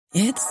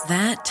It's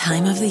that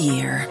time of the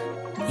year.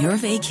 Your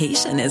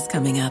vacation is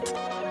coming up.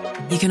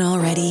 You can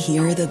already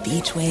hear the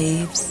beach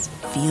waves,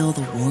 feel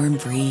the warm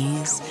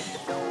breeze,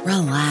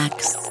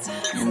 relax,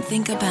 and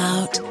think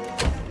about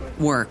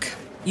work.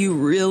 You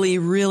really,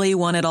 really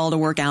want it all to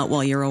work out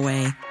while you're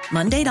away.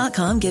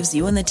 Monday.com gives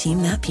you and the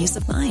team that peace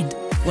of mind.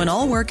 When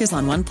all work is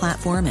on one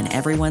platform and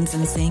everyone's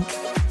in sync,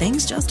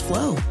 things just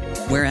flow.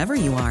 Wherever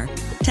you are,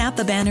 tap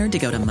the banner to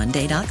go to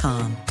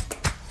Monday.com.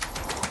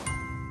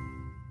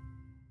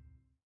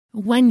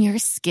 When your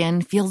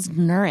skin feels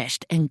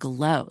nourished and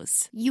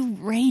glows, you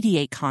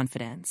radiate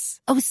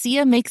confidence.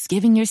 Osea makes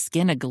giving your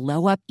skin a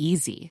glow-up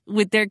easy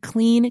with their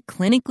clean,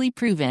 clinically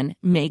proven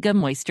Mega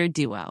Moisture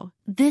Duo.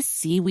 This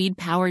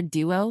seaweed-powered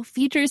duo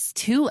features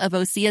two of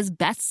Osea's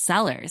best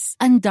sellers,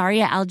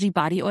 Undaria Algae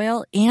Body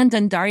Oil and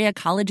Undaria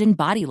Collagen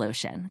Body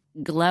Lotion.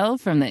 Glow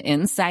from the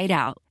inside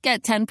out.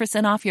 Get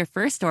 10% off your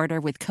first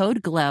order with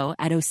code GLOW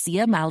at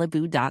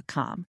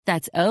OseaMalibu.com.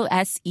 That's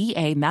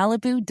OSEA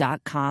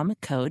Malibu.com,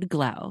 code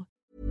GLOW.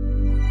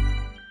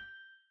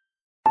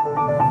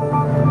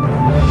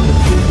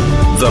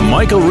 The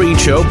Michael Reade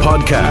Show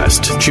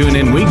podcast. Tune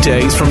in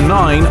weekdays from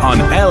 9 on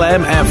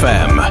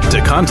LMFM.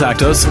 To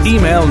contact us,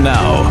 email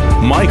now,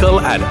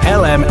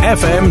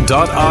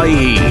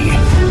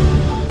 michael@lmfm.ie.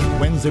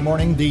 Wednesday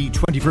morning, the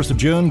 21st of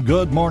June.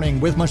 Good morning.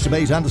 With much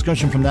debate and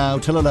discussion from now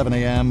till 11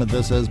 a.m.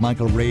 This is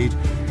Michael Reade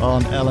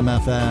on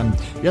LMFM.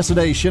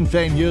 Yesterday, Sinn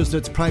Féin used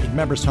its private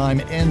members' time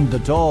in the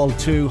Dáil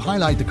to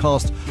highlight the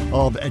cost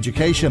of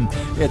education.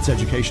 Its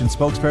education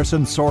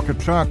spokesperson, Sorcha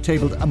Clark,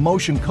 tabled a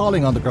motion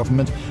calling on the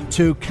government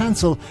to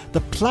cancel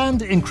the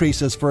planned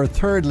increases for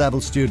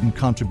third-level student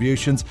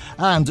contributions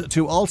and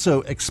to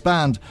also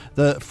expand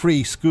the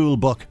free school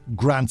book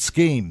grant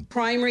scheme.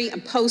 Primary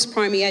and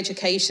post-primary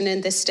education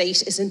in this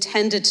state is intended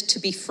to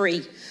be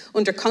free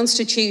under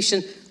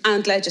constitution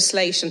and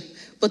legislation,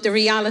 but the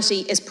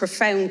reality is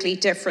profoundly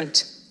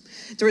different.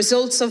 The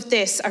results of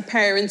this are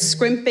parents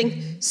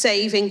scrimping,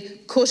 saving,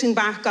 cutting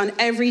back on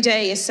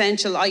everyday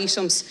essential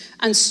items,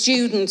 and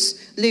students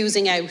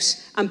losing out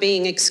and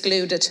being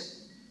excluded.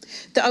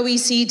 The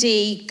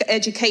OECD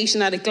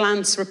Education at a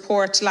Glance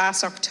report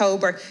last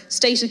October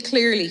stated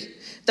clearly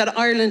that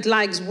Ireland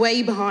lags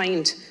way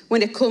behind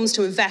when it comes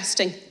to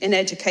investing in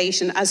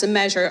education as a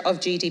measure of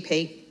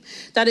GDP.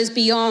 That is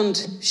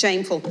beyond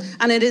shameful,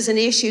 and it is an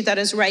issue that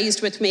is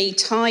raised with me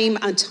time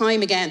and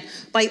time again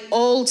by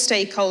all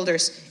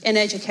stakeholders in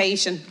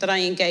education that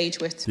I engage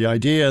with. The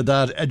idea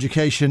that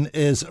education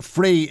is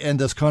free in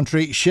this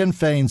country, Sinn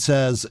Féin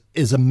says,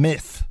 is a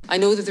myth. I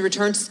know that the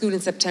return to school in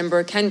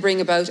September can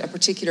bring about a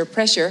particular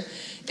pressure,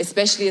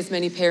 especially as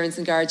many parents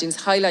and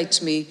guardians highlight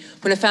to me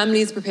when a family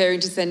is preparing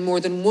to send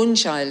more than one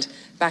child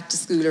back to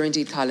school or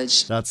indeed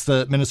college. That's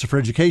the Minister for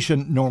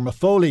Education, Norma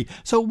Foley.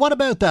 So what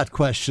about that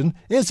question?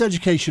 Is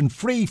education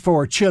free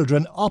for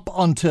children up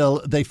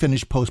until they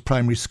finish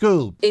post-primary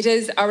school? It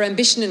is our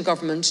ambition in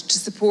government to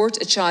support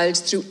a child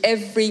through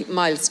every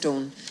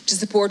milestone, to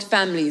support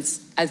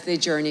families as they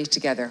journey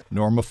together.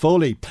 Norma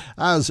Foley.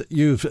 As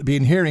you've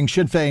been hearing,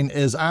 Sinn Féin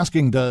is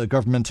asking the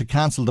government to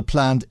cancel the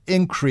planned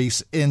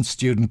increase in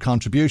student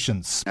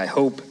contributions. I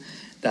hope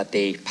that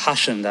the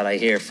passion that I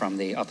hear from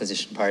the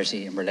opposition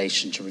party in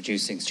relation to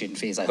reducing student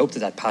fees, I hope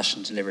that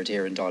passion delivered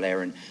here in Dáil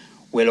Éireann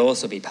will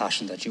also be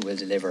passion that you will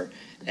deliver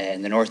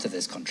in the north of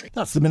this country.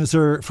 That's the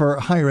Minister for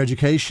Higher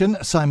Education,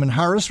 Simon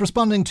Harris,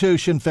 responding to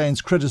Sinn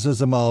Féin's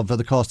criticism of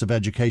the cost of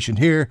education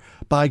here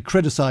by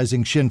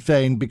criticising Sinn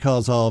Féin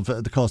because of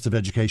the cost of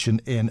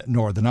education in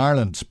Northern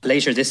Ireland.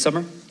 Later this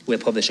summer, we'll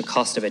publish a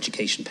cost of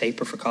education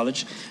paper for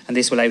college, and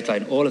this will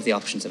outline all of the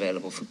options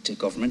available to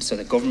government, so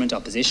that government,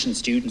 opposition,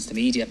 students, the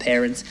media,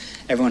 parents,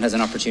 everyone has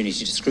an opportunity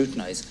to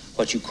scrutinise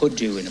what you could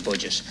do in a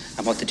budget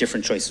and what the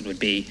different choices would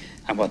be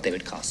and what they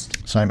would cost.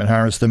 Simon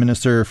Harris, the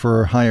Minister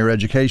for Higher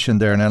Education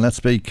there. Now let's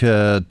speak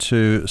to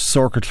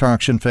Sorcha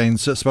Clark, Sinn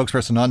Féin's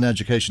spokesperson on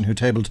education, who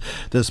tabled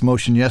this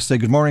motion yesterday.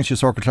 Good morning to you,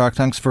 Sorcha Clark.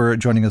 Thanks for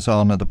joining us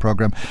on the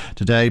programme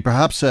today.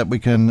 Perhaps we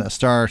can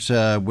start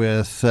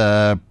with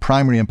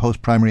primary and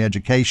post-primary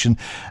education.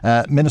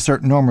 Minister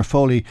Norma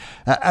Foley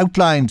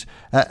outlined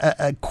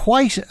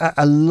quite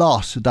a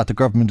lot that the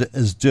government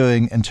is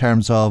doing in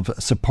terms of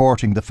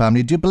supporting the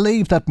family. Do you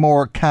believe that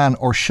more can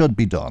or should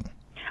be done?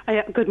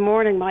 Good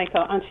morning,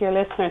 Michael, and to your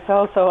listeners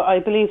also. I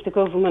believe the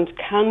government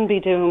can be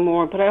doing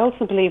more, but I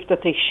also believe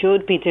that they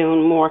should be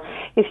doing more.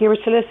 If you were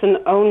to listen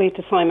only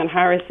to Simon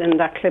Harris in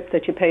that clip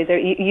that you played there,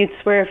 you'd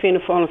swear Fianna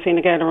Fáil and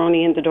Fine Gael are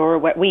only in the door a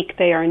wet week.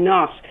 They are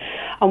not.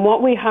 And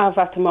what we have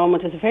at the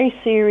moment is a very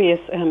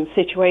serious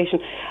situation.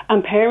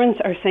 And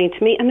parents are saying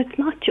to me, and it's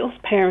not just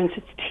parents,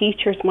 it's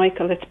teachers,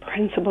 Michael, it's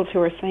principals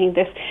who are saying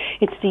this,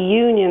 it's the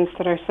unions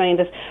that are saying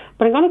this.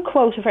 But I'm going to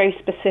quote a very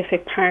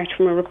specific part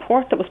from a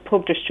report that was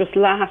published just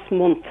last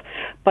month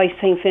by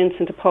St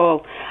Vincent de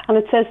Paul. And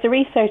it says the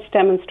research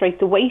demonstrates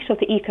the weight of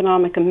the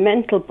economic and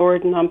mental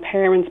burden on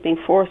parents being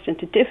forced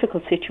into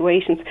difficult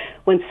situations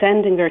when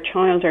sending their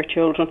child or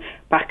children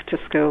back to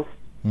school.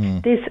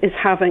 This is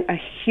having a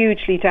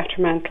hugely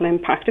detrimental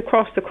impact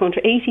across the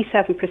country.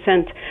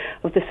 87%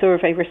 of the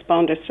survey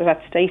respondents to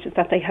that stated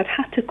that they had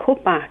to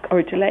cut back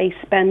or delay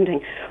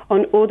spending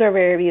on other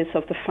areas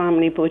of the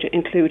family budget,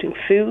 including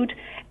food,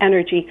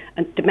 energy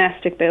and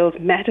domestic bills,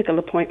 medical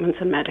appointments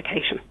and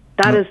medication.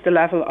 That is the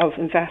level of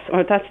investment,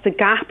 or that's the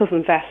gap of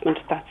investment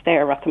that's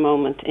there at the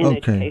moment in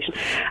education.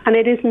 And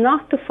it is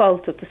not the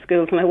fault of the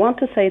schools, and I want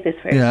to say this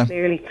very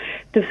clearly.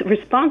 The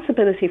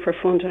responsibility for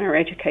funding our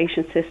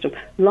education system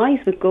lies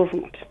with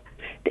government.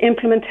 The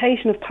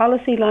implementation of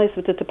policy lies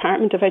with the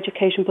Department of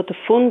Education, but the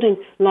funding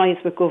lies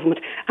with government.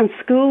 And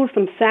schools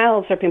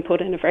themselves are being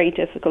put in a very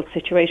difficult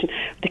situation.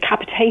 The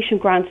capitation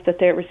grants that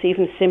they're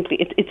receiving is simply,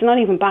 it's not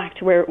even back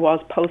to where it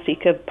was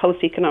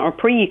post-economic or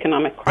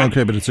pre-economic crash.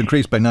 Okay, but it's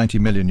increased by €90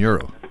 million.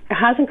 It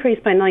has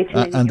increased by 90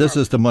 million. And this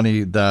is the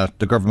money that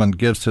the government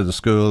gives to the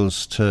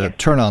schools to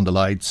turn on the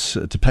lights,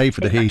 to pay for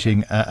the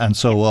heating and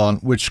so on,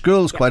 which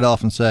schools quite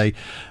often say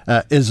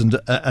isn't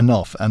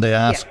enough. And they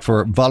ask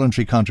for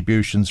voluntary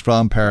contributions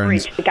from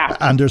parents.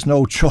 And there's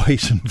no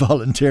choice in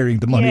volunteering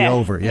the money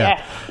over.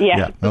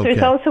 But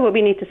there's also what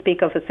we need to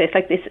speak of is this.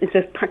 Like this,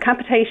 the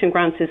capitation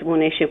grants is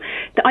one issue.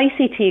 The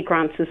ICT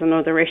grants is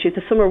another issue.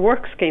 The summer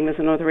work scheme is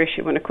another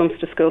issue when it comes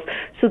to schools.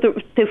 So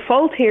the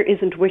fault here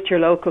isn't with your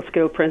local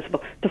school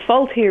principal. The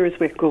fault here is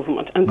with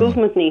government, and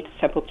government needs to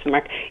step up to the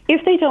mark.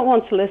 If they don't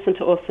want to listen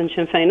to us in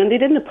Sinn Féin, and they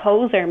didn't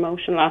oppose our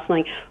motion last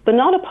night, but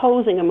not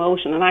opposing a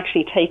motion and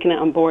actually taking it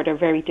on board are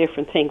very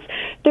different things.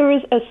 There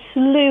is a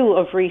slew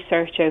of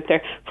research out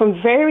there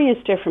from various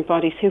different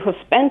bodies who have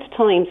spent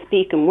time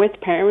speaking with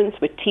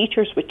parents, with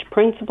teachers, with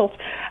principals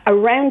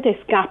around this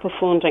gap of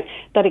funding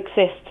that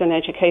exists in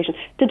education.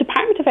 The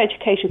Department of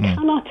Education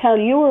cannot tell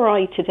you or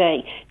I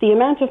today the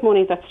amount of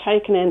money that's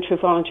taken in through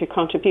voluntary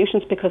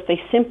contributions because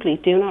they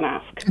simply do not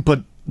ask.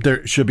 But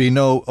there should be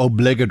no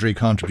obligatory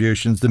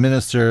contributions. The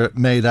Minister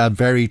made that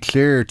very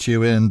clear to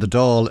you in the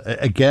Dáil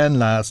again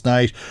last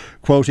night,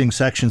 quoting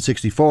Section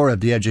 64 of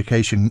the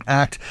Education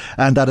Act,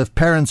 and that if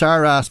parents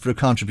are asked for a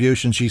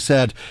contribution, she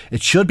said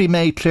it should be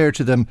made clear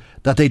to them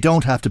that they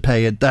don't have to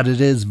pay it, that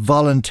it is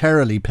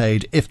voluntarily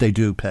paid if they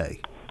do pay.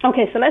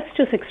 Okay, so let's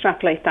just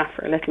extrapolate that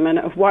for a little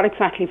minute of what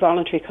exactly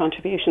voluntary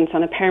contributions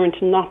and a parent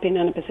not being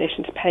in a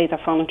position to pay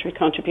that voluntary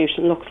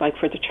contribution looks like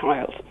for the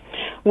child.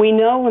 We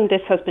know, and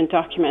this has been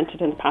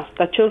documented in the past,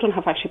 that children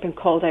have actually been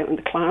called out in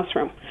the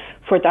classroom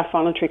for that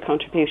voluntary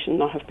contribution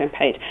not have been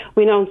paid.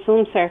 We know in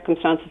some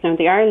circumstances, now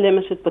they are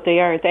limited, but they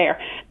are there,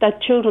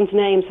 that children's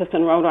names have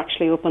been wrote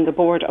actually up on the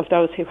board of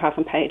those who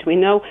haven't paid. We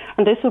know,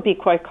 and this would be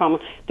quite common,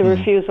 the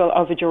refusal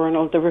of a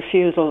journal, the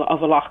refusal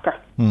of a locker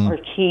or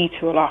a key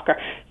to a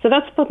locker. So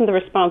that's putting the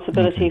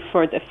responsibility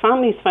for the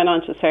family's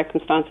financial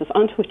circumstances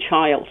onto a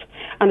child,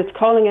 and it's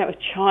calling out a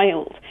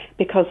child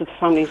because of the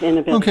family's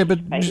inability to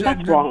pay.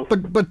 That's wrong.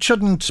 But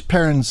shouldn't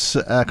parents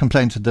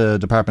complain to the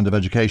Department of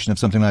Education if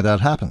something like that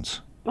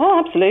happens?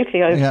 Oh,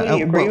 absolutely. I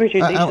fully agree with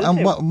you.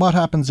 And what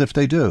happens if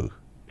they do?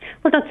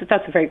 Well,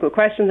 that's a very good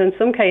question. In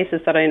some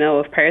cases that I know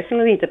of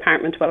personally, the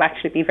department will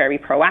actually be very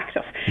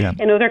proactive. Yeah.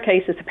 In other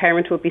cases, the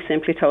parent will be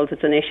simply told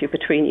it's an issue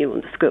between you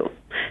and the school.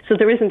 So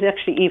there isn't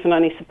actually even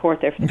any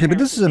support there for the but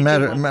this is a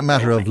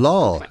matter of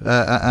law.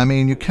 I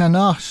mean, you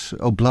cannot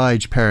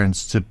oblige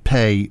parents to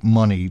pay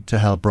money to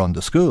help run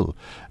the school.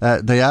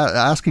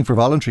 Asking for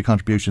voluntary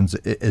contributions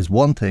is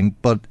one thing,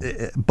 but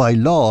by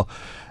law,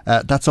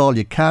 that's all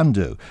you can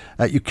do.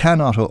 You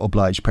cannot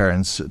oblige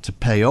parents to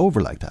pay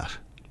over like that.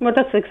 Well,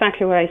 that's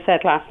exactly what I said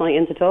last night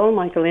in the Dáil,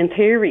 Michael. In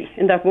theory,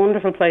 in that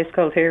wonderful place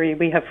called theory,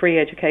 we have free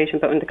education,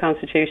 but in the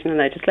Constitution and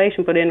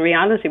legislation. But in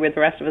reality, where the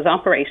rest of us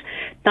operate,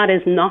 that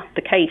is not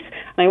the case.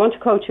 And I want to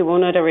quote you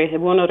one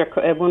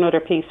other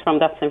piece from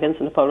that St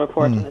Vincent de Paul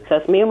report, and it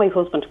says, "Me and my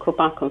husband cut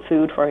back on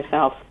food for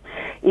ourselves,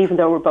 even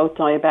though we're both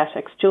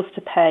diabetics, just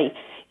to pay.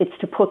 It's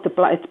to put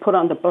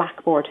on the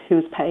blackboard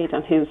who's paid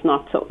and who's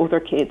not, so other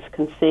kids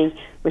can see,"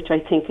 which I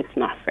think it's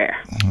not fair.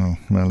 Oh,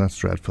 well, that's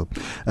dreadful.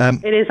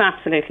 It is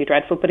absolutely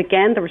dreadful. But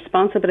again, the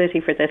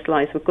responsibility for this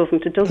lies with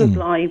government. It doesn't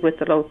lie with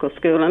the local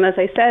school. And as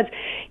I said,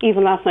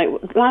 even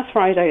last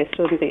Friday, I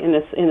stood in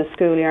a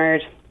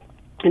schoolyard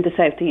in the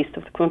southeast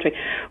of the country,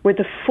 where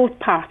the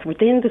footpath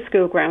within the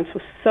school grounds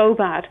was so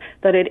bad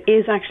that it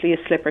is actually a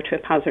slipper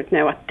trip hazard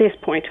now at this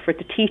point for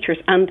the teachers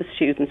and the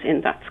students in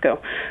that school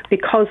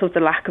because of the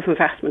lack of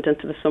investment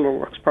into the summer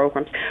works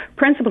programmes.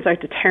 Principals are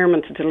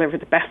determined to deliver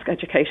the best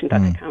education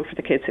that they can for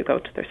the kids who go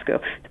to their school.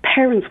 The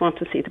parents want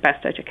to see the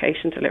best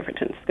education delivered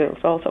in schools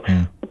also.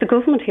 But the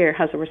government here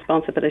has a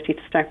responsibility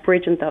to start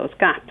bridging those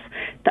gaps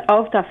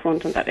of that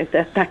funding,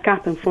 that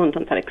gap in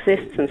funding that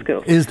exists in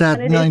schools. Is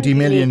that 90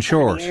 million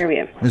short?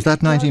 Is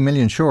that 90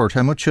 million short?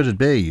 How much should it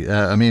be?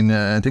 I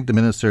think the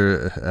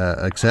Minister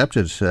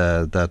accepted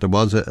that there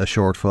was a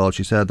shortfall.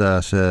 She said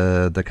that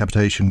the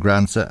capitation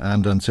grants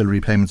and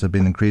ancillary payments have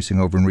been increasing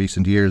over in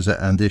recent years,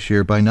 and this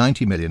year by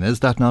 90 million.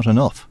 Is that not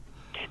enough?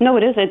 No,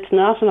 it is. It's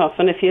not enough.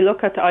 And if you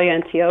look at the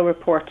INTO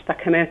report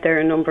that came out there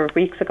a number of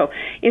weeks ago,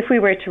 if we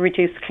were to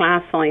reduce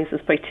class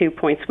sizes by 2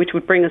 points, which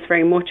would bring us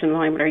very much in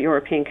line with our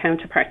European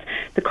counterparts,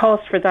 the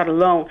cost for that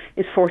alone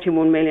is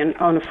 41 million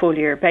on a full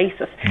year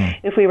basis.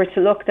 If we were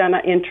to look then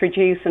at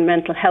introducing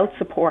mental health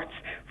supports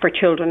for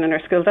children in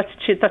our school, that's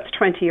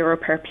 €20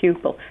 per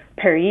pupil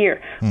per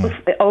year.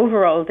 But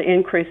overall, the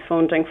increased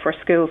funding for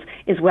schools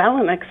is well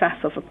in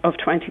excess of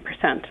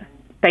 20%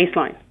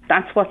 baseline.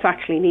 That's what's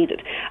actually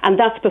needed. And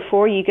that's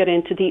before you get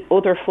into the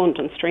other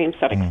funding streams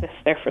that exist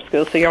there for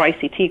schools. So your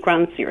ICT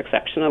grants, your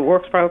exceptional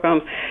works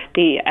programme,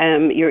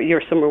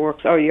 your summer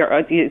works, or your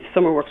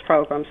summer works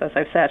programmes, as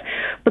I've said.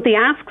 But the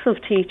asks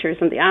of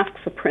teachers and the asks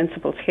of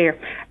principals here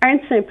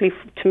aren't simply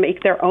to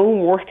make their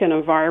own working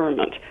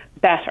environment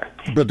better.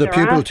 But the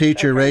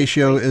pupil-teacher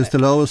ratio is the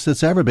lowest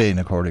it's ever been,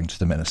 according to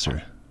the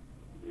Minister.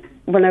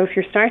 Well, now, if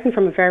you're starting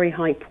from a very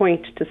high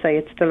point, to say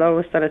it's the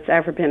lowest that it's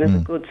ever been is a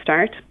good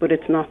start, but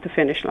it's not the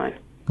finish line.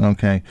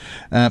 Okay.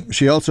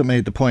 She also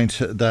made the point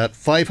that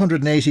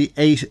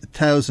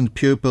 588,000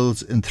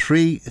 pupils in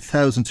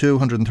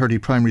 3,230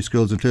 primary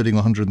schools, including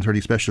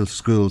 130 special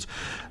schools,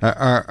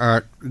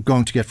 are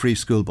going to get free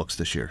school books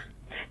this year.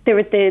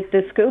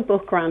 The school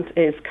book grant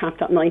is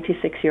capped at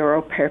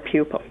 €96 per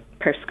pupil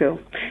per school.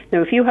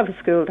 Now, if you have a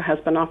school that has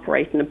been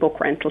operating a book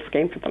rental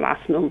scheme for the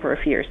last number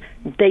of years,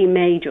 they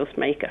may just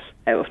make it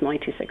out of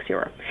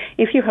 €96.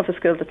 If you have a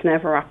school that's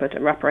never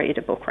operated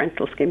a book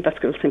rental scheme, that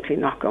school's simply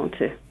not going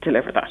to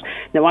deliver that.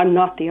 Now, I'm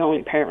not the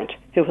only parent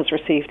who has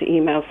received the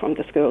email from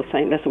the school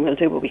saying, listen, we'll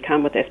do what we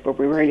can with this, but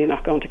we're really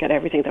not going to get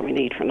everything that we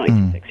need for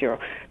 €96.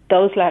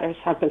 Those letters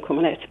have been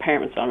coming out to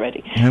parents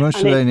already. How much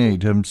do they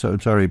need? I'm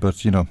sorry, but,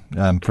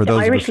 for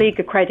those Irish League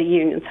of Credit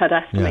Unions had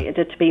estimated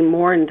it to be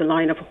more in the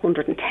line of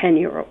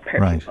 €110 per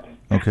pupil.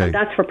 Okay. And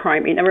that's for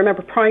primary. Now,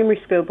 remember, primary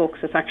school books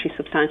is actually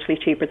substantially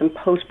cheaper than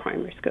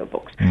post-primary school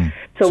books.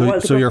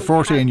 So you're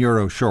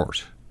 €14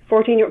 short.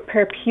 €14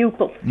 per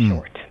pupil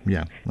short.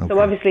 Yeah. Okay. So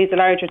obviously the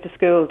larger the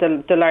school,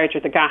 the larger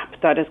the gap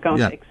that is going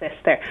to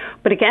exist there.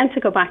 But again, to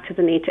go back to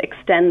the need to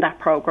extend that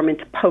programme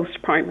into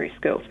post-primary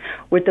schools,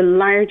 where the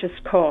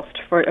largest cost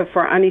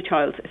for any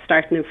child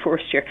starting in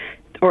first year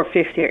or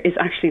fifth year is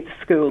actually the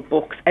school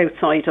books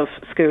outside of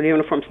school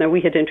uniforms. Now,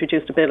 we had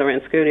introduced a bill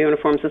around school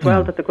uniforms as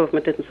well that the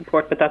government didn't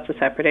support, but that's a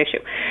separate issue.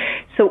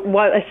 So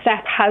while a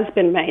step has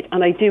been made,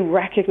 and I do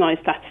recognise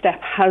that step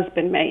has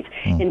been made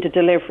in the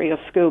delivery of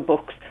school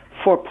books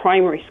for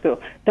primary school,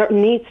 that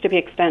needs to be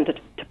extended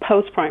to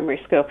post-primary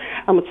school.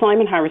 And what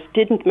Simon Harris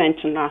didn't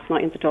mention last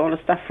night in the Dáil is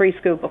that free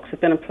school books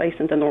have been in place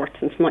in the North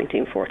since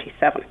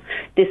 1947.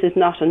 This is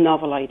not a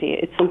novel idea.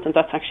 It's something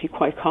that's actually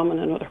quite common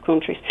in other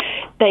countries.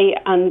 But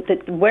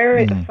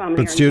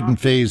student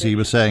fees, he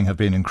was saying, have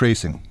been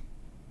increasing.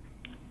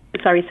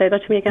 Sorry, say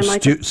that to me again,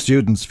 Michael.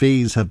 Students'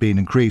 fees have been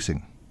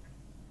increasing.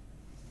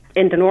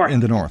 In the North.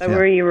 In the North,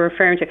 Where you were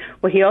referring to.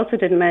 What he also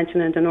didn't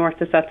mention in the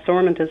North is that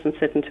Stormont isn't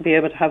sitting to be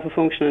able to have a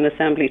functioning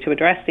assembly to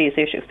address these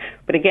issues.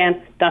 But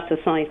again, that's a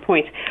side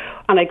point.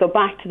 And I go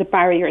back to the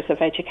barriers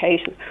of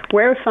education.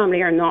 Where a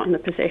family are not in a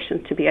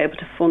position to be able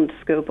to fund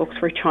school books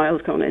for a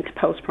child going into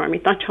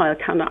post-primary, that child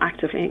cannot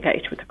actively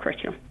engage with the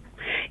curriculum.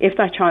 If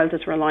that child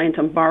is reliant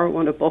on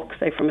borrowing a book,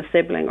 say from a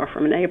sibling or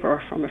from a neighbour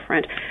or from a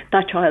friend,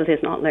 that child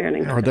is not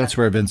learning. Or that's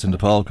where Vincent de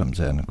Paul comes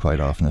in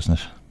quite often, isn't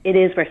it? It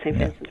is where St.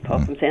 Vincent de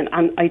Paul comes in.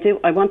 And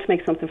I want to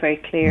make something very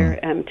clear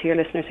to your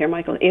listeners here,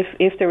 Michael.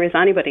 If there is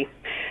anybody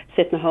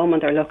sitting at home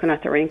and they're looking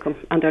at their income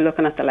and they're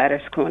looking at the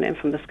letters coming in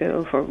from the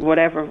school for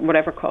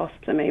whatever costs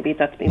it may be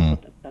that's been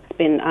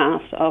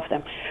asked of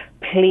them,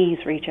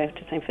 please reach out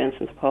to St.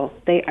 Vincent de Paul.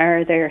 They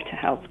are there to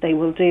help. They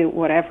will do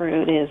whatever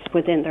it is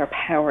within their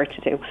power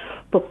to do.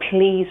 But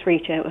please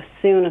reach out as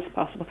soon as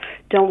possible.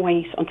 Don't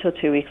wait until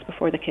 2 weeks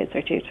before the kids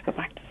are due to go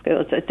back to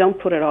school. Don't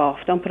put it off.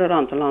 Don't put it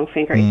on the long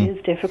finger. It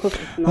is difficult.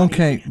 It's not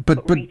easy,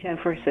 but reach out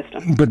for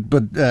assistance. But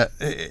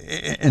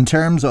in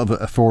terms of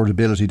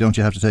affordability, don't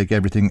you have to take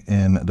everything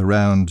in the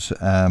round?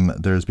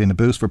 There's been a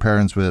boost for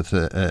parents with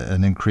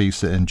an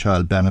increase in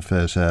child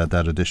benefit,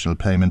 that additional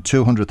payment.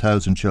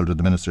 200,000 children,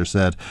 the Minister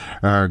said,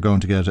 are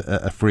going to get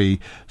a free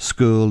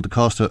school. The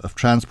cost of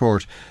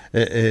transport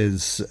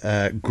is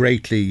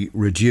greatly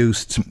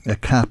reduced. A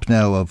cap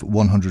now of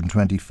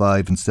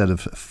 125 instead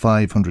of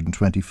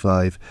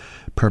 525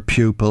 per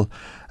pupil.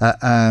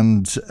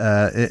 And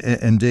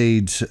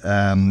indeed,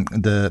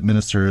 the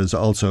Minister has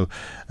also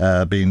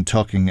been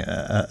talking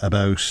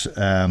about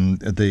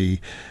the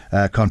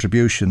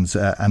contributions,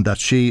 and that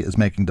she is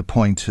making the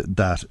point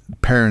that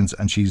parents,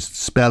 and she's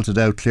spelt it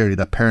out clearly,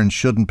 that parents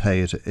shouldn't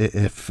pay it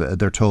if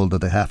they're told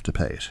that they have to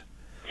pay it.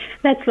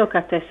 Let's look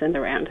at this in the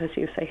round, as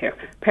you say here.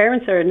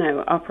 Parents are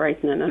now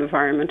operating in an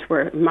environment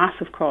where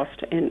massive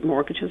cost in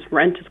mortgages,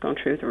 rent has gone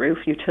through the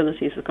roof,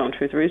 utilities have gone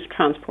through the roof,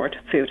 transport,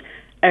 food.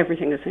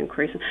 Everything is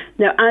increasing.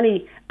 Now,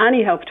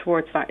 any help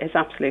towards that is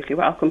absolutely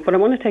welcome, but I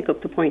want to take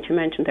up the point you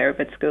mentioned there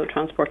about school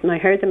transport, and I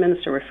heard the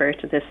Minister refer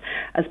to this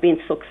as being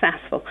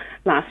successful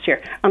last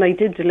year, and I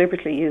did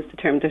deliberately use the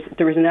term.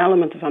 There is an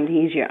element of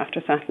amnesia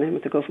after settling in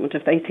with the government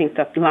if they think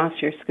that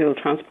last year's school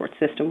transport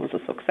system was a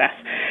success.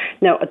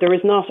 Now, there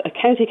is not a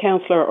county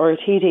councillor or a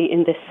TD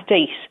in this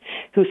state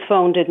whose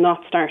phone did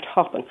not start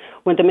hopping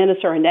when the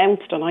Minister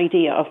announced an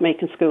idea of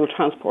making school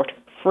transport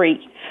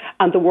free,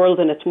 and the world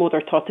and its mother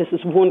thought this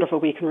is wonderful,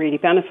 we can really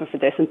benefit from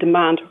this, and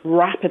demand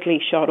rapidly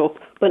shot up,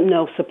 but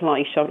no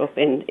supply shot up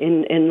in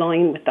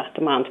line with that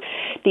demand.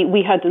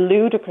 We had a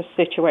ludicrous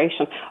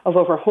situation of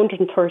over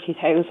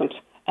 130,000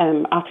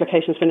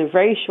 applications in a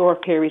very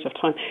short period of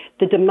time.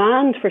 The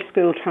demand for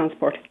school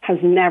transport has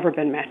never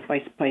been met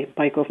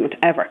by government,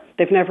 ever.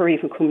 They've never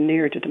even come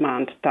near the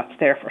demand that's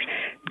there for it.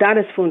 That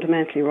is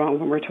fundamentally wrong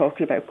when we're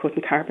talking about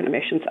cutting carbon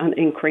emissions and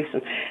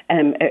increasing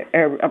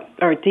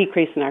or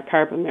decreasing our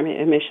carbon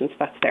emissions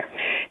that's there.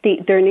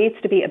 There needs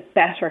to be a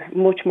better,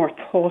 much more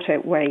thought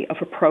out way of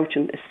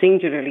approaching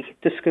singularly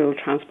the school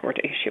transport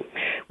issue.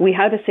 We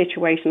had a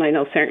situation, I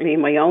know certainly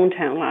in my own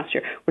town last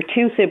year, where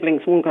two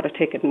siblings, one got a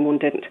ticket and one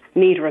didn't.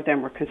 Neither of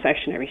them were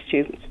concessionary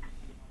students.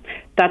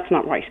 That's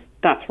not right.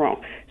 That's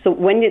wrong. So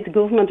when the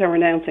government are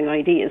announcing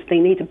ideas, they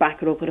need to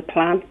back it up with a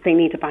plan, they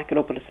need to back it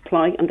up with a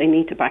supply, and they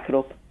need to back it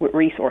up with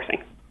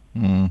resourcing.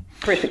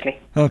 Critically.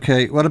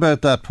 OK, what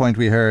about that point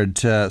we heard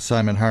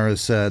Simon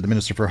Harris, the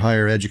Minister for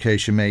Higher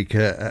Education, make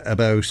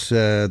about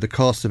the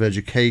cost of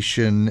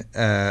education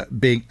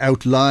being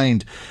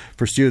outlined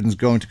for students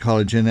going to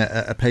college in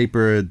a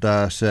paper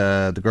that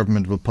the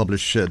government will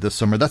publish this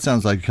summer? That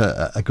sounds like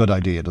a good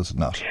idea, does it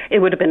not? It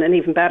would have been an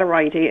even better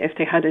idea if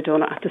they had it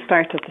done at the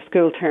start of the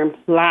school term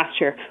last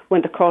year,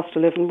 when the cost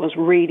of living was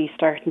really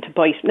starting to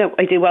bite. No,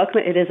 I do welcome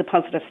it. It is a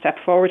positive step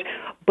forward.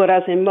 But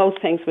as in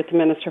most things with the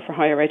Minister for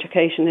Higher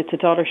Education, it's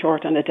 $1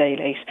 short and a day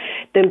late.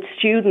 The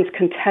students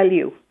can tell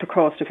you the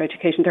cost of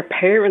education. Their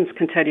parents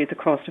can tell you the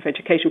cost of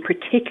education,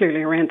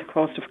 particularly around the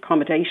cost of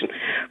accommodation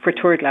for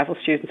third level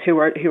students who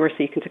are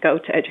seeking to go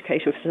to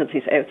education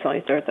facilities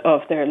outside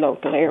of their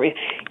local area.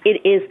 It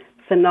is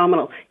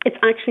phenomenal. It's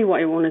actually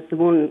why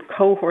one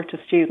cohort of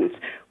students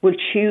will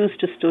choose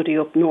to study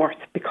up north,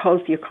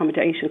 because the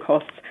accommodation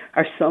costs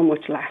are so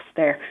much less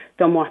there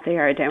than what they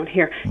are down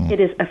here.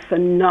 It is a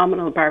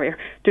phenomenal barrier.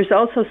 There's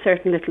also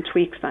certain little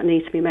tweaks that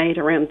need to be made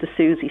around the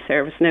SUSI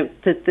service. Now,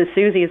 the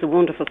SUSI is a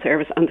wonderful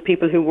service, and the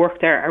people who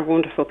work there are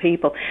wonderful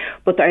people,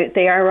 but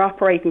they are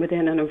operating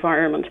within an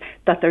environment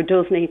that there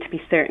does need to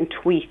be certain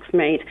tweaks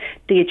made.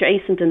 The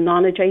adjacent and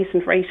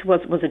non-adjacent rate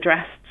was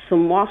addressed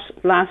somewhat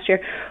last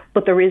year,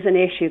 but there is an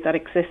issue that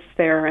exists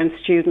there around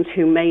students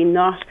who may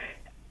not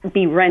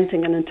be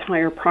renting an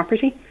entire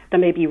property. They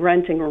may be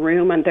renting a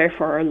room and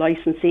therefore are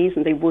licensees,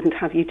 and they wouldn't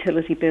have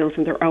utility bills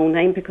in their own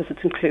name because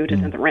it's included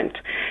in the rent.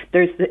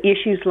 There's the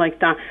issues like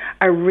that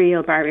are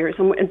real barriers,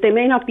 and they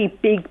may not be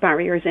big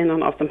barriers in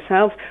and of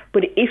themselves,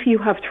 but if you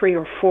have 3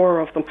 or 4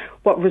 of them,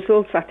 what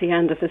results at the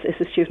end of this is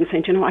a student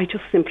saying, I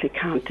just simply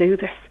can't do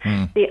this.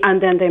 And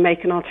then they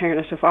make an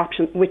alternative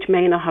option which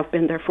may not have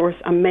been their first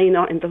and may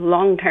not in the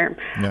long term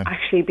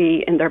actually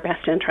be in their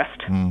best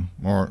interest.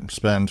 Or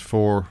spend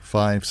 4,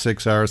 5,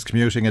 6 hours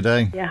commuting a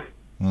day.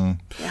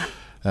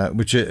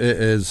 Which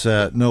is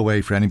no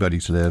way for anybody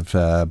to live,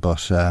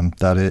 but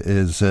that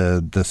is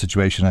the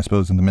situation, I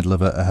suppose, in the middle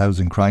of a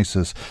housing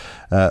crisis.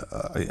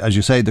 As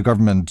you say, the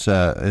government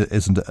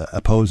isn't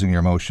opposing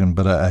your motion,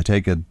 but I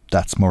take it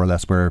that's more or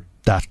less where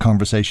that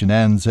conversation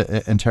ends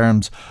in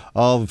terms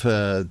of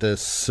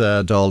this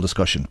Dáil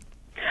discussion.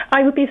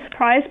 I would be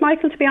surprised,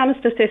 Michael, to be honest,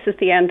 if this is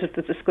the end of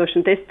the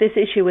discussion. This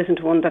issue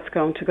isn't one that's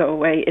going to go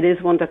away. It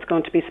is one that's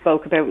going to be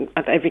spoke about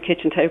at every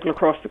kitchen table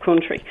across the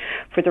country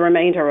for the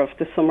remainder of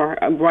the summer,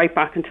 right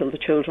back until the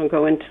children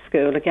go into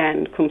school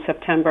again come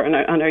September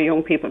and our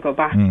young people go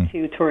back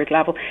to third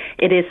level.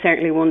 It is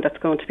certainly one that's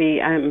going to be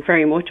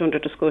very much under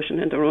discussion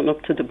in the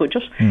run-up to the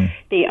budget.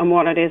 And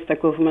what it is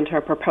that government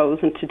are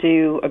proposing to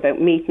do about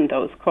meeting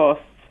those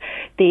costs.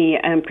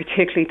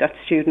 Particularly that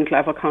student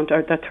level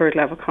or that third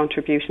level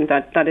contribution,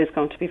 that is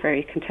going to be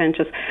very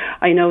contentious.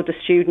 I know the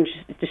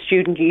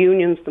student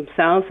unions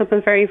themselves have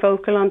been very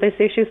vocal on these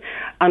issues,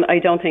 and I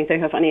don't think they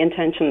have any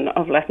intention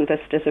of letting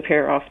this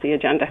disappear off the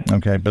agenda.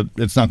 Okay, but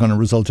it's not going to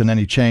result in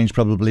any change,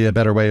 probably a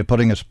better way of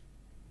putting it.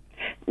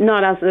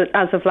 Not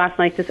as of last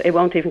night. It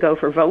won't even go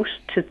for a vote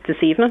this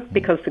evening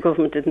because the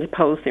government didn't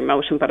oppose the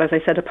motion. But as I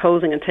said,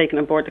 opposing and taking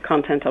on board the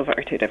content of it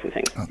are two different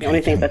things. Okay, the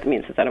only thing that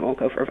means is that it won't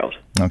go for a vote.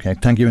 Okay,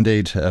 thank you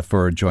indeed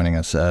for joining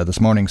us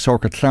this morning.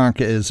 Sorcha Clarke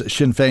is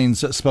Sinn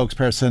Féin's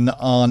spokesperson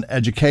on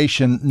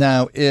education.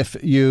 Now, if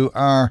you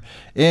are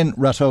in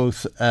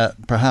Ratoath,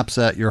 perhaps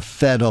you're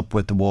fed up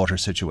with the water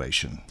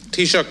situation.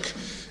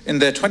 Taoiseach, In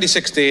the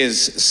 26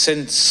 days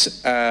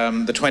since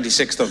the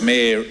 26th of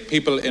May,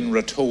 people in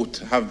Reade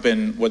have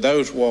been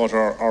without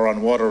water or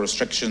on water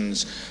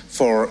restrictions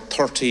for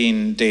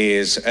 13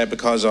 days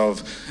because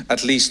of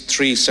at least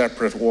 3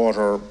 separate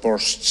water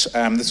bursts.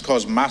 This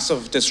caused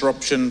massive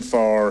disruption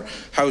for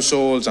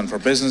households and for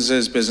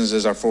businesses.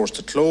 Businesses are forced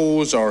to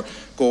close or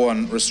go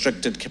on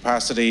restricted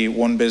capacity.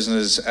 One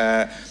business,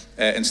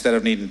 instead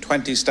of needing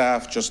 20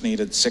 staff, just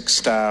needed 6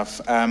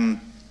 staff.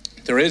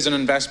 There is an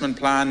investment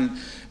plan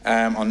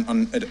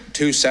on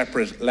 2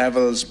 separate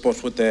levels,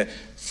 but with the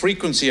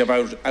frequency of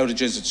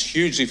outages, it's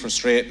hugely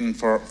frustrating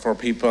for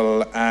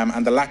people,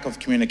 and the lack of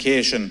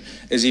communication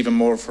is even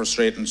more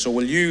frustrating. So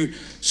will you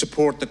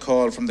support the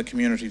call from the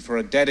community for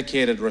a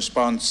dedicated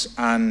response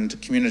and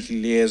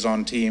community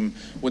liaison team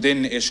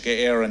within Uisce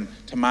Éireann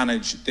to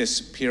manage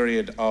this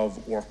period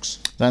of works?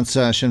 That's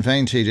Sinn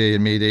Féin TD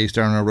in Meath East,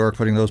 Darren O'Rourke,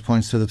 putting those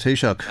points to the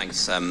Taoiseach.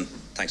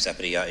 Thanks,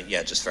 Deputy.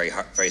 Just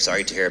very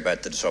sorry to hear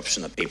about the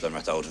disruption that people in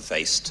Reade have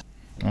faced.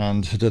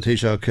 And the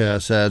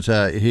Taoiseach said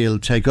he'll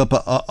take up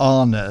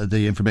on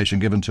the information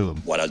given to him.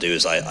 What I'll do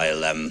is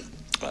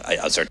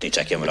I'll certainly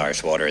check in with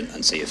Irish Water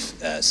and see if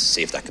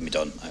that can be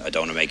done. I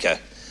don't want to make a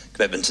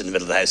commitment in the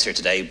middle of the house here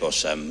today,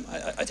 but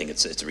I think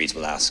it's a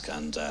reasonable ask,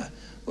 and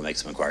we'll make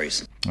some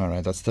inquiries. All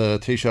right, that's the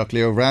Taoiseach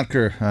Leo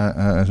Varadkar.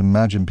 I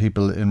imagine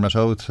people in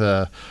Reade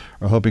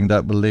are hoping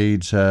that will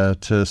lead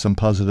to some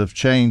positive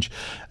change.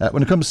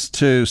 When it comes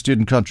to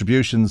student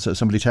contributions,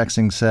 somebody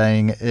texting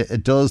saying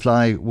it does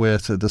lie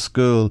with the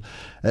school,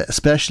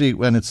 especially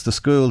when it's the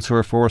schools who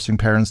are forcing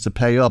parents to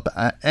pay up.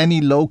 Any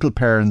local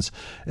parents,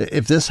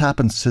 if this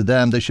happens to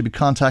them, they should be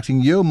contacting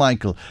you,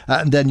 Michael,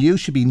 and then you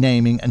should be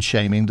naming and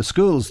shaming the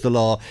schools. The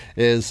law,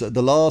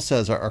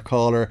 says our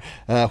caller.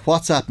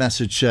 WhatsApp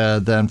message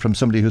then from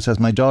somebody who says,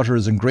 my daughter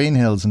is in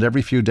Greenhills and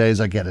every few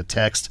days I get a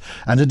text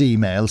and an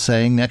email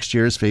saying next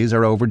year's fees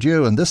are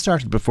overdue, and this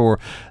started before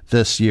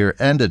this year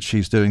ended.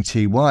 She's doing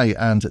TY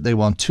and they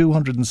want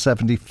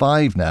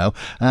 275 now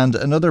and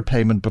another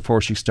payment before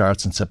she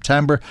starts in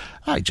September.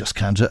 I just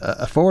can't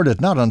afford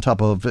it, not on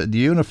top of the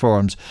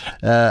uniforms.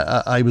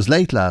 I was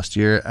late last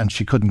year and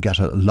she couldn't get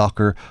a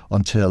locker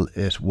until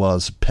it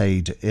was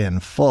paid in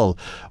full.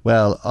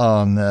 Well,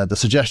 on the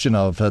suggestion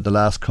of the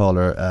last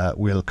caller,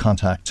 we'll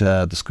contact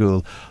the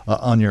school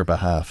on your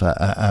behalf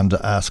and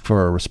ask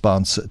for a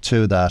response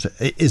to that.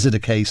 Is it a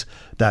case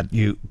that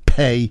you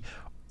pay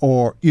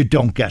or you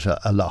don't get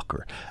a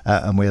locker?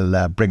 And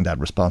we'll bring that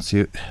response to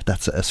you.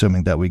 That's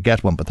assuming that we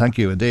get one. But thank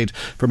you indeed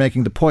for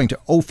making the point.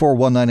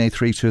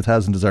 041983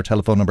 2000 is our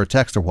telephone number.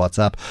 Text or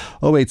WhatsApp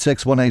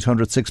 086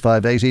 1800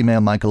 658.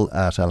 Email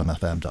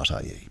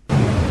michael@lmfm.ie.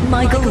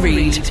 Michael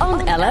Reade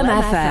on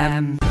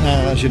LMFM.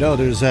 As you know,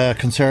 there's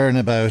concern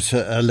about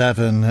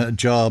 11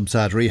 jobs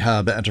at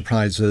Rehab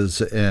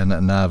Enterprises in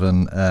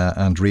Navan,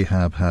 and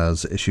Rehab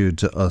has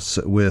issued us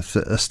with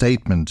a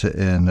statement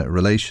in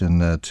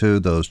relation to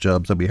those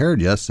jobs that we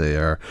heard yesterday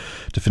are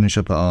to finish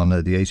up on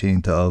the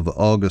 18th of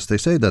August. They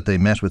say that they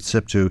met with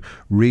SIPTU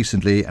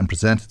recently and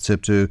presented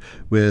SIPTU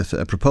with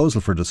a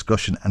proposal for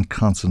discussion and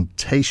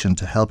consultation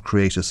to help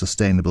create a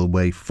sustainable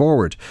way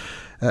forward.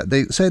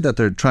 They say that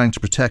they're trying to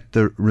protect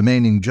the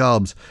remaining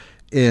jobs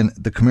in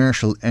the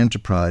commercial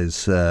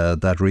enterprise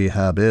that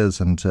Rehab is,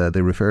 and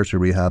they refer to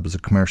Rehab as a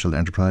commercial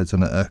enterprise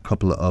on a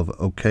couple of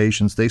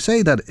occasions. They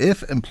say that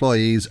if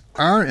employees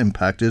are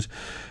impacted,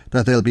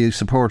 that they'll be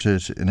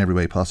supported in every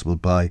way possible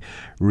by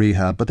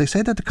Rehab. But they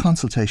say that the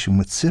consultation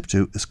with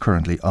SIPTU is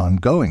currently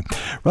ongoing.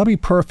 Robbie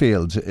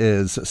Purfield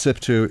is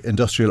SIPTU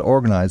Industrial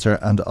Organiser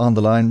and on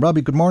the line.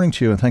 Robbie, good morning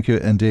to you and thank you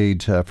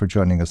indeed for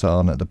joining us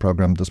on the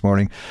programme this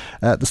morning.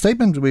 The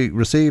statement we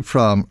received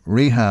from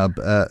Rehab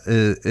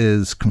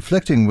is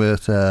conflicting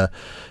with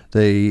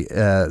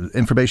the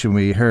information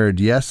we heard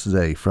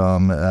yesterday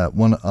from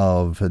one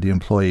of the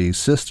employees'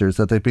 sisters,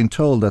 that they've been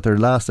told that their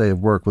last day of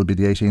work will be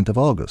the 18th of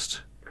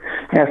August.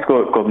 Yes,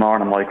 good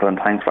morning, Michael, and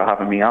thanks for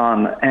having me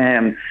on.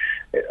 I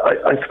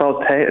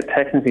suppose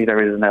technically there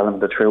is an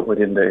element of truth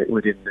within the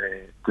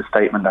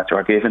statement that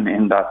you're given,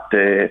 in that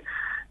the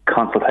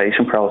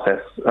consultation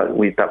process that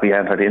we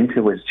entered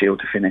into is due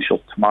to finish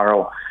up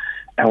tomorrow.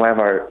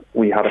 However,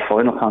 we had a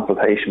final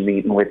consultation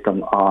meeting with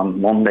them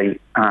on Monday,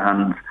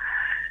 and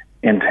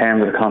in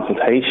terms of the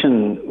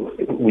consultation,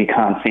 we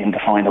can't seem to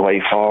find a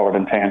way forward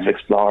in terms of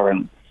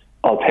exploring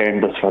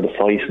alternatives for the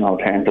site and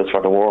alternatives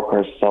for the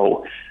workers.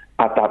 So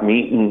at that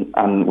meeting,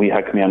 and we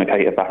had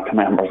communicated back to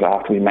members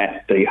after we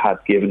met, they had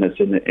given us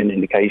an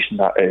indication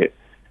that a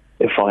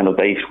final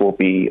date will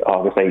be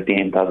August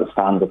 18th as it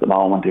stands at the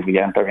moment if we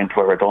enter into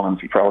a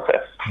redundancy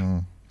process.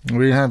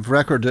 We have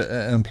record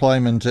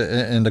employment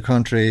in the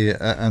country,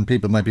 and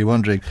people might be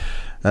wondering,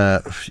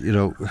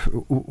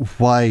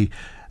 why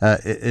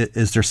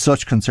is there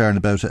such concern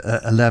about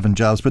 11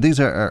 jobs? But these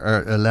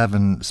are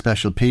 11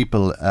 special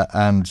people,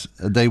 and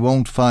they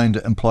won't find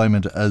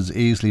employment as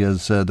easily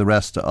as the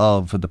rest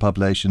of the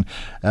population.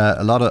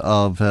 A lot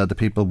of the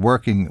people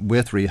working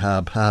with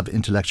Rehab have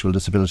intellectual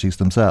disabilities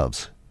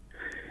themselves.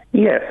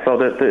 Yes, so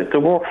the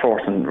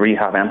workforce in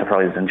Rehab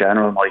Enterprise in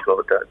general,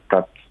 Michael,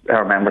 that's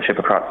our membership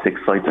across 6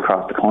 sites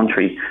across the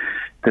country,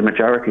 the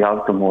majority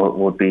of them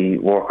would be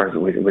workers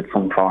with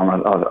some form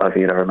of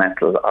either a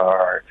mental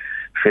or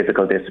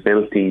physical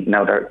disability.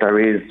 Now, there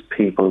is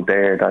people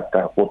there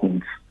that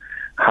wouldn't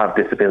have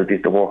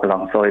disabilities to work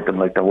alongside them,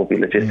 like there would be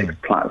logistics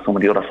plants. Some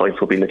of the other sites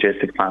would be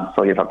logistics plants,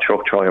 so you'd have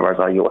truck drivers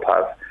or you would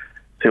have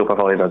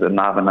supervisors in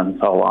Navan and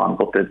so on,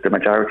 but the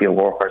majority of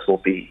workers will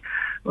be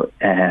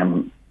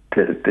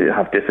to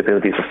have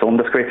disabilities of some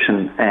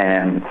description.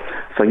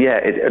 So yeah,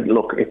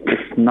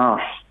 it's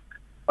not,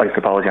 I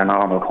suppose, your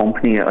normal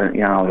company.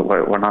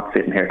 We're not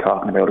sitting here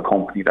talking about a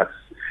company that's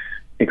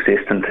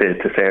existing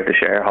to serve the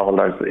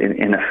shareholders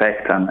in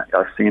effect, and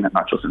I've seen it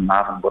not just in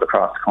Navan but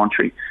across the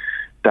country,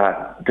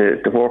 that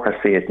the workers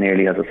see it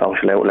nearly as a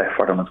social outlet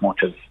for them as much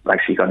as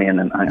actually going in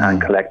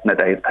and collecting a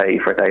day's pay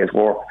for a day's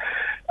work.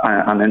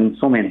 And in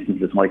some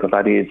instances, Michael,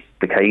 that is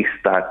the case,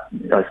 that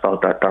I suppose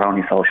that their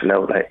only social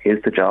outlet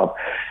is the job.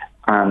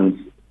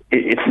 And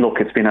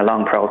it's been a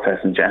long process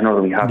in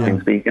general. We have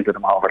been speaking to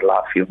them over the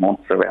last few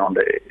months around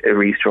a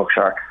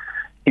restructure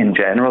in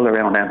general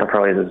around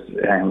enterprises.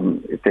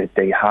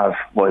 They have,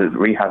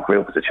 Rehab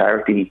Group is a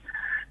charity.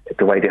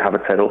 The way they have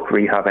it set up,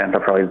 Rehab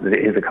Enterprises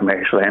is a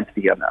commercial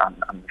entity and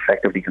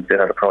effectively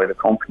considered a private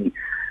company.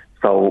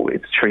 So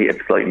it's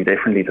treated slightly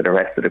differently to the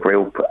rest of the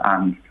group.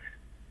 And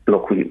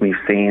look, we've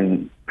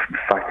seen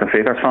facts and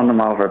figures from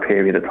them over a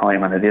period of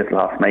time, and it is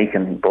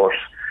loss-making, but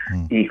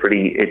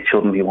equally it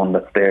shouldn't be one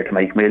that's there to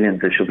make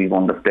millions. It should be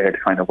one that's there to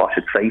kind of wash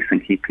its face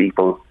and keep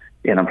people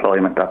in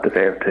employment that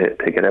deserve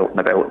to get out and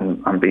about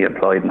and be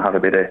employed and have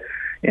a bit of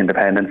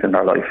independence in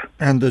their life.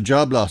 And the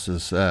job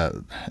losses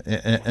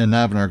in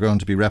Navan are going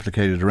to be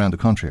replicated around the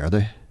country, are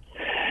they?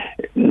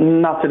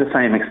 Not to the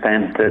same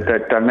extent.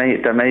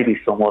 There may be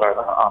some others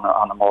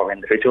on a more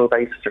individual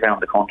basis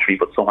around the country,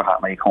 but some of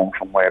that may come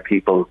from where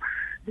people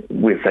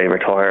will say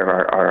retire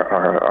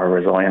or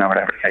resign or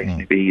whatever the case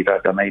may be.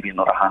 There may be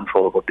another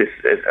handful, but this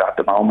is, at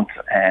the moment,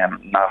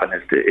 Navan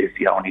is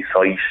the only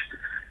site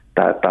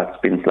that's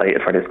been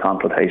slated for this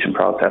consultation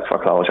process for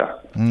closure.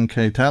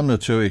 Okay,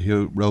 Tamna Tui,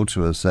 who wrote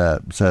to us,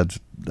 said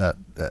that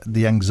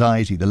the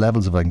anxiety, the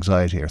levels of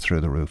anxiety are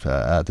through the roof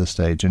at this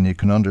stage, and you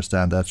can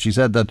understand that. She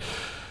said that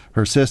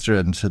her sister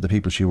and the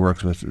people she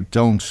works with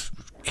don't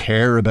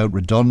care about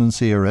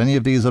redundancy or any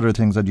of these other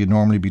things that you'd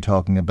normally be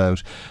talking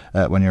about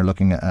when you're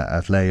looking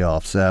at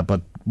layoffs,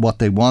 but what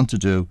they want to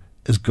do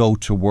is go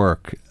to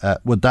work.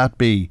 Would that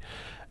be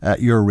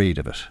your read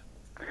of it?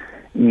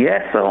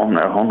 Yes,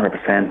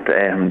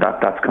 100%.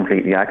 That's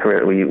completely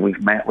accurate.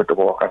 We've met with the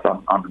workers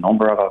on a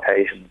number of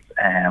occasions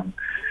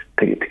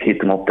to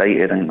keep them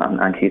updated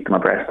and keep them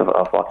abreast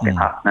of what's been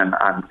happening.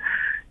 And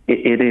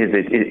it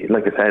is,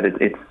 like I said,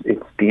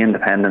 it's the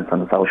independence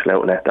and the social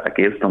outlet that it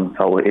gives them.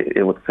 So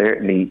it would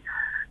certainly,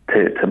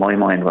 to my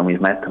mind, when we've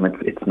met them,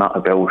 it's not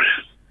about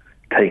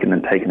taking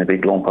a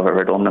big lump of a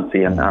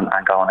redundancy and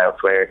going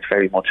elsewhere. It's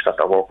very much that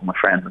they're working with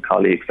friends and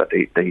colleagues that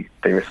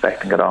they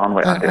respect and get on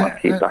with, and they want to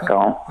keep that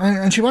going.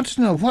 And she wanted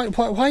to know,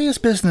 why is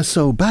business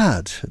so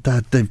bad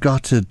that they've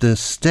got to this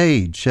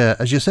stage?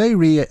 As you say,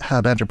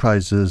 Rehab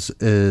Enterprises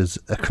is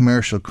a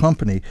commercial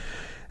company,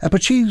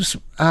 but she's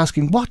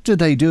asking, what do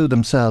they do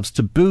themselves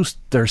to boost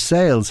their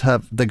sales?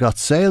 Have they got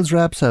sales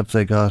reps? Have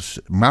they got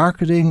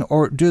marketing?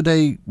 Or do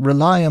they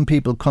rely on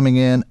people coming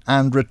in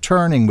and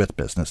returning with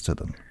business to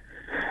them?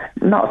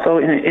 No, so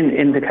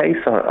in the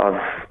case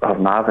of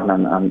Navan,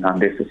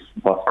 and this is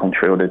what's come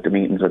through the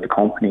meetings with the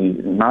company,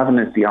 Navan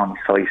is the only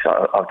site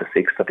of the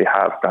 6 that they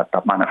have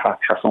that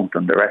manufacture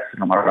something. The rest of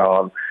them are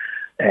all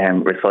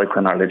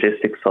recycling or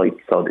logistics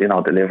sites, so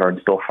delivering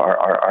stuff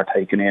or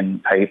taking in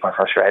paper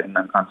for shredding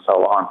and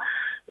so on.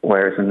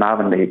 Whereas in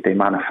Navan they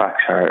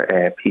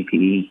manufacture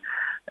PPE,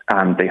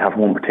 and they have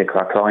one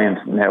particular client.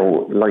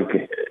 Now,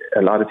 like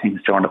a lot of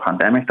things during the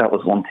pandemic, that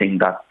was one thing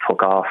that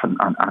took off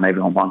and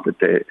everyone wanted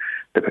the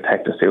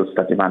protective suits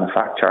that they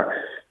manufacture.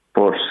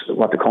 But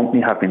what the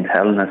company have been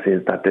telling us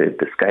is that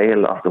the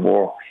scale of the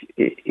work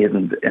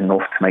isn't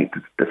enough to make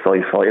the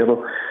site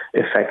viable.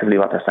 Effectively,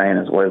 what they're saying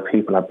is while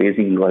people are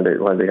busy, while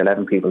the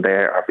 11 people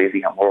there are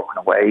busy and working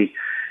away,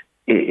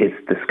 it's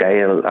the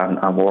scale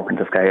and working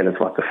to scale is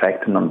what's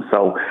affecting them.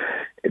 So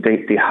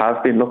they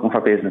have been looking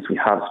for business. We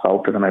have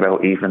spoke to them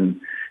about even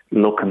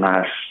looking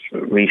at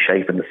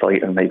reshaping the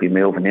site and maybe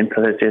moving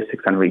into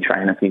logistics and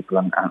retraining people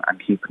and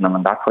keeping them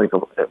in that type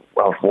of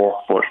work.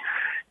 But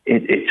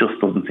it just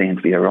doesn't seem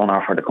to be a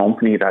runner for the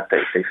company, that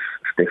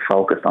they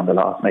focused on the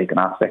loss-making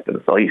aspect of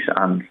the site,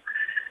 and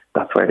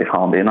that's where they've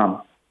honed in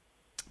on.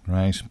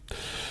 Right.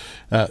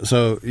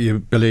 So you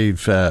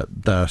believe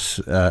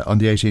that on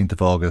the 18th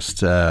of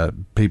August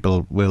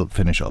people will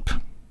finish up?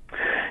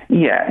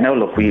 Yeah, no,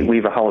 look,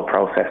 we've a whole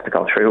process to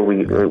go through.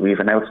 We've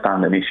an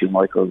outstanding issue,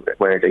 Michael,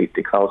 where they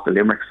closed the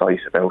Limerick site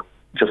about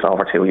just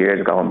over 2 years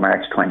ago in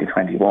March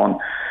 2021,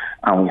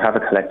 and we have a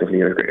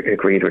collectively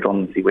agreed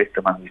redundancy with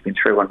them, and we've been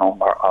through a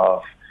number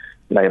of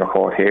Labour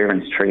Court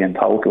hearings, 3 in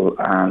total,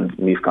 and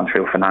we've gone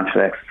through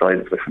financial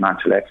exercises with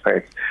financial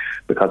experts,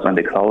 because when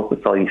they closed the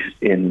site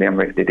in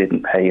Limerick, they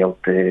didn't pay out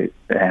the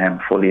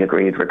fully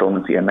agreed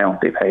redundancy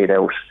amount. They paid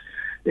out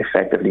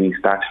effectively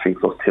statutory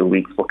plus 2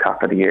 weeks but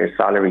capped at a year's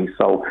salary.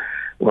 So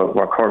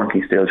we're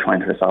currently still trying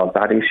to resolve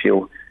that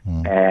issue.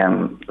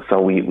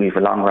 So we've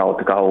a long road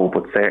to go,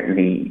 but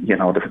certainly,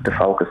 the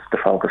focus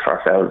for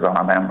ourselves on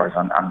our members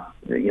and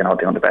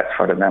doing the best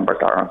for the members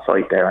that are on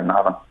site there in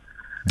Navan.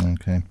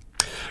 Okay.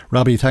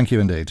 Robbie, thank you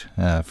indeed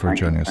for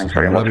joining us. Thanks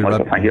very much,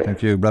 Michael.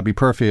 Thank you. Robbie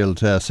Purfield,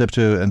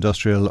 SIP2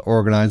 Industrial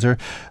Organiser.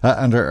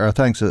 And our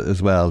thanks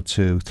as well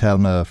to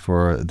Thelma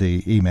for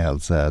the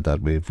emails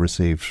that we've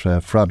received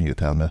from you,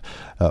 Thelma,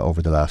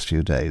 over the last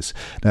few days.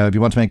 Now, if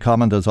you want to make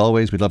comment, as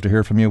always, we'd love to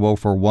hear from you.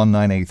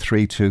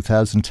 041983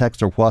 2000.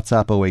 Text or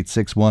WhatsApp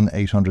 0861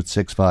 800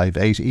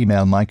 658.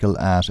 Email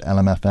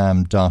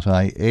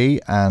michael@lmfm.ie.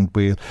 And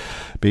we'll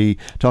be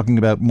talking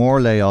about more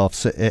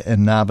layoffs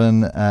in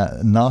Navan,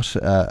 not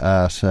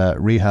at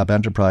Rehab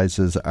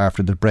Enterprises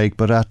after the break,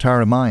 but at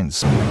Tara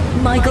Mines.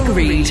 Michael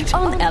Reade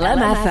on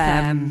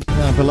LMFM.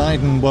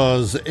 Belyden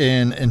was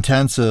in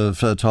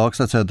intensive talks.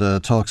 That's how the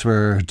talks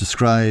were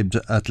described,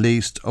 at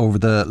least over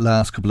the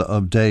last couple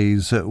of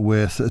days,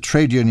 with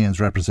trade unions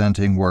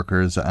representing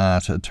workers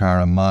at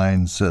Tara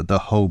Mines. The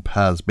hope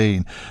has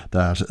been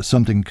that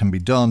something can be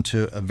done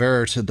to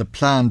avert the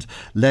planned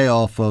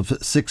layoff of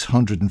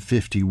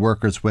 650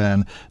 workers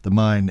when the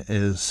mine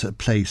is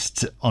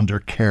placed under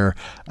care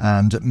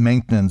and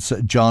maintenance.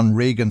 John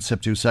Regan,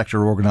 SIP2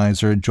 Sector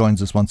Organiser,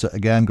 joins us once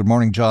again. Good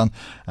morning, John,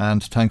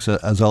 and thanks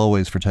as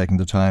always for taking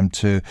the time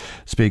to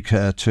speak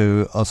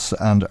to us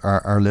and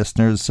our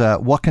listeners.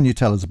 What can you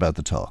tell us about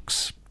the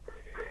talks?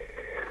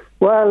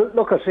 Well,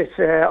 look, it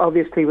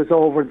obviously was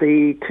over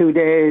the 2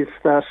 days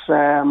that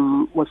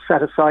was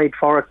set aside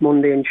for it,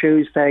 Monday and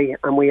Tuesday,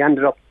 and we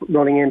ended up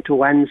running into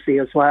Wednesday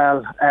as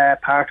well,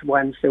 part of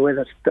Wednesday with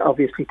it,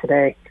 obviously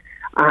today.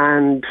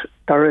 And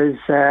there is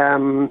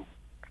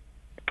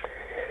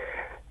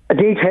a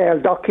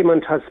detailed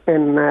document has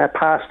been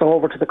passed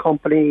over to the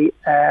company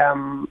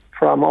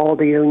from all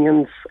the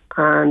unions,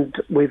 and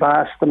we've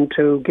asked them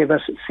to give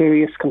it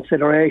serious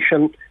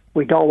consideration.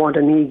 We don't want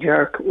a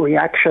knee-jerk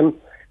reaction.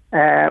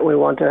 We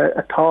want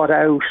a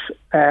thought-out,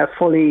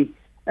 fully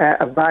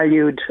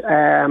valued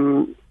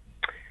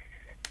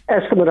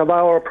estimate of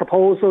our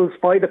proposals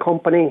by the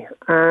company,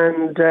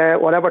 and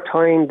whatever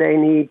time they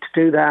need to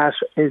do that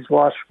is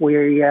what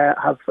we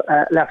have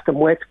left them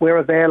with. We're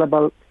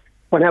available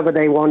whenever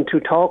they want to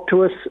talk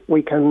to us.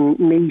 We can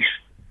meet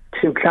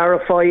to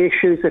clarify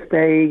issues if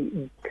they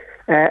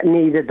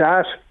needed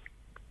that.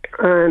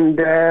 And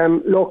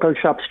local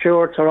shop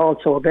stewards are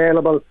also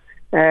available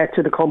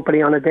to the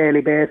company on a daily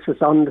basis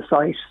on the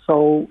site.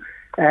 So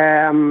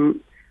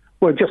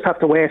we'll just have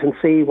to wait and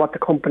see what the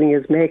company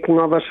is making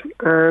of it.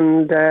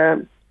 And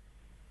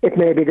it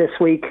may be this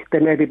week. They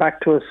may be back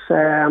to us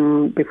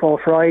before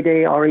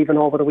Friday or even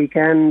over the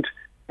weekend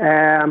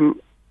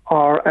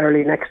or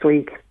early next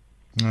week.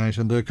 Right,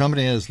 and the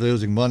company is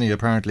losing money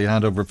apparently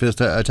hand over fist.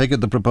 I take it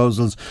the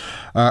proposals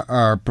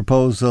are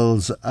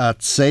proposals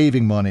at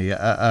saving money,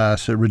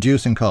 at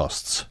reducing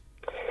costs.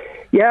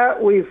 Yeah,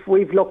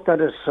 we've looked at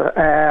it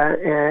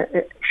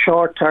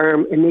short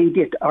term,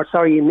 immediate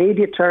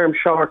term,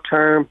 short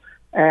term,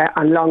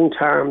 and long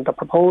term. The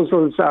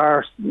proposals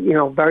are,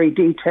 very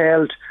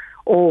detailed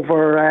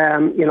over,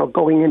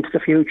 going into the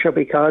future,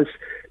 because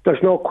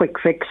there's no quick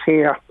fix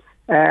here.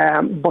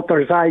 But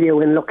there's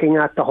value in looking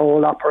at the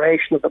whole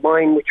operation of the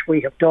mine, which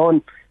we have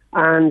done,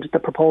 and the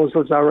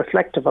proposals are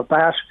reflective of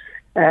that.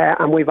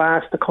 And we've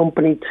asked the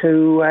company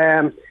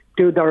to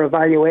do their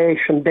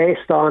evaluation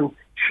based on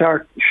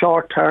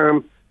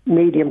short-term,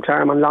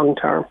 medium-term and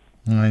long-term.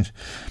 Right.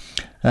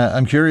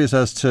 I'm curious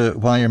as to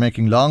why you're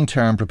making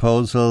long-term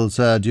proposals.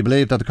 Do you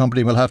believe that the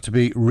company will have to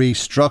be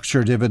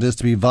restructured if it is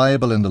to be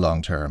viable in the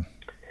long term?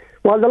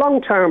 Well, the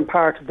long-term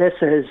part of this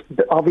is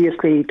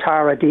obviously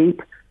Tara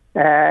Deep.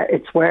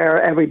 It's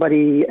where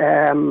everybody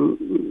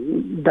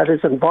that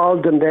is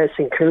involved in this,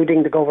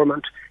 including the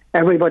government,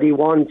 everybody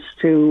wants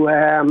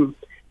to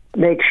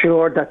make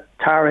sure that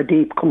Tara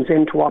Deep comes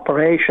into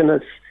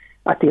operation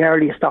at the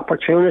earliest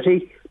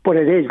opportunity, but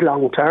it is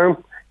long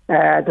term.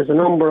 There's a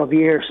number of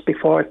years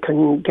before it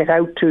can get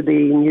out to the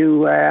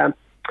new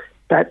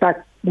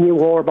that new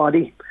ore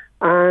body,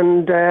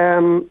 and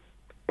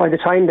by the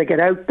time they get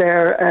out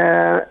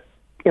there,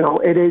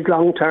 it is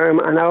long term.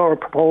 And our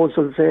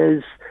proposals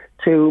is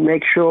to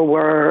make sure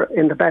we're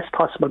in the best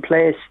possible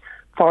place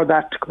for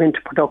that to come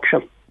into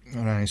production.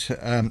 Right.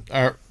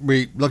 Are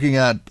we looking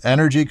at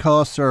energy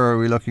costs, or are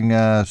we looking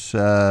at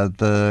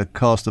the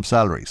cost of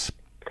salaries?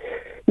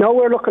 No,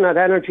 we're looking at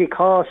energy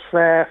costs,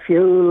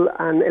 fuel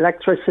and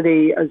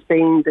electricity as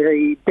being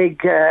the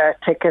big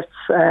tickets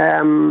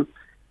on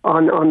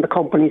the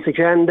company's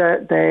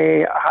agenda.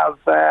 They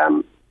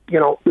have,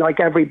 like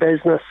every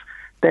business,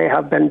 they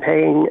have been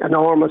paying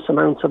enormous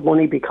amounts of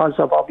money because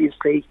of,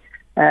 obviously,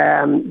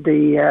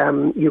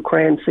 the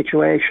Ukraine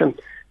situation.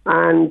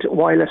 And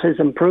while it is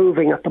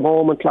improving at the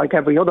moment, like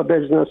every other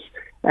business,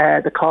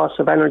 the cost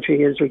of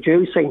energy is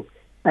reducing.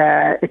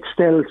 It's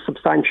still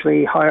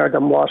substantially higher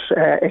than what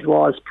it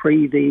was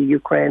pre the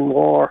Ukraine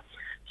war.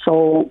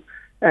 So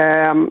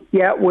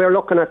we're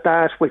looking at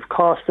that. We've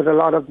costed a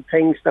lot of the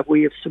things that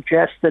we have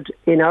suggested.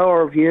 In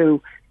our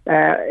view,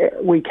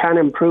 we can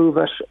improve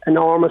it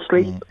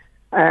enormously.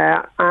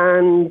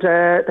 And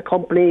the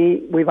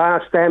company, we've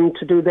asked them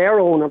to do their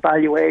own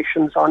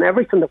evaluations on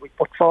everything that we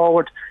put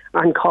forward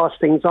and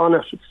costings on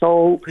it.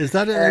 So is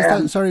that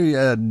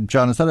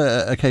John, is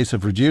that a case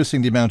of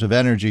reducing the amount of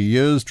energy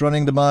used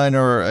running the mine,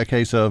 or a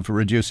case of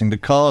reducing the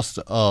cost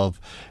of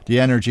the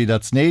energy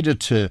that's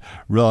needed to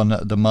run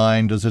the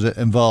mine? Does it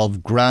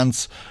involve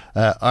grants,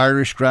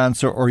 Irish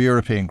grants or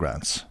European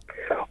grants?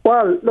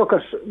 Well, look,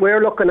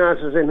 we're looking at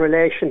it in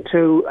relation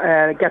to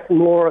getting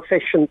more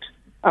efficient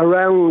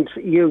around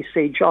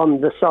usage on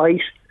the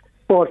site,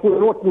 but we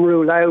wouldn't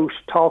rule out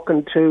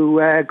talking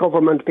to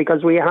government,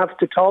 because we have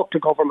to talk to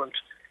government.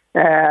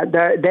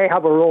 They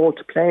have a role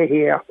to play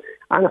here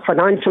and a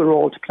financial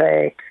role to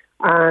play,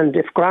 and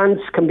if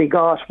grants can be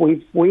got,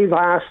 we've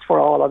asked for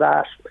all of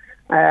that,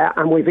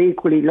 and we've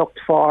equally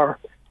looked for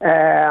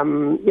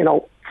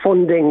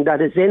funding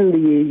that is in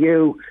the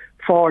EU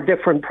for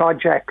different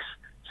projects,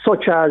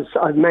 such as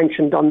I've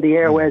mentioned on the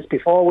airways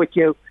before with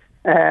you,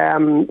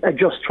 a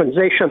just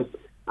transition.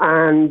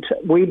 And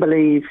we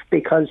believe,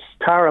 because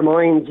Tara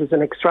Mines is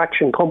an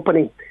extraction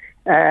company,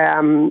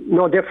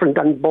 no different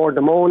than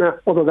Bordemona,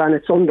 other than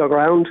it's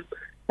underground,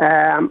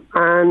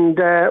 and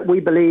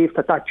we believe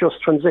that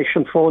just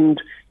transition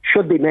fund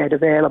should be made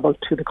available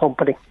to the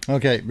company.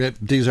 Okay,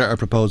 these are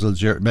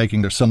proposals you're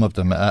making. There's some of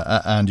them,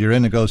 and you're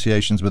in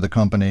negotiations with the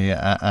company,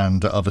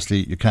 and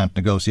obviously you can't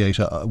negotiate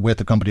with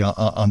the company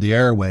on the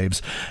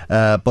airwaves.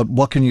 But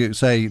what can you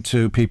say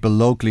to people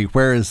locally?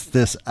 Where is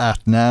this at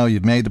now?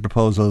 You've made the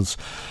proposals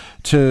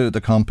to the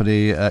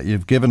company.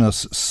 You've given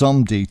us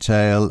some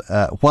detail.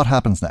 What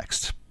happens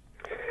next?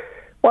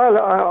 Well,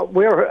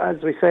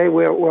 as we say,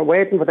 we're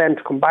waiting for them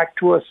to come back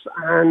to us,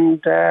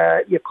 and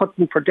you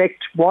couldn't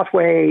predict what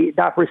way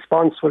that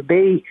response would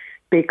be,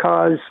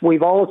 because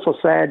we've also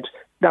said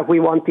that we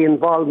want the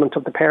involvement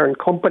of the parent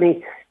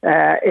company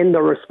in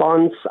the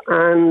response,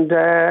 and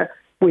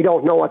we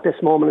don't know at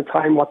this moment in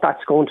time what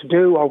that's going to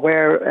do, or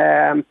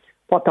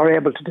what they're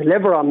able to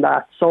deliver on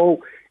that.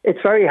 So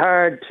it's very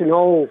hard to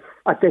know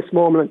at this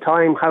moment in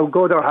time how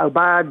good or how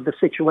bad the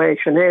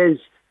situation is.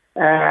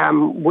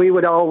 We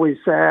would always,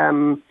 I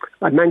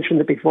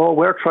mentioned it before,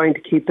 we're trying to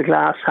keep the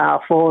glass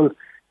half full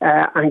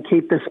and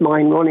keep this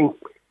mine running,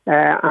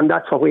 and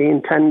that's what we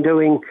intend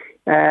doing,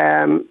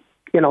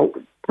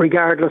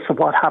 regardless of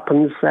what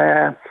happens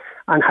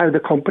and how the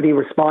company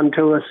respond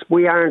to us.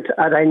 We aren't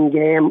at end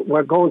game.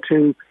 We're going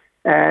to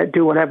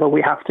do whatever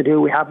we have to do.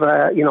 We have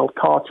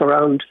thoughts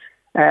around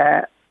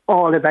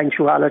all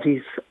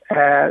eventualities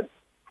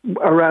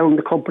around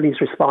the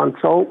company's response.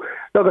 So,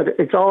 look,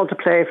 it's all to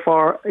play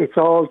for. It's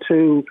all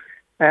to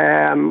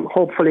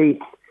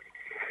hopefully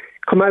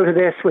come out of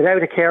this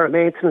without a care and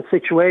maintenance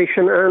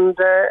situation and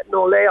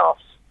no layoffs.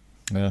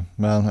 Yeah,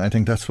 well, I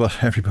think that's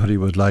what everybody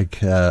would like,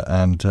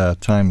 and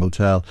time will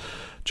tell.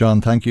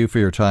 John, thank you for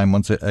your time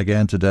once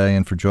again today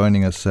and for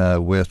joining us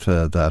with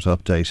that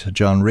update.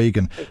 John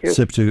Regan,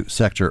 SIPTU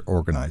Sector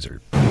Organiser.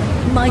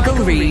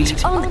 Michael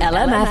Reade on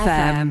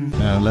LMFM.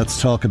 Now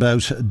let's talk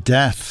about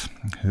Death,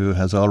 who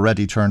has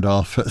already turned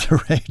off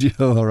the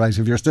radio. All right,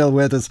 if you're still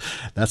with us,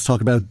 let's talk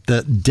about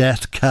the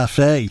Death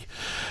Cafe.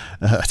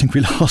 I think we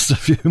lost a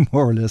few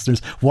more listeners.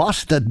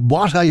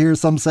 What, I hear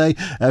some say,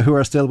 who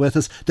are still with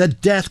us. The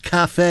Death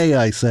Cafe,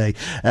 I say.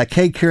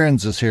 Kate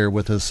Kearns is here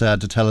with us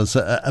to tell us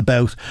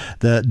about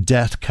the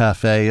Death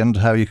Cafe and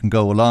how you can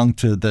go along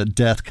to the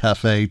Death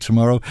Cafe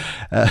tomorrow.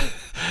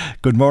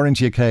 Good morning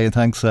to you, Kay, and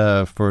thanks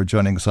for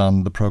joining us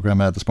on the programme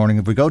this morning.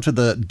 If we go to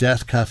the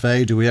Death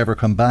Cafe, do we ever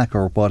come back,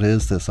 or what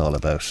is this all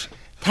about?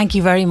 Thank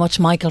you very much,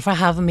 Michael, for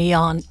having me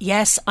on.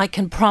 Yes, I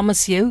can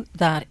promise you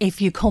that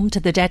if you come to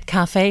the Death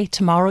Cafe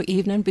tomorrow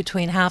evening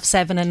between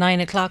 7:30 and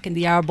 9 o'clock in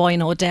the Arboyne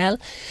Hotel,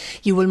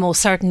 you will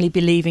most certainly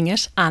be leaving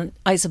it, and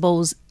I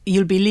suppose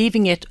you'll be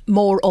leaving it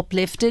more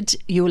uplifted.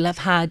 You'll have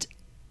had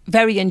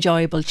very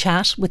enjoyable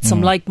chat with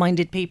some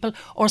like-minded people,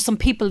 or some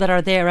people that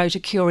are there out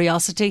of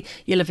curiosity.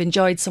 You'll have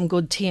enjoyed some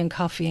good tea and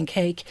coffee and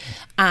cake,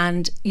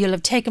 and you'll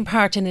have taken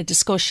part in a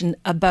discussion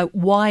about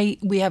why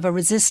we have a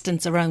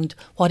resistance around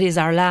what is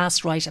our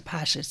last rite of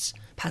passage,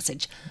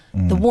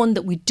 the one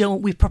that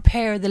we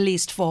prepare the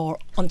least for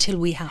until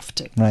we have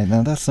to. Right,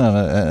 now that's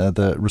not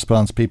the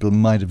response people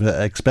might have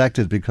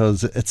expected,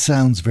 because it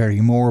sounds very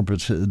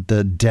morbid,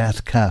 the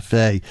Death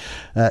Cafe.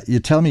 You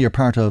tell me you're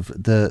part of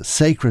the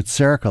Sacred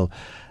Circle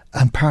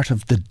and part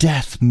of the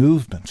death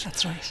movement.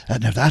 That's right.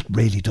 Now that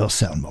really does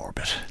sound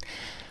morbid.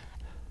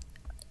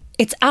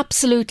 It's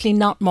absolutely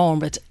not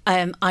morbid.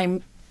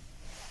 I'm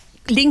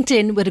linked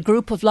in with a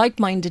group of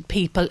like-minded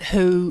people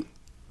who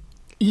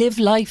live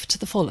life to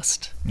the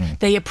fullest.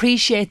 They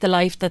appreciate the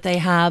life that they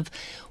have,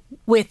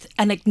 with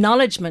an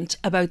acknowledgement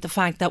about the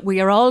fact that we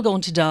are all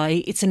going to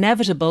die. It's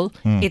inevitable.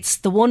 It's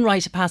the one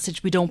rite of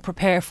passage we don't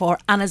prepare for.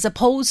 And as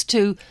opposed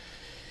to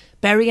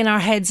burying our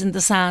heads in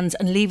the sands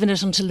and leaving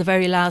it until the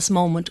very last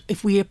moment.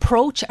 If we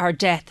approach our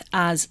death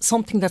as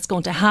something that's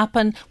going to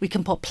happen, we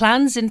can put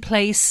plans in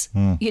place,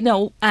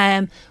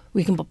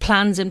 we can put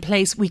plans in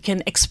place. We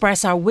can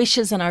express our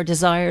wishes and our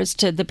desires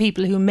to the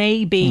people who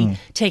may be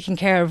taking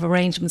care of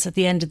arrangements at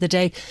the end of the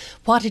day.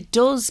 What it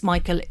does,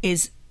 Michael,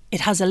 is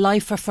it has a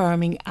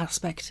life-affirming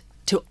aspect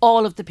to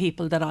all of the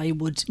people that I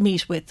would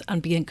meet with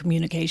and be in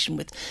communication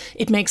with.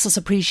 It makes us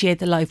appreciate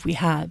the life we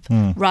have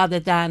rather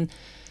than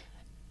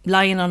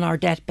lying on our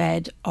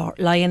deathbed or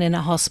lying in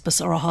a hospice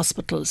or a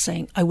hospital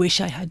saying, I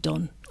wish I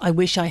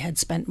had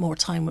spent more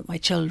time with my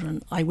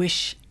children.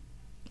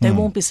 They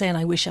won't be saying,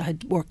 I wish I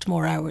had worked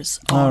more hours.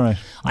 Or,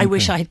 I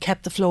wish I had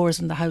kept the floors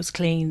in the house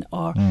clean.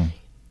 Or,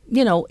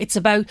 it's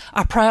about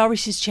our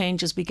priorities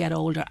change as we get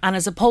older. And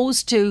as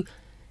opposed to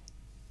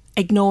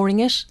ignoring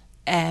it,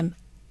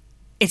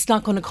 it's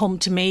not going to come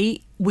to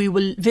me. We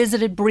will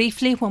visit it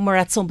briefly when we're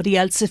at somebody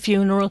else's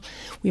funeral.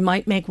 We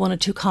might make one or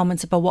two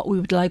comments about what we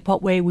would like,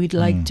 what way we'd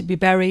like to be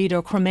buried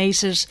or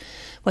cremated,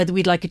 whether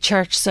we'd like a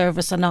church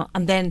service or not.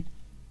 And then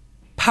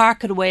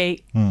park it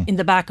away in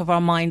the back of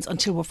our minds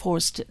until we're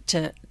forced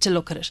to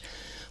look at it.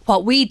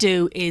 What we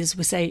do is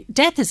we say,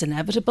 death is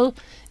inevitable.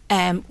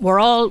 We're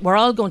all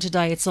going to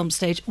die at some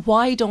stage.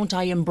 Why don't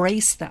I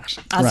embrace that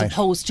as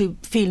opposed to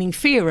feeling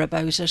fear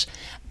about it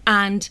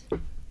and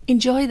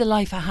enjoy the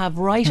life I have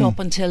right up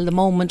until the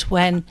moment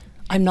when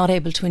I'm not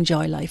able to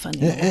enjoy life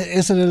anymore.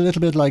 Is it a little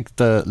bit like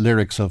the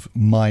lyrics of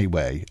My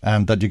Way,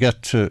 and that you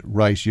get to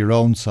write your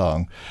own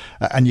song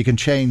and you can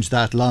change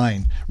that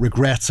line,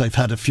 regrets I've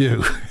had a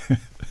few?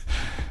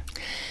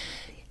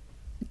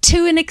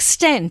 To an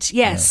extent,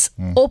 yes.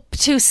 Up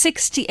to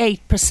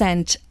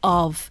 68%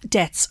 of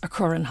deaths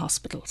occur in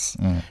hospitals.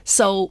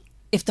 So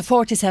if the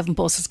 47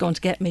 bus is going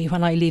to get me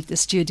when I leave the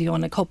studio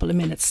in a couple of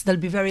minutes,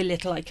 there'll be very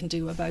little I can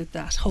do about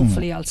that.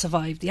 Hopefully I'll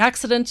survive the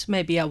accident,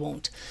 maybe I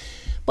won't.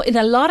 But in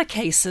a lot of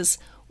cases,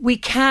 we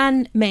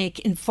can make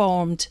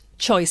informed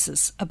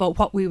choices about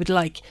what we would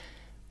like.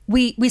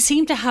 We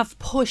seem to have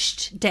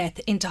pushed death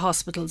into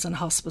hospitals and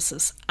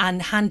hospices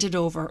and handed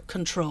over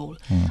control,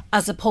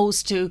 as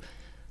opposed to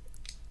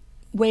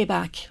way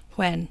back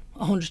when,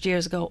 100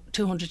 years ago,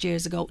 200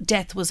 years ago,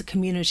 death was a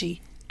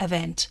community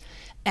event.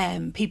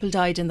 People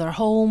died in their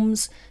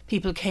homes,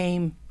 people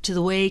came to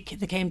the wake,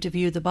 they came to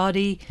view the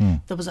body.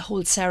 There was a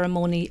whole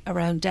ceremony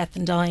around death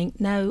and dying.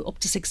 Now up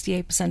to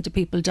 68% of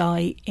people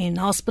die in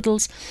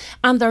hospitals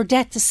and their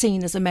death is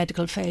seen as a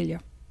medical failure.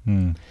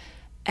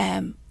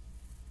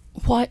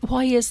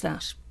 Why is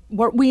that?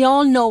 We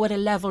all know at a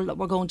level that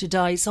we're going to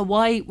die, so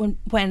why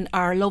when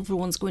our loved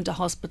ones go into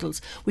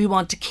hospitals we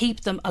want to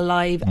keep them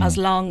alive as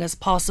long as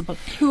possible?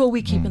 Who are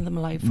we keeping them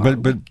alive for?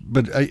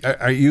 But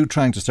are you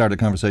trying to start a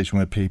conversation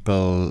with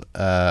people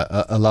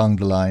along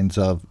the lines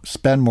of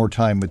spend more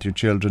time with your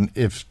children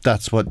if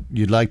that's what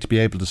you'd like to be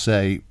able to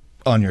say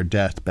on your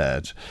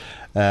deathbed?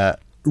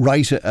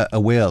 Write a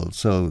will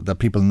so that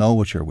people know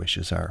what your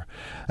wishes are,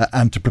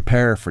 and to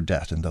prepare for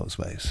death in those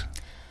ways.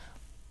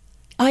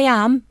 I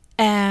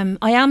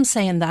am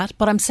saying that,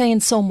 but I'm saying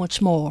so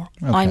much more.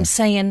 Okay. I'm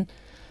saying,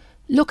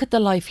 look at the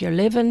life you're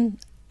living.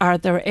 Are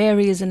there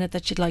areas in it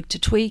that you'd like to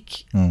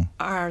tweak?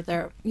 Are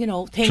there,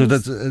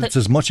 things... So it's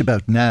as much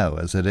about now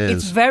as it is...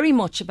 It's very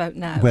much about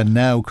now. When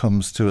now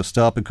comes to a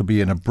stop, it could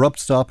be an abrupt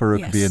stop or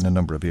it could be in a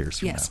number of years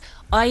from now.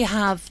 I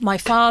have my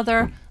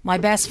father, my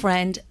best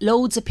friend,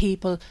 loads of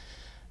people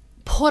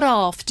put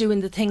off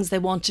doing the things they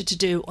wanted to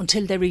do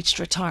until they reached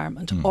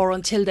retirement or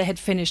until they had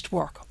finished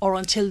work or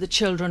until the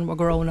children were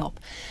grown up.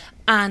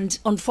 And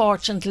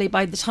unfortunately,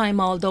 by the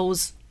time all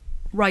those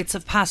rites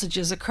of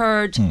passages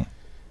occurred,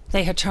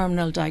 they had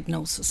terminal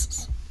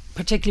diagnoses,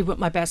 particularly with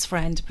my best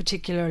friend,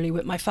 particularly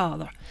with my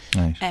father.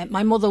 Right.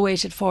 My mother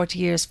waited 40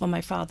 years for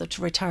my father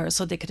to retire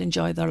so they could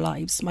enjoy their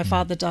lives. My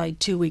father died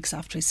 2 weeks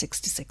after his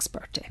 66th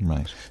birthday.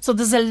 Right. So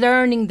there's a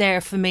learning there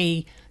for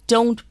me.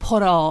 Don't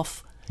put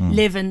off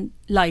living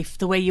life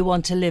the way you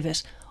want to live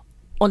it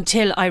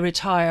until I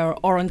retire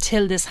or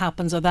until this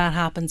happens or that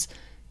happens.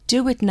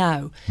 Do it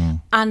now.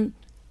 And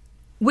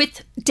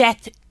with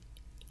death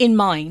in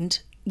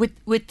mind, with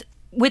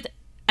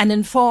an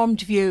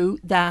informed view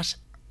that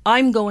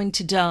I'm going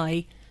to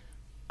die,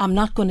 I'm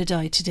not going to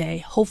die today.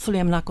 Hopefully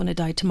I'm not going to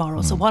die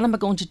tomorrow. So what am I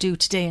going to do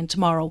today and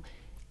tomorrow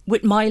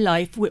with my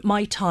life, with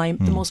my time,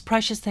 the most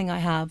precious thing I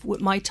have,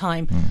 with my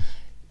time,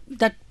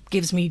 that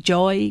gives me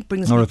joy,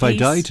 brings me peace. Or if I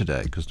die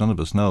today, because none of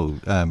us know,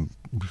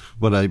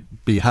 would I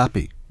be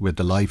happy with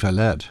the life I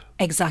led?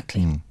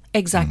 Exactly.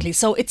 Exactly.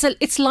 So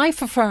it's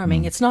life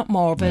affirming. It's not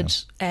morbid.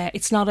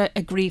 It's not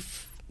a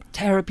grief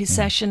therapy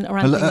session or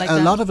anything like that.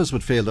 A lot of us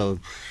would feel, though,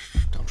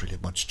 don't really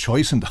have much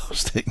choice in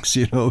those things,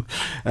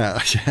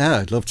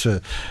 I'd love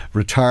to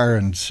retire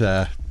and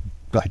I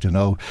don't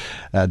know,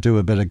 do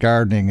a bit of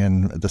gardening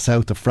in the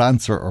south of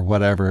France or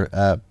whatever,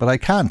 but I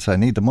can't. I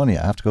need the money.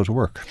 I have to go to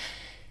work.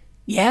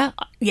 Yeah,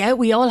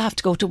 we all have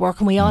to go to work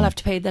and we all have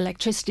to pay the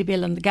electricity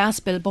bill and the gas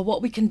bill, but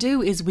what we can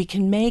do is we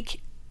can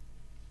make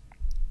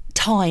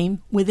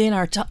time within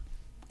our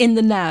in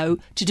the now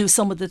to do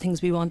some of the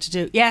things we want to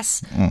do.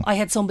 Yes, I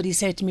had somebody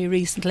say to me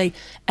recently,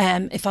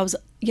 if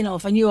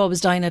I knew I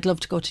was dying, I'd love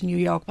to go to New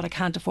York, but I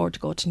can't afford to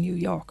go to New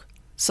York.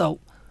 So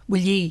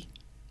will ye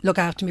look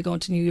after me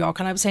going to New York?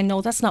 And I was saying,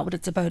 no, that's not what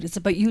it's about. It's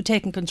about you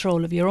taking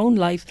control of your own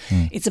life.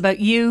 It's about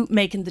you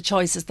making the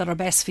choices that are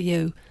best for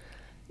you.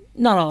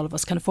 Not all of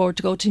us can afford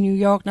to go to New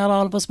York. Not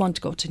all of us want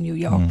to go to New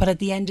York. But at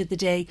the end of the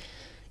day,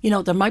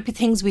 there might be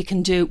things we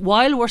can do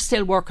while we're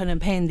still working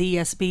and paying the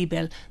ESB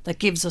bill that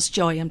gives us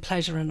joy and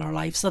pleasure in our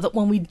life, so that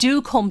when we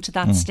do come to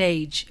that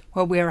stage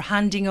where we're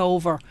handing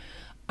over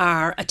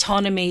our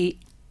autonomy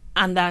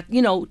and that,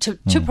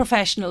 to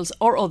professionals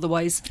or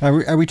otherwise.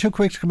 Are we too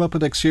quick to come up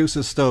with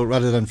excuses, though,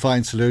 rather than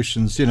find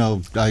solutions?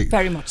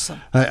 Very much so.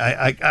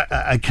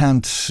 I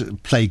can't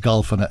play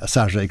golf on a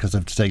Saturday because I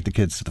have to take the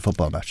kids to the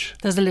football match.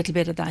 There's a little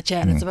bit of that,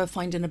 and it's about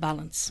finding a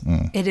balance.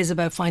 It is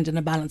about finding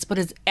a balance, but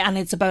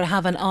it's about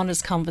having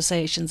honest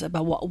conversations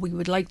about what we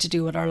would like to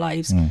do with our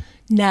lives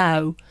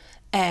now,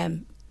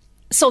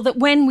 so that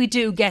when we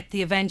do get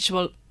the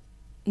eventual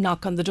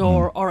knock on the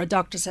door or a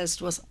doctor says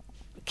to us,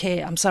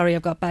 okay, I'm sorry,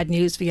 I've got bad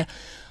news for you,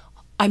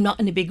 I'm not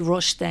in a big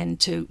rush then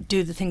to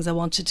do the things I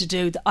wanted to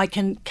do. I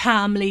can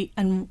calmly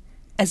and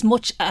as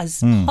much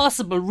as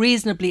possible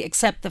reasonably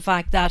accept the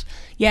fact that,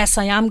 yes,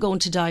 I am going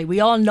to die.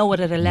 We all know it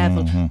at a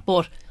level,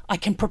 but I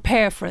can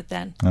prepare for it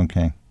then.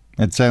 Okay.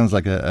 It sounds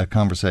like a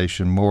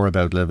conversation more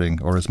about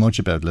living, or as much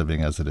about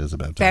living as it is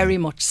about dying. Very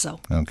much so.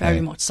 Okay.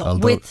 Very much so.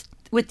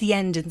 With the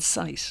end in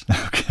sight.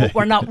 Okay. But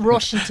we're not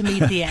rushing to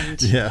meet the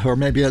end. Yeah, or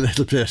maybe a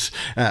little bit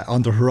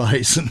on the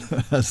horizon,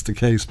 as the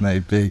case may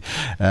be.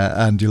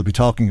 And you'll be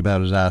talking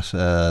about it at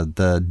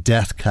the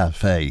Death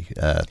Cafe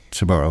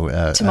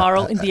tomorrow.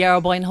 Tomorrow in the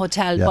Arboyne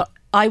Hotel. Yeah. But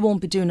I won't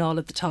be doing all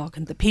of the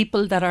talking. The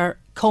people that are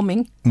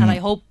coming, and I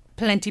hope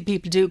plenty of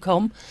people do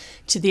come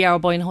to the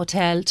Arboyne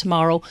Hotel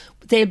tomorrow,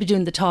 they'll be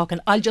doing the talking.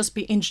 I'll just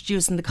be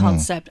introducing the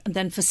concept and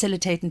then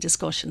facilitating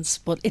discussions.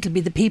 But it'll be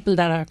the people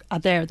that are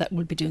there that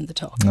will be doing the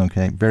talking.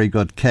 Okay, very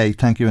good. Kay,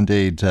 thank you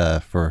indeed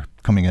for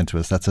coming into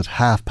us. That's at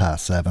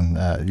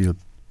 7:30. You'll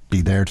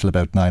be there till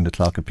about 9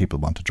 o'clock if people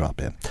want to drop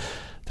in.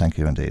 Thank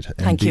you indeed.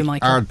 Thank you,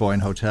 Michael. Arboyne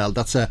Hotel.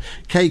 That's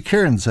Kay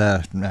Kearns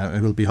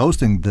who will be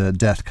hosting the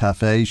Death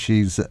Cafe.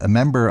 She's a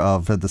member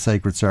of the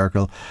Sacred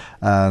Circle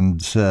and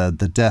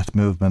the Death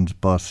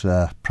Movement, but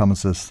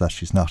promises that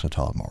she's not at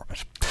all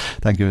morbid.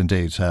 Thank you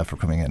indeed for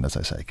coming in, as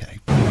I say, Kay.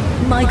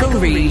 Michael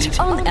Reade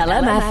on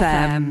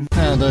LMFM.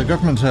 The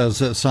government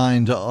has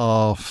signed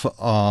off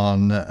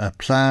on a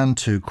plan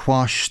to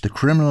quash the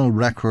criminal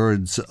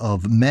records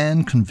of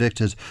men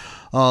convicted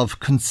of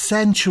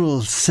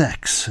consensual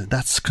sex,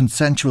 that's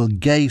consensual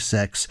gay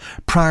sex,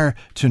 prior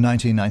to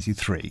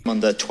 1993. On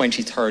the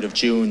 23rd of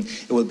June,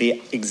 it will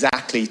be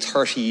exactly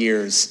 30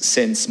 years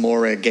since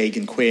Maura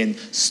Gagan Quinn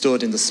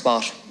stood in the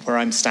spot where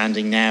I'm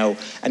standing now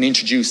and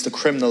introduced the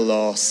Criminal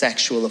Law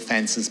Sexual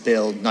Offences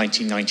Bill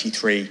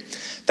 1993.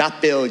 That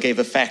bill gave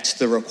effect to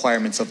the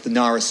requirements of the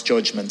Norris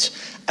judgment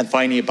and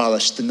finally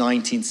abolished the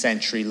 19th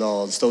century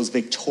laws, those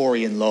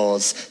Victorian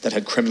laws that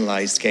had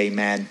criminalised gay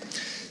men.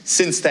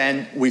 Since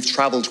then, we've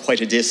travelled quite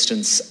a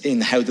distance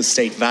in how the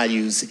state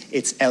values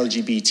its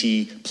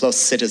LGBT plus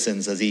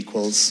citizens as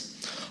equals.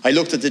 I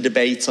looked at the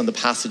debates on the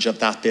passage of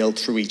that bill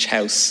through each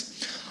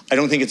house. I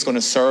don't think it's going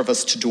to serve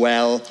us to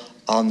dwell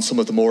on some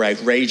of the more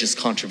outrageous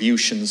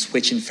contributions,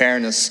 which in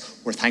fairness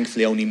were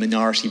thankfully only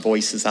minority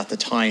voices at the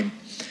time.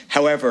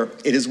 However,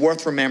 it is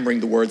worth remembering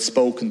the words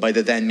spoken by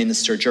the then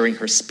minister during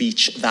her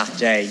speech that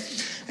day.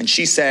 And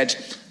she said,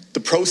 "The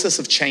process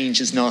of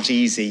change is not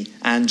easy,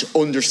 and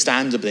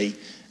understandably,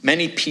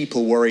 many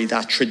people worry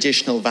that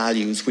traditional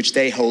values which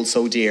they hold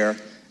so dear,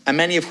 and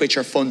many of which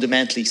are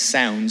fundamentally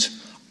sound,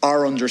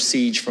 are under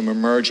siege from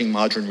emerging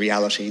modern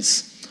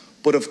realities.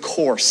 But of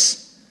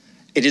course,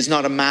 it is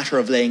not a matter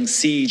of laying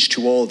siege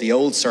to all the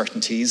old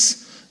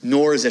certainties,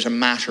 nor is it a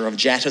matter of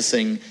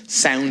jettisoning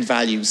sound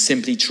values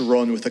simply to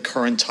run with the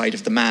current tide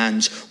of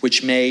demand,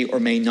 which may or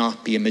may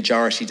not be a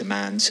majority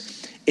demand.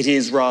 It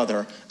is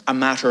rather a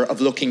matter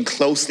of looking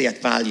closely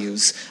at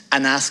values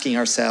and asking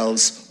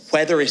ourselves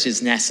whether it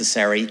is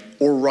necessary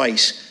or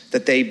right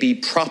that they be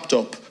propped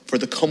up for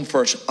the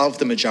comfort of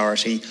the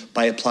majority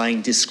by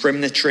applying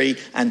discriminatory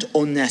and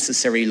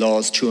unnecessary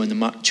laws to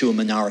a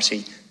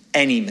minority,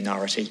 any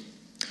minority."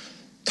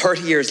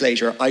 30 years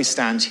later, I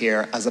stand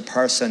here as a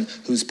person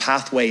whose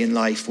pathway in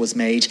life was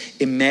made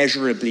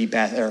immeasurably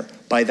better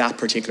by that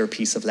particular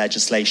piece of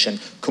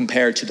legislation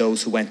compared to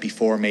those who went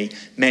before me,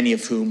 many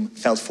of whom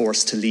felt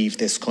forced to leave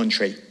this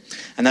country.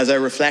 And as I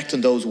reflect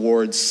on those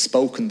words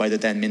spoken by the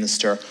then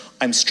minister,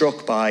 I'm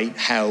struck by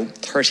how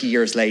 30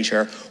 years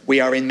later, we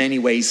are in many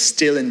ways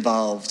still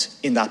involved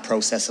in that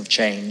process of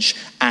change,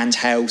 and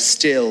how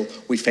still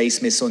we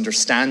face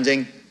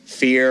misunderstanding,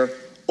 fear,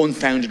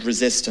 unfounded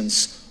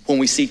resistance when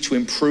we seek to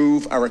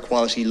improve our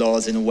equality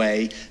laws in a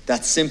way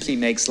that simply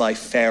makes life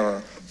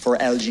fairer for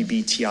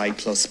LGBTI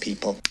plus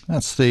people.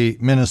 That's the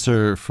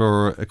Minister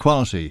for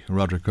Equality,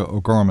 Roderick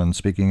O'Gorman,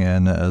 speaking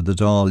in the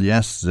Dáil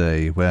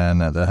yesterday when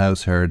the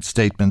House heard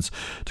statements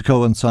to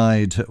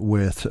coincide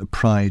with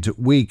Pride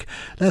Week.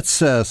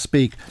 Let's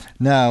speak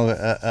now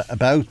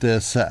about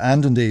this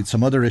and indeed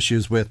some other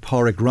issues with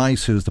Pádraig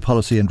Rice, who's the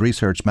Policy and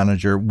Research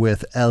Manager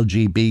with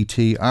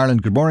LGBT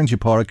Ireland. Good morning to you,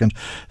 Pádraig, and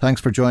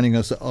thanks for joining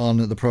us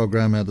on the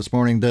programme this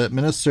morning. The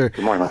Minister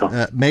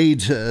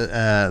made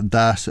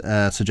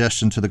that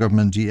suggestion to the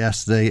government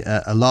yesterday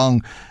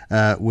along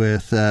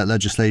with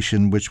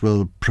legislation which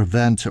will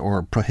prevent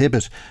or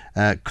prohibit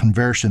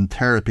conversion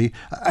therapy.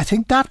 I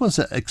think that was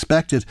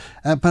expected,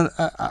 but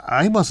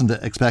I wasn't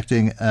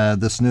expecting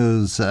this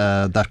news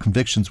that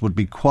convictions would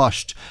be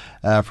quashed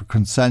for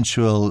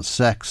consensual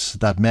sex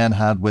that men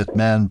had with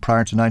men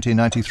prior to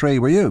 1993.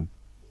 Were you?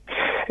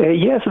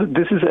 Yes,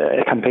 this is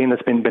a campaign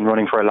that's been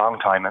running for a long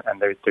time, and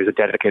there's a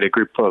dedicated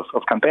group of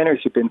campaigners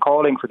who've been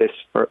calling for this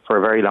for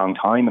a very long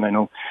time. And I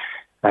know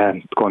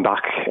going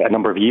back a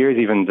number of years,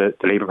 even the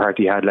Labour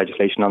Party had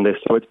legislation on this.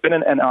 So it's been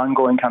an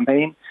ongoing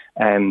campaign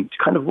to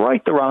kind of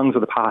right the wrongs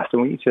of the past.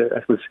 And we need to,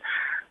 I suppose,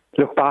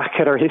 look back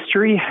at our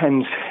history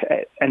and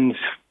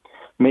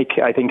make,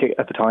 I think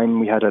at the time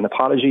we had an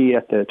apology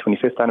at the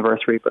 25th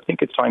anniversary, but I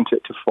think it's time to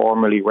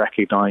formally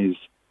recognise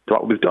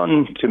what was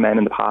done to men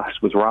in the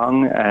past was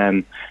wrong,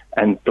 and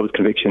those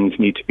convictions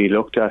need to be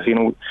looked at. You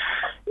know,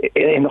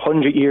 in the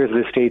 100 years of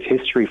the state's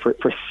history, for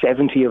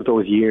 70 of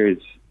those years,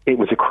 it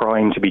was a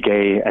crime to be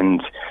gay,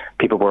 and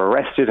people were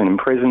arrested and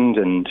imprisoned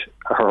and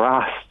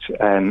harassed,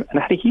 and it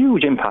had a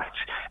huge impact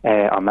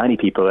on many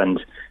people, and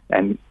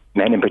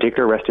men in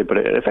particular arrested, but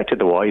it affected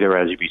the wider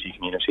LGBT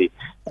community.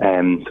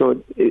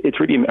 So it's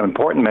really an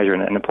important measure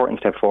and an important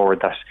step forward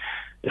that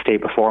the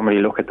state will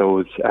formally look at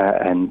those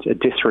and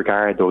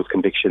disregard those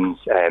convictions.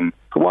 It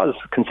was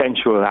a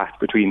consensual act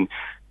between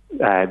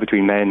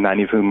men,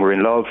 many of whom were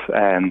in love,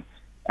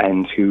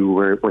 and who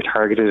were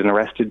targeted and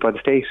arrested by the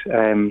state.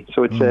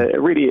 So it's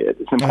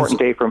it's an important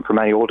day for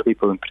many older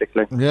people in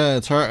particular. Yeah,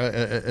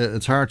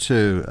 it's hard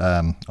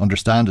to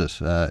understand it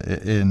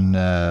in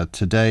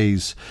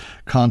today's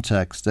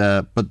context,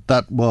 but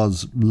that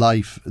was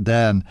life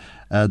then.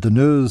 The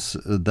news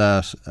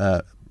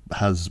that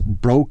has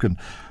broken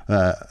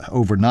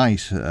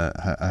overnight.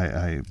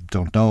 I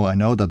don't know. I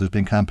know that there's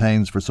been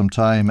campaigns for some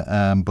time,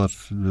 but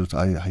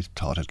I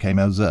thought it came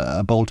as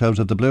a bolt out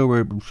of the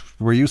blue.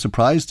 Were you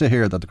surprised to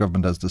hear that the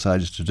government has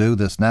decided to do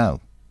this now?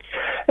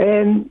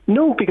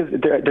 No, because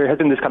there has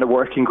been this kind of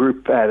working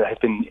group that has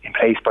been in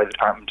place by the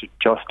Department of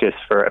Justice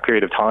for a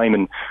period of time,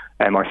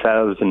 and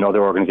ourselves and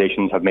other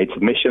organisations have made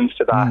submissions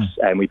to that,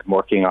 and we've been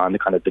working on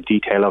the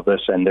detail of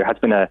it, and there has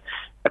been a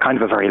kind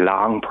of a very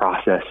long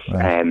process.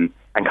 Right.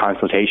 And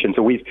consultation.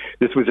 So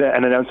this was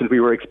an announcement we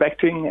were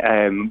expecting,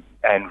 and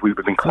we've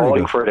been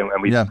calling for it,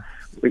 and we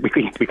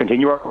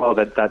continue our call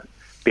that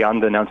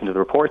beyond the announcement of the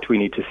report, we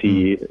need to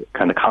see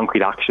kind of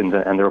concrete actions,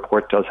 and the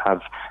report does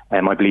have,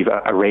 I believe,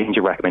 a range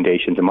of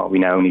recommendations, and what we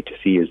now need to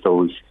see is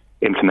those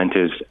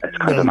implemented as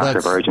kind of a matter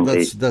of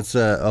urgency. That's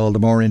all the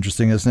more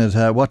interesting, isn't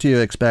it? What do you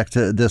expect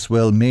this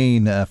will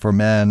mean for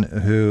men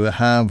who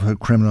have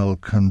criminal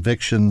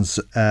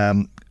convictions?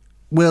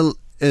 Will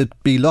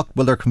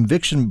their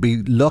conviction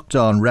be looked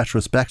on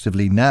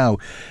retrospectively now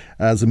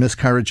as a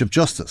miscarriage of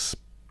justice?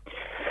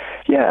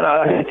 Yeah, and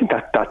I think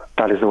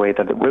that is the way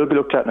that it will be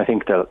looked at, and I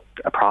think that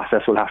a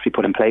process will have to be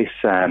put in place,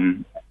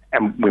 and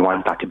we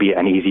want that to be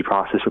an easy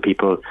process for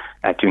people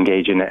to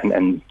engage in,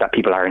 and that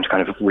people aren't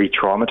kind of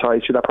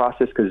re-traumatised through that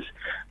process, because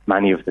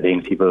many of the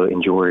things people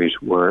endured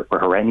were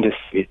horrendous.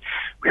 We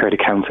heard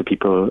accounts of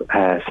people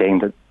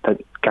saying that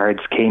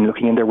guards came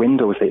looking in their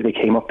windows. They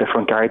came up their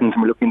front gardens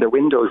and were looking in their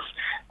windows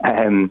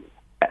and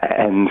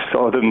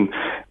saw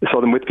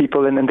them with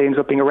people, and they ended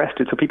up being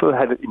arrested. So people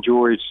had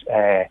endured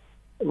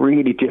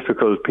really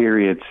difficult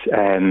periods,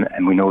 and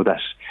we know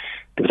that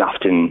there was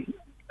often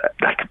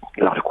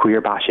a lot of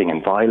queer bashing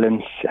and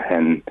violence,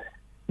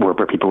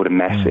 where people would have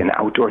met in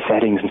outdoor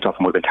settings and stuff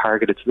and would have been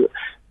targeted. So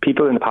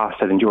people in the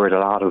past had endured a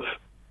lot of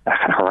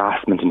kind of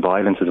harassment and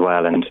violence as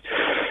well, and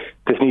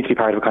this needs to be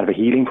part of a kind of a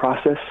healing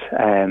process.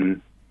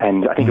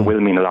 And I think it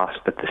will mean a lot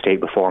that the state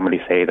will formally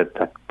say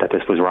that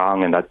this was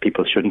wrong and that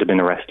people shouldn't have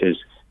been arrested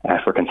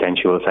for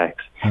consensual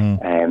sex.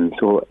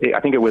 So I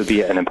think it will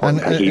be an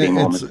important healing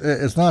moment.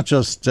 It's not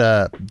just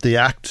the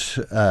act,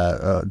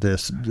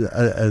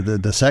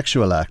 the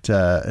sexual act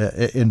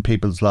in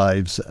people's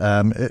lives.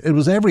 It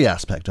was every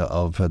aspect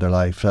of their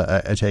life,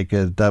 I take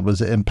it, that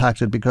was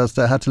impacted because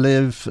they had to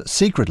live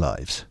secret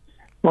lives.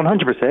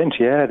 100%,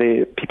 yeah.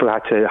 People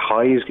had to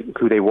hide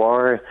who they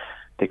were.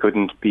 They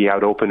couldn't be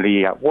out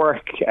openly at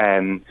work.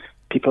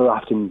 People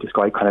often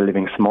describe kind of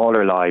living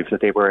smaller lives, that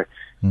they were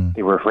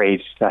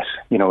afraid that,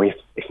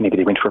 if maybe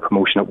they went for a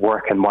promotion at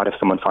work, and what if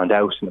someone found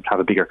out and it would have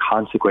a bigger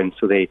consequence.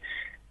 So they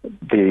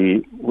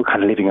we're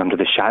kind of living under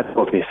the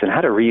shadow of this, and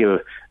had a real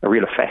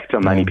effect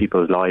on many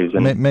people's lives.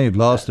 And may have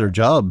lost their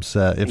jobs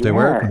if they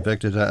were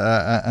convicted,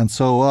 and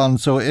so on.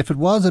 So if it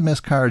was a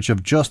miscarriage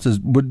of justice,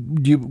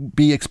 would you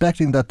be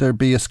expecting that there'd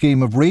be a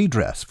scheme of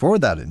redress for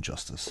that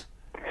injustice?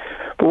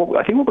 But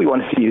I think what we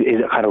want to see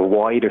is a kind of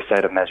wider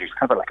set of measures,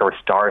 kind of like a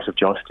restorative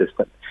justice,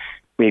 that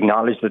we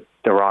acknowledge that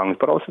they're wrong,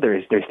 but also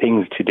there's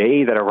things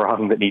today that are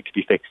wrong that need to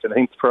be fixed. And I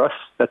think for us,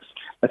 that's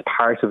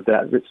part of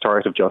that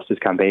restorative justice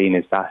campaign,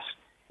 is that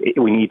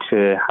we need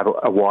to have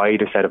a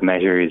wider set of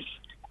measures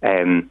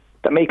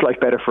that make life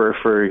better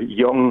for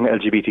young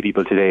LGBT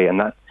people today.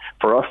 And that,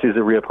 for us, is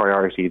a real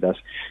priority, that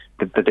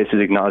this is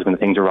acknowledgement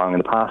that things are wrong in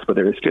the past, but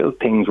there are still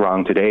things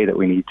wrong today that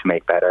we need to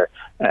make better.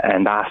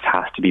 And that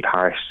has to be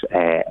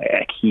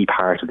a key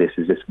part of this,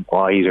 is this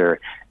wider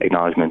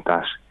acknowledgement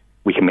that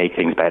we can make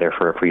things better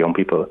for young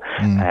people.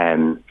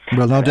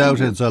 Well, no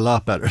doubt it's a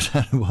lot better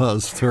than it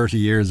was 30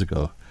 years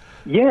ago.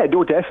 Yeah,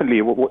 no,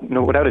 definitely.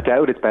 No, without a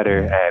doubt, it's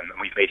better.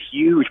 We've made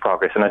huge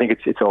progress, and I think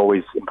it's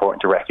always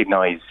important to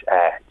recognise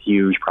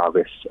huge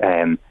progress.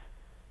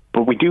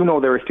 But we do know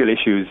there are still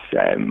issues.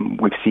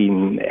 We've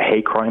seen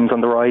hate crimes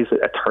on the rise,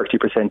 a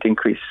 30%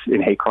 increase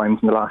in hate crimes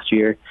in the last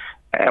year,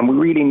 and we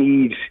really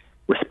need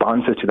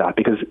responses to that,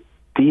 because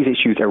these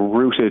issues are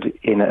rooted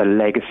in a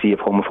legacy of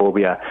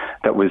homophobia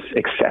that was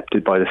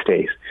accepted by the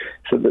state.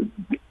 So that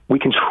we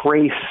can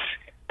trace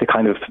the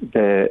kind of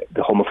the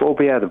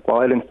homophobia, the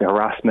violence, the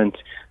harassment,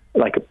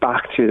 like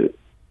back to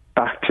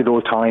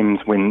those times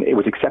when it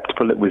was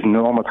acceptable, it was a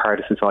normal part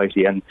of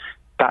society, and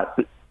that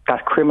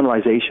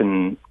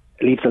criminalisation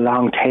leaves a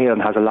long tail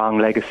and has a long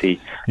legacy,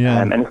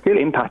 and it's still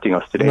impacting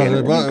us today.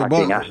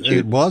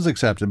 It was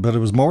accepted, but it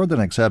was more than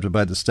accepted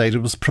by the state. It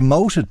was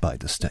promoted by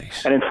the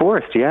state and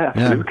enforced. Yeah,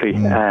 absolutely.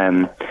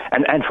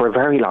 And for a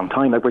very long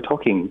time, like we're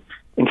talking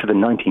into the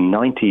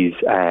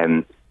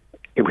 1990s.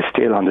 It was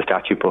still on the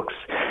statute books.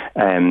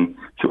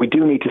 So we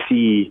do need to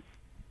see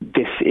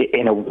this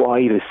in a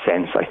widest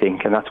sense, I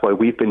think, and that's why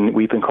we've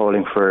been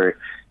calling for,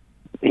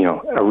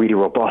 a really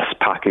robust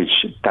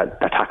package that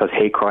tackles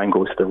hate crime,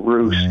 goes to the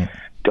root,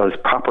 does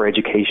proper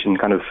education,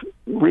 kind of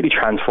really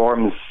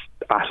transforms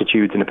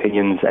attitudes and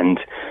opinions, and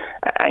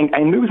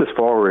moves us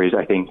forward.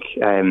 I think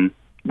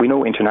we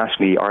know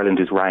internationally Ireland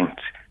is ranked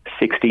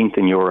 16th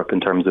in Europe in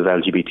terms of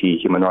LGBT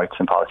human rights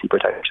and policy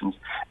protections,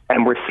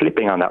 and we're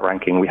slipping on that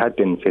ranking. We had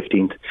been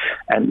 15th,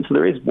 and so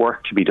there is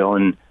work to be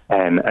done,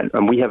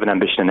 and we have an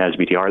ambition in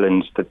LGBT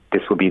Ireland that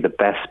this will be the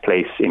best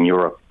place in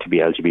Europe to be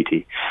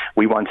LGBT.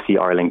 We want to see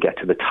Ireland get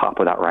to the top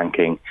of that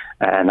ranking,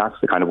 and that's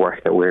the kind of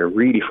work that we're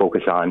really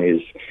focused on,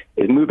 is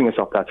moving us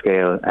up that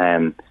scale,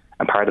 and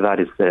part of that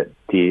is the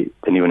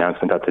new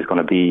announcement that there's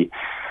going to be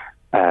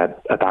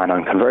a ban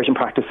on conversion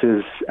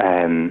practices,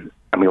 and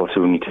we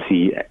also need to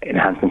see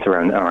enhancements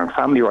around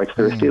family rights.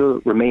 There are still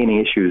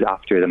remaining issues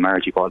after the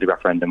marriage equality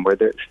referendum, where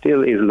there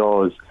still is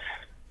laws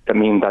that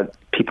mean that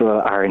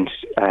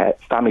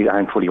families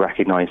aren't fully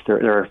recognised.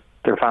 There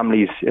are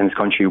families in this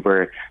country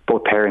where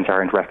both parents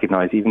aren't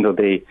recognised, even though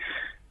they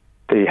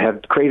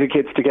have created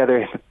kids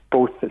together.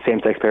 Both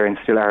same-sex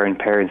parents still aren't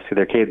parents to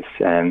their kids.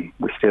 There's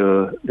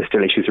still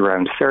issues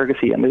around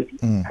surrogacy and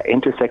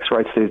intersex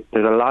rights. There's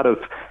a lot of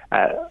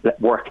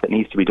work that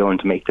needs to be done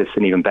to make this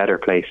an even better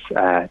place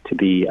to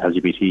be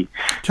LGBT.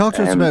 Talk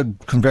to us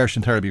about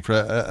conversion therapy for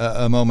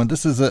a moment.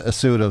 This is a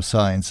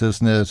pseudoscience,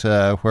 isn't it?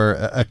 Where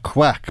a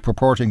quack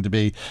purporting to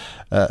be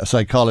a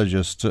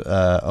psychologist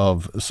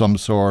of some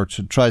sort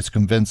tries to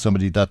convince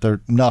somebody that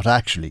they're not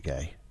actually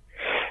gay.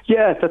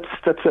 Yeah, that's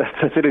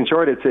it. In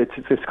short, it's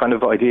this kind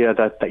of idea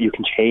that you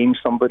can change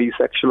somebody's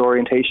sexual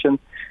orientation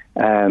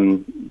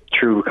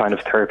through kind of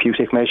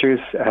therapeutic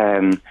measures,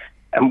 and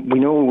we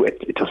know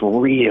it does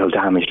real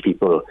damage to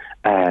people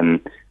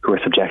who are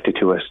subjected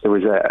to it. There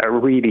was a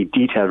really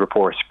detailed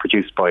report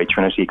produced by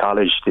Trinity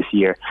College this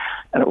year,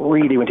 and it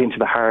really went into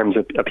the harms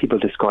that people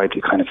described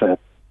as kind of a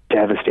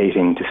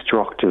devastating,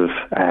 destructive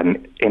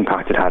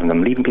impact it had on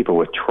them, leaving people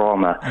with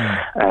trauma.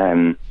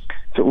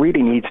 So it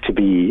really needs to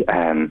be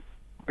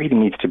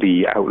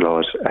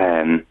outlawed,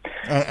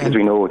 because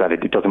we know that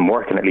it doesn't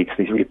work and it leads to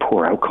these really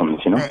poor outcomes,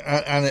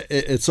 And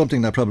it's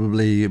something that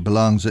probably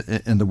belongs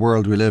in the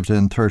world we lived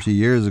in 30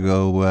 years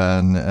ago,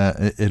 when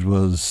it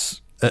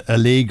was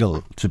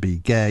illegal to be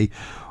gay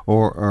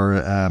or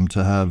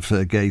to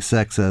have gay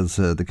sex, as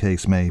the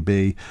case may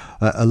be.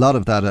 A lot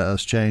of that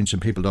has changed,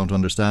 and people don't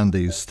understand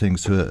these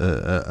things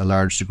to a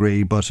large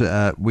degree. But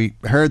we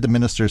heard the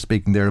Minister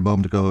speaking there a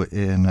moment ago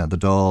in the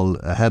Dáil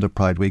ahead of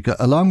Pride Week,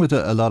 along with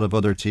a lot of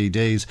other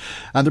TDs.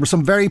 And there were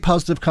some very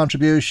positive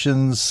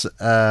contributions.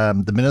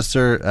 The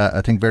Minister,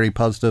 I think, very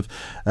positive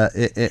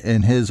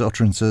in his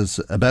utterances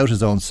about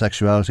his own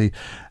sexuality.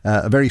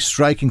 A very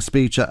striking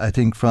speech, I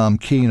think, from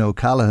Cian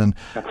O'Callaghan,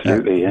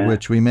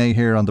 which we may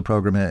hear on the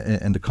programme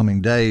in the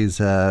coming days,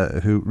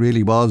 who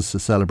really was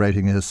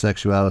celebrating his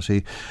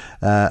sexuality.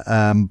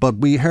 But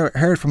we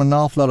heard from an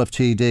awful lot of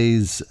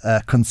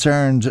TDs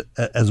concerned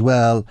as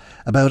well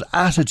about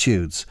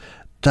attitudes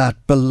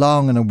that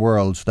belong in a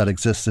world that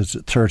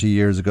existed 30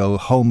 years ago.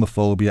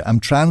 Homophobia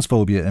and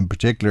transphobia in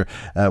particular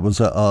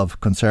was of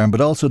concern,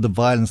 but also the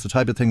violence, the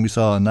type of thing we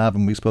saw in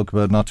Navan, we spoke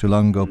about not too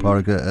long ago,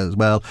 Pádraig, as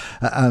well,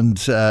 and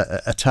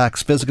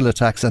attacks, physical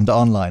attacks and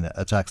online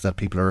attacks that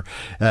people are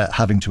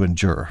having to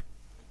endure.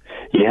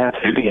 Yeah,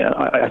 absolutely. Yeah.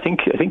 I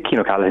think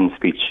Callaghan's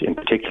speech in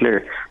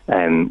particular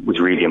was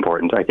really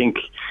important. I think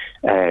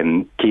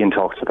Cian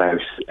talks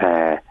about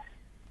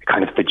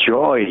kind of the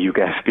joy you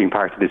get being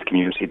part of this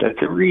community. That's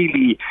a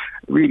really,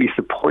 really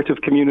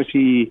supportive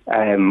community.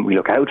 We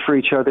look out for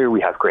each other.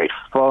 We have great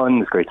fun.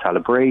 There's great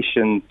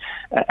celebration.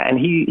 And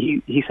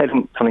he said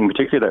something in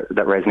particular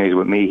that resonated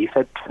with me. He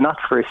said not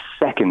for a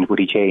second would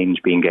he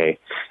change being gay.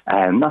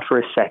 Not for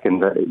a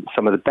second.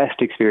 Some of the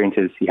best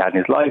experiences he had in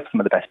his life, some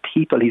of the best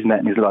people he's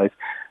met in his life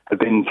have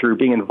been through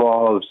being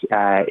involved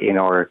in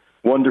our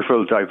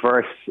wonderful,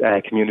 diverse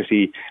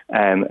community.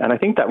 And I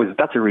think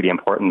that's a really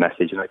important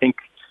message. And I think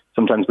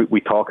sometimes we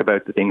talk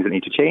about the things that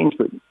need to change,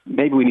 but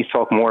maybe we need to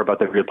talk more about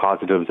the real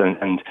positives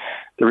and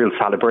the real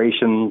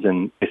celebrations.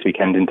 And this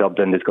weekend in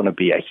Dublin, there's going to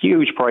be a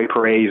huge pride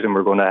parade, and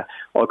we're going to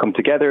all come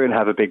together and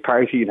have a big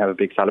party and have a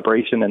big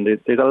celebration. And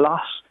there's a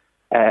lot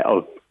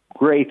of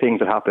great things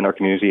that happen in our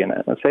community. And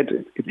as I said,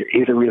 there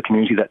is a real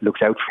community that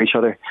looks out for each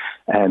other,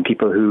 and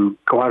people who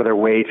go out of their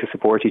way to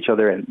support each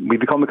other. And we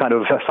become a kind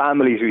of a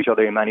family to each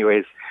other in many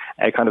ways.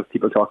 Kind of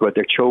people talk about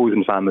their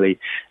chosen family.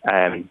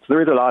 So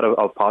there is a lot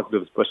of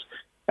positives, but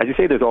as you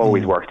say, there's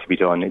always work to be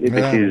done.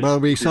 Well,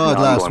 we saw it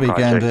last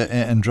weekend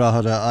in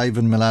Drogheda.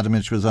 Ivan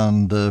Miladinovic was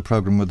on the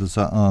programme with us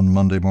on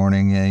Monday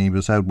morning. He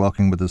was out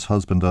walking with his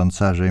husband on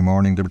Saturday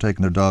morning. They were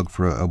taking their dog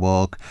for a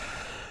walk.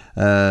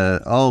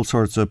 All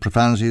sorts of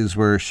profanities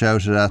were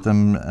shouted at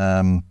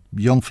them.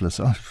 Young fellas,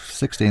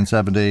 16,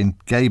 17,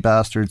 gay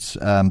bastards,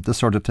 this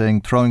sort of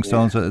thing, throwing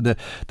stones.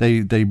 They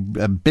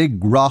a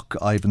big rock,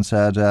 Ivan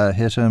said,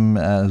 hit him.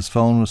 His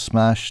phone was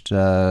smashed.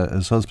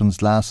 His husband's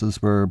glasses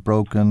were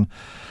broken.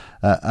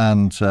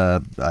 And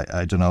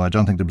I don't know, I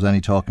don't think there was any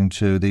talking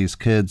to these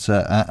kids,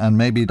 and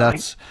maybe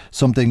that's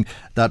something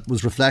that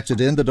was reflected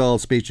in the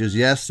Dáil speeches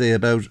yesterday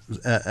about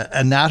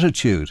an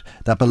attitude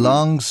that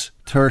belongs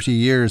 30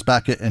 years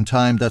back in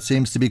time that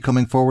seems to be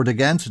coming forward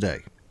again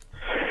today.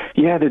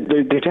 Yeah,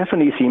 there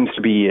definitely seems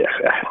to be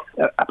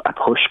a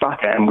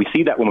pushback, and we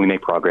see that when we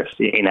make progress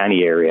in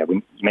any area.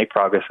 We make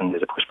progress and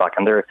there's a pushback,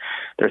 and there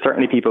are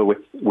certainly people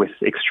with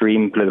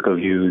extreme political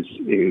views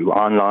who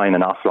online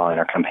and offline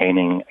are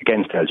campaigning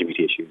against LGBT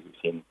issues. We've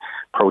seen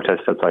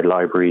protests outside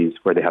libraries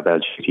where they have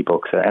LGBT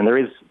books, and there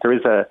is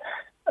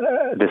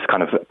this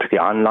kind of the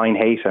online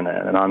hate and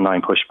an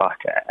online pushback,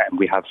 and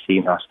we have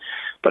seen that.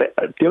 But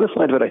the other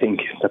side of it, I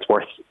think, that's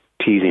worth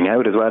teasing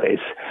out as well is,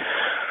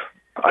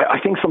 I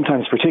think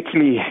sometimes,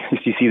 particularly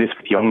if you see this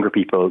with younger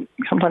people,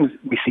 sometimes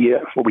we see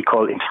what we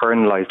call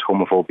internalised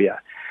homophobia.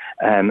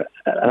 And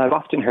I've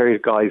often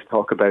heard guys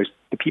talk about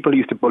the people who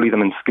used to bully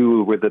them in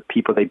school were the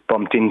people they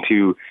bumped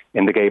into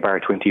in the gay bar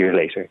 20 years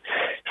later.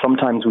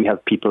 Sometimes we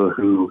have people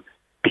who,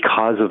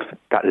 because of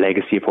that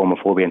legacy of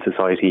homophobia in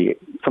society,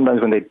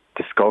 sometimes when they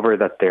discover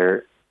that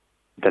they're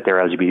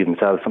LGBT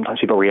themselves, sometimes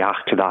people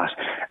react to that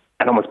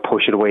and almost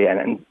push it away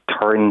and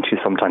turn to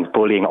sometimes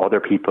bullying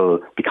other people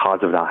because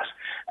of that.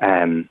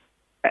 And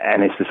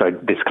it's this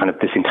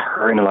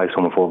internalized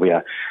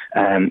homophobia.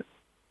 And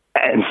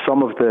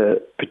some of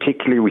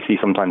particularly we see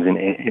sometimes in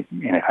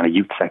a kind of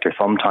youth sector,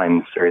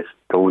 sometimes there's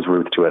those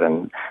roots to it.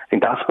 And I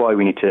think that's why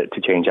we need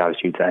to change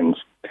attitudes and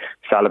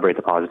celebrate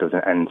the positives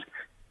and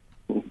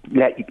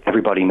let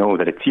everybody know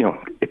that it's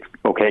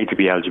okay to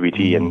be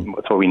LGBT, and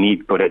that's why we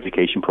need good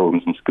education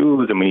programs in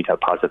schools, and we need to have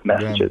positive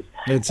messages.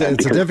 Yeah. It's a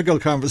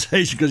difficult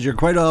conversation because you're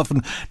quite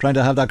often trying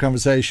to have that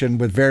conversation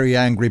with very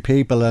angry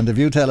people, and if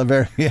you tell a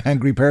very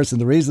angry person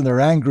the reason they're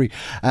angry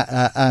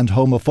and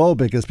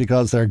homophobic is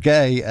because they're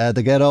gay,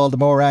 they get all the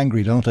more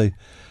angry, don't they?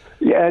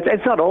 Yeah,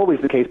 it's not always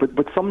the case,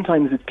 but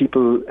sometimes it's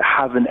people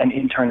have an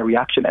internal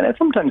reaction, and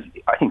sometimes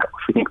I think if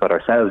we think about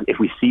ourselves, if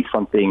we see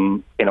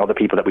something in other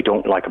people that we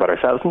don't like about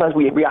ourselves, sometimes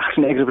we react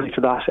negatively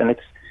to that, and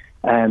it's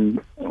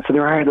so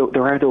there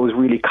are those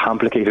really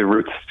complicated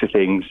roots to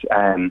things,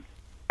 and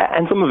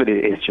some of it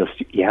is just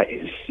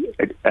is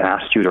an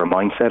attitude or a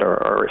mindset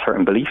or a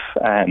certain belief,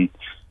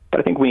 but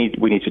I think we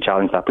need to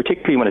challenge that,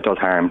 particularly when it does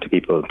harm to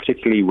people,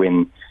 particularly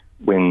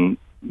when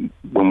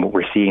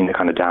we're seeing the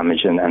kind of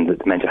damage and the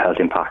mental health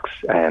impacts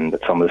that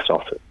some of the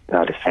stuff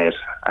that is said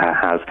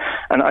has.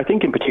 And I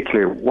think in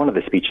particular, one of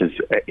the speeches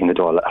in the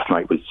Dáil last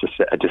night was just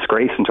a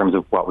disgrace in terms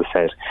of what was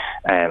said.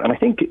 And I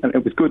think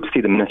it was good to see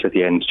the minister at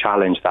the end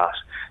challenge that,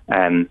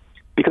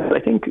 because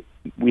I think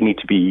we need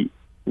to be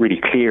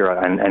really clear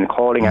and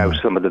calling out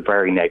some of the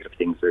very negative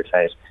things that are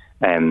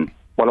said.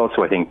 while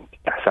also, I think,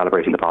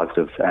 celebrating the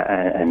positives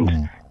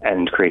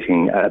and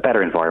creating a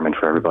better environment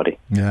for everybody.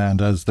 Yeah,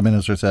 and as the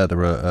Minister said, there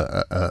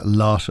were a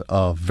lot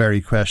of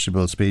very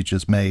questionable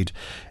speeches made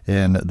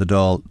in the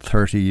Dáil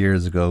 30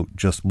 years ago,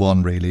 just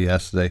one really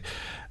yesterday.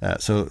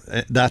 So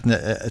that in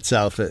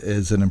itself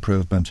is an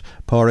improvement.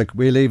 Pádraig,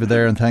 we'll leave it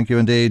there, and thank you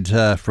indeed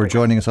for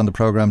joining us on the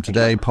programme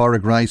today.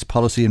 Pádraig Rice,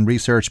 Policy and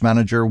Research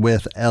Manager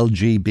with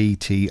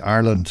LGBT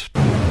Ireland.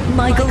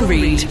 Michael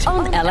Reade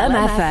on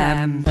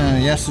LMFM.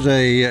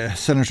 Yesterday,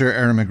 Senator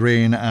Erin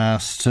McGreen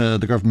asked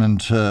the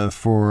government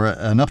for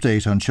an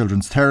update on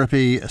children's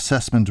therapy,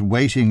 assessment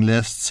waiting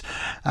lists,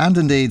 and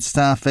indeed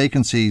staff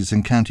vacancies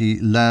in County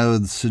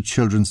Louth's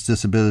Children's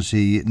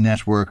Disability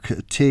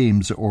Network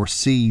teams, or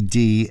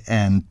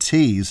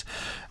CDNTs.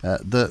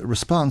 The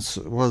response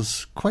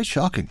was quite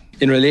shocking.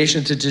 In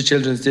relation to the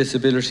Children's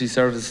Disability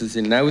Services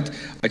in Louth,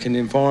 I can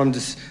inform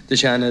the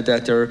Shanna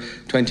that there are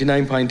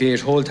 29.8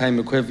 whole-time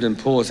equivalent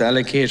posts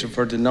allocated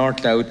for the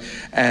North Louth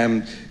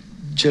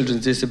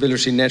Children's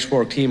Disability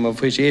Network team,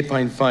 of which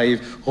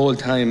 8.5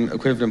 whole-time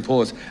equivalent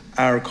posts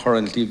are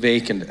currently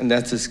vacant, and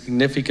that's a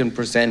significant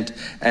percent.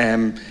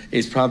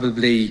 It's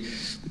probably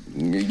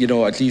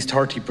at least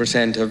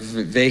 30% of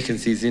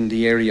vacancies in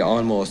the area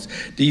almost.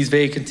 These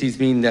vacancies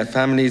mean that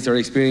families are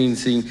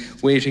experiencing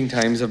waiting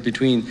times of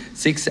between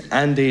 6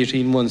 and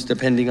 18 months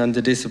depending on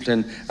the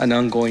discipline and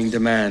ongoing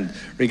demand.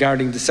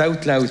 Regarding the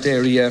South Louth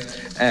area,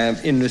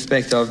 in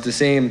respect of the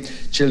same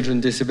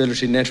Children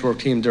Disability Network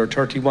team, there are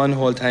 31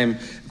 whole-time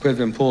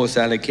equivalent posts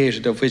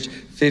allocated, of which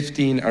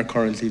 15 are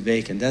currently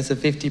vacant. That's a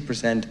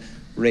 50%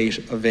 rate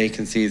of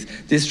vacancies.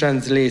 This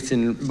translates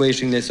in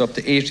waiting lists up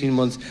to 18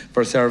 months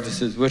for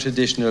services, with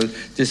additional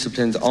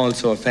disciplines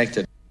also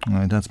affected.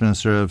 Right, that's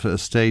Minister of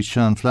State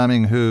Sean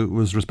Fleming, who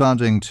was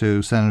responding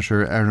to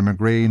Senator Erin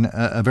McGreen.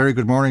 A very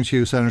good morning to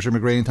you, Senator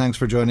McGreen. Thanks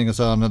for joining us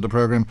on the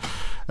programme.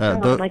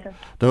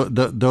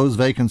 Those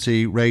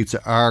vacancy rates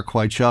are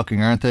quite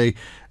shocking, aren't they?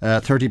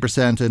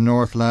 30% in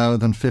North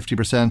Louth and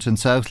 50% in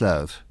South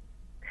Louth.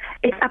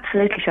 It's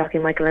absolutely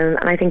shocking, Michael,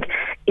 and I think,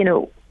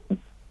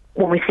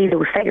 when we see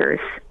those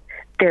figures,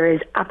 there is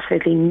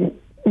absolutely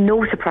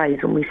no surprise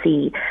when we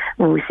see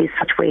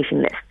such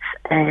waiting lists,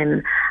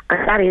 and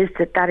that is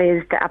the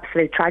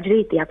absolute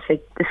tragedy, the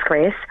absolute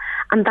disgrace,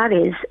 and that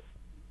is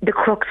the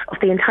crux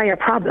of the entire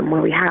problem.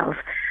 Where we have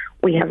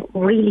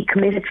really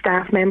committed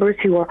staff members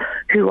who are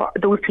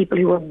those people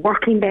who are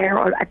working there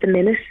at the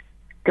minute.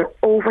 They're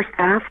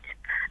overstaffed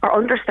or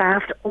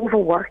understaffed,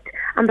 overworked,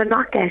 and they're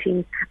not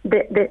getting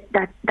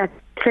that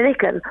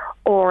clinical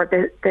or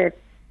the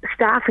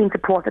staffing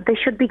support that they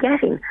should be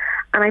getting.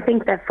 And I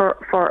think that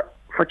for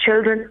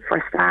children,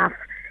 for staff,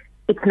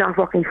 it's not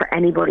working for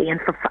anybody,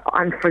 and for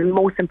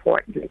most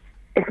importantly,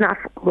 it's not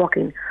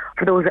working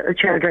for those little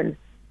children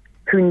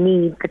who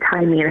need the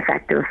timely and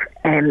effective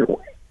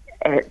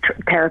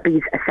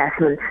therapies,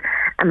 assessments,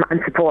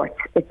 and support.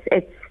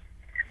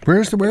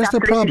 Where's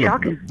the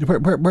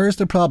problem? Where's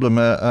the problem?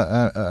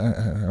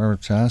 Or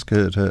to ask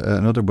it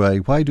another way,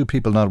 why do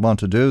people not want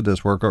to do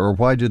this work, or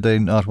why do they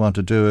not want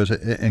to do it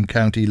in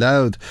County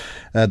Louth?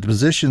 The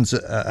positions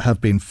have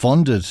been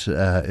funded,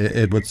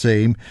 it would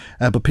seem,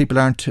 but people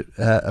aren't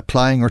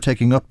applying or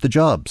taking up the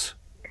jobs.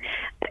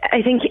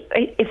 I think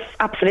it's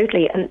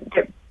absolutely, and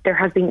there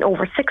has been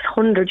over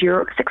 600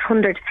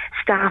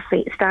 staff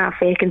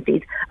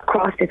vacancies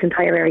across this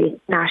entire area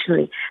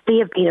nationally. They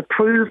have been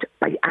approved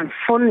and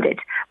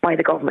funded by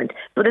the government.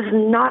 So this is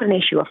not an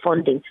issue of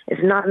funding.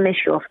 It's not an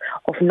issue of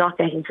not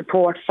getting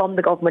support from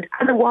the government,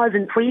 as it was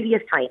in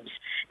previous times.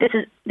 This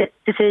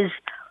is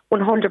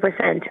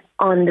 100%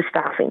 on the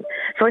staffing.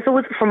 So I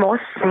suppose from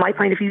my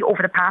point of view,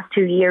 over the past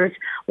 2 years,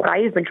 what I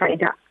have been trying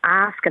to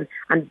ask and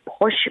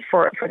push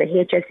for the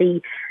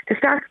HSE to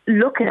start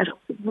looking at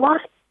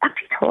what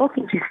actually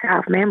talking to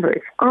staff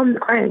members on the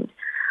ground.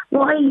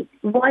 Why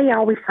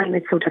are we finding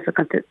it so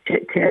difficult to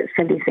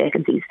fill these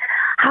vacancies?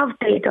 Have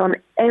they done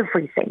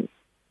everything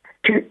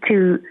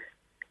to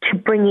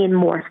bring in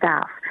more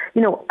staff?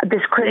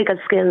 This critical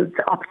skills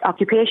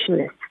occupation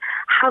lists,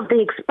 have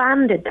they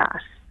expanded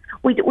that?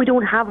 We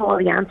don't have all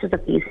the answers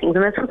of these things,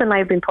 and that's something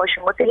I've been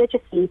pushing with the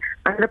HSE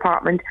and the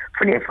department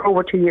for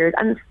over 2 years,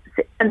 and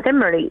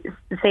similarly,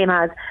 the same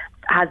as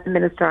the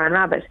Minister and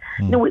Rabbit.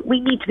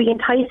 We need to be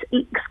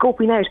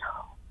scoping out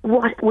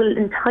what will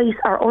entice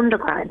our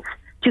undergrads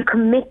to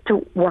commit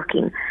to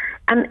working,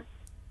 and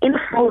in a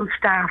full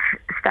staff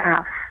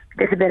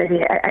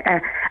disability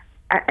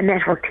a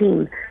network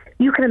team,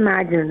 you can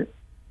imagine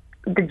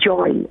the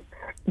joy,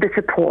 the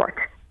support,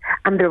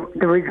 and the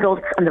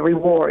results and the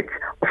rewards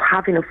of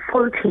having a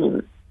full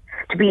team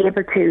to be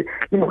able to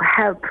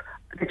help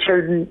the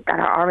children that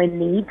are in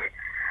need,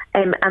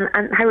 and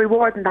how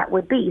rewarding that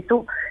would be.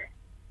 So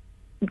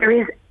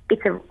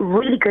it's a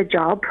really good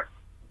job,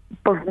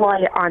 but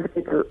why aren't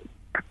the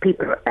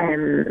people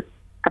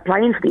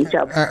applying for these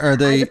jobs? Are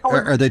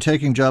they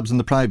taking jobs in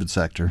the private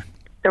sector?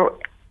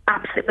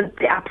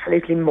 They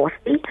absolutely must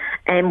be,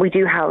 and we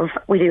do have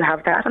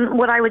that. And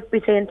what I would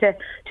be saying to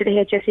the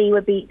HSE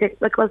would be that,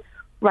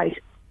 right,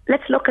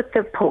 let's look at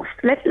the post.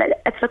 Let's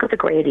look at the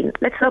grading.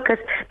 Let's look at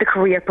the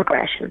career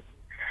progression.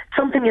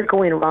 Something is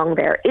going wrong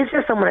there. Is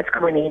there someone that's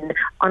coming in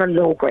on a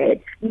low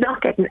grade,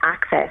 not getting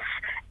access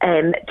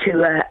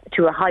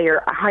to a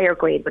higher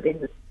grade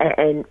within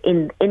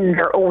in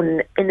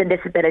the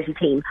disability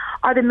team?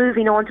 Are they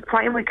moving on to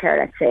primary care,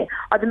 let's say?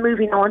 Are they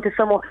moving on to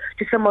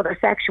some other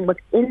section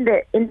within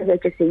the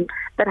HSE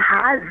that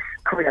has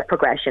career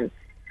progression?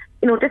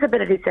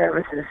 Disability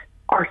services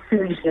are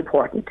hugely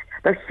important.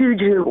 They're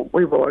hugely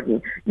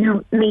rewarding.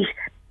 You meet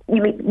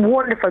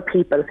wonderful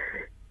people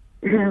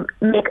who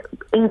make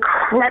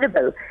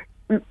incredible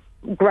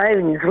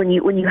grounds when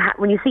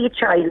you see a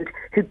child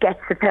who gets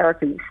the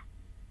therapies.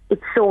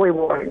 It's so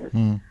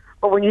rewarding.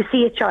 But when you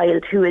see a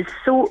child who has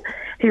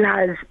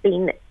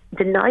been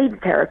denied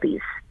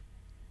therapies,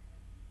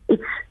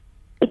 it's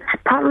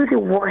probably the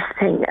worst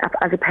thing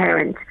as a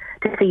parent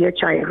to see your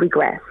child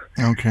regress.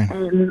 Okay.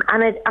 And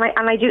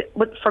I do.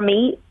 But for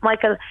me,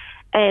 Michael,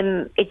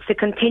 it's to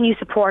continue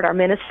support our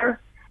minister.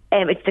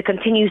 It's to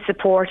continue to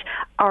support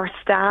our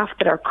staff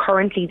that are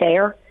currently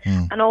there,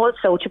 and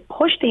also to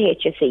push the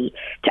HSE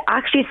to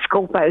actually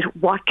scope out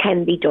what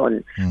can be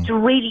done, to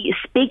really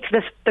speak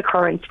to the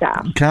current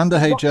staff. Can the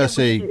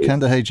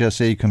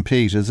HSE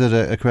compete? Is it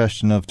a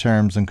question of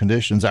terms and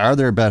conditions? Are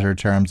there better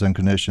terms and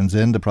conditions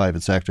in the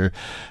private sector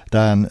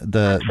than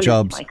the Absolutely,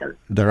 jobs Michael.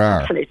 there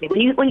are?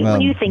 Absolutely.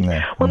 When you think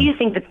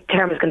the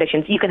terms and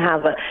conditions, you can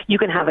have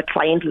a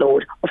client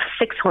load of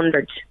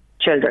 600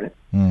 children,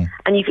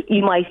 and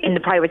you might, in the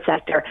private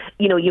sector,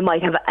 you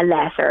might have a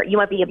lesser. You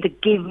might be able to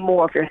give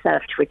more of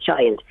yourself to a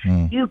child.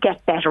 You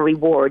get better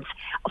rewards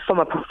from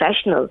a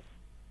professional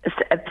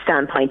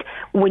standpoint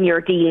when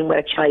you're dealing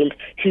with a child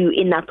who,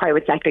 in that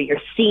private sector, you're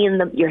seeing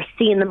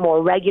them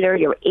more regular.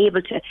 You're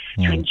able to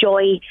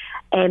enjoy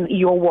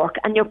your work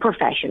and your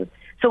profession.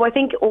 So I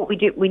think what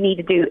we need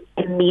to do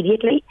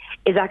immediately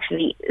is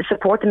actually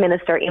support the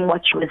minister in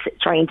what she was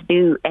trying to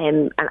do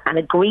and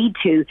agreed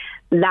to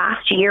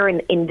last year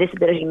in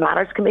Disability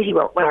Matters Committee,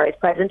 when I was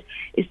present,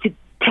 is to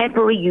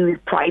temporarily use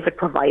private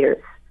providers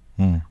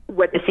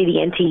where the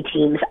CDNT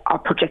teams are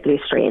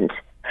particularly strained.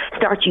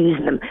 Start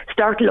using them.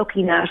 Start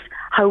looking at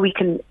how we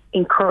can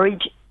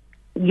encourage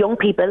young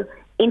people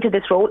into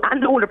this role,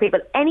 and older people,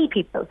 any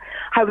people,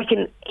 how we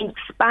can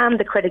expand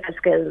the critical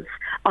skills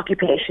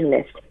occupation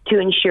list to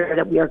ensure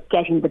that we are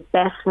getting the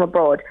best from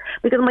abroad.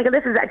 Because, Michael,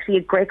 this is actually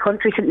a great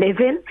country to live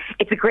in.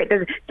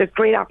 There's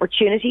great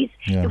opportunities.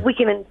 Yeah. If we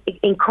can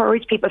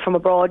encourage people from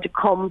abroad to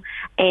come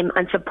and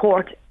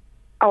support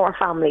our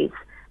families,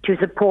 to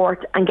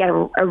support and get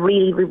a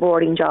really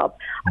rewarding job,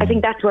 I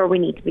think that's where we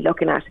need to be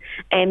looking at.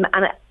 And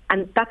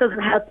that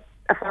doesn't help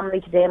a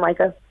family today,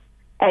 Michael.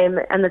 And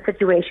the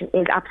situation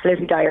is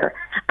absolutely dire.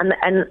 And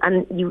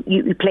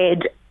you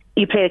played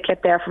a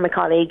clip there from my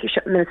colleague,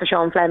 Minister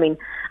Sean Fleming,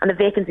 and the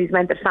vacancies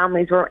meant that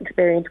families were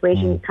experiencing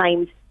waiting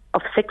times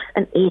of 6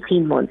 and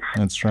 18 months.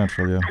 That's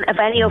dreadful, yeah. And if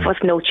any of us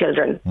know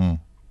children,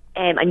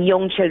 and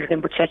young children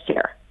in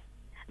particular,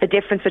 the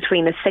difference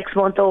between a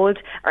 6-month-old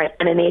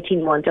and an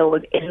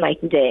 18-month-old is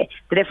night and day.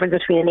 The difference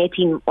between an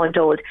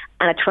 18-month-old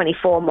and a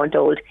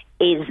 24-month-old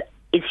is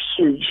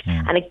huge.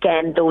 And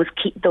again, those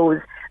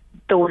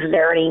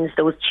learnings,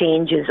 those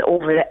changes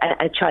over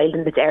a child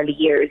in its early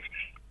years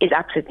is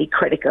absolutely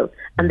critical,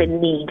 and they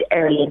need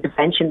early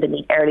intervention, they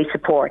need early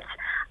support.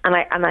 And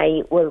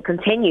I will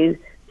continue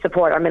to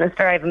support our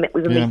minister.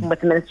 We've been meeting with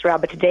the Minister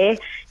Abbott today,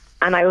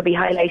 and I will be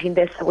highlighting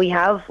this. We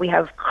have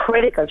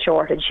critical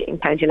shortage in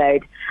County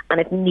Louth, and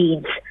it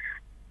needs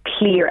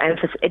clear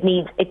emphasis. It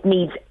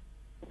needs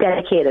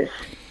dedicated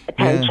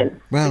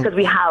attention, because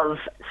we have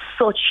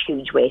such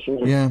huge waiting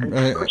lists and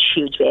such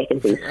huge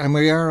vacancies. And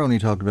we are only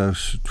talking about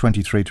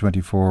 23,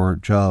 24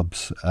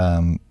 jobs,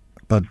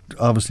 but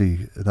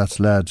obviously that's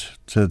led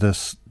to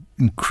this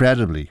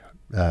incredibly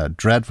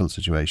dreadful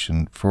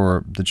situation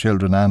for the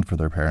children and for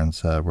their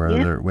parents, where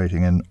they're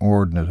waiting an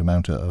inordinate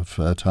amount of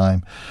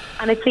time.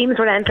 And it seems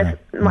relentless,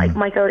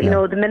 Michael.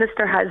 The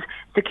minister has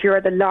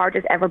secured the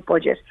largest ever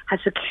budget,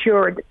 has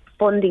secured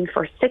funding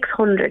for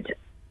 600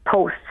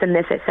 posts in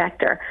this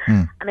sector,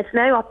 and it's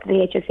now up to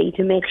the HSE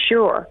to make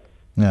sure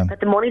that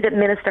the money that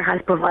minister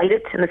has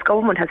provided and this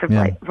government has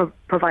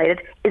provided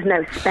is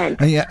now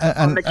spent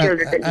on the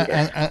children that need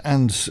it.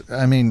 And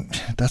I mean,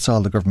 that's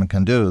all the government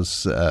can do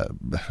is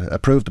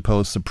approve the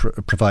posts,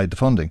 provide the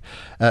funding.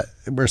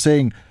 We're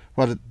seeing,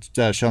 what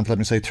did Sean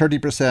Fleming say,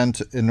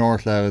 30% in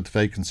North Louth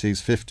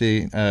vacancies,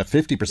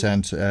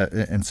 50%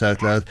 in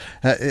South Louth.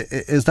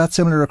 Is that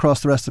similar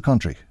across the rest of the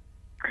country?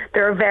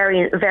 There are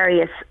various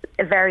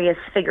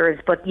figures,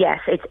 but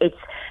yes,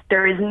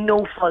 there is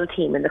no full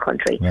team in the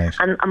country. Right.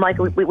 And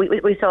Michael,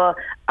 we saw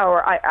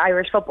our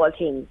Irish football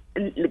team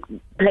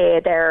play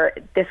there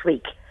this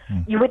week.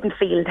 You wouldn't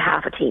field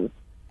half a team.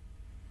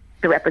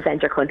 to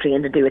represent our country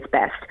and to do its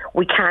best.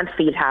 We can't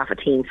field half a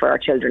team for our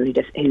children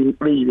who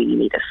really, really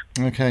need it.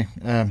 Okay.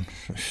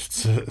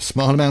 It's a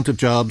small amount of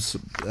jobs.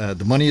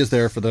 The money is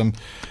there for them.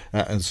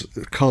 It's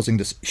causing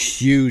this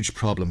huge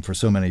problem for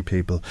so many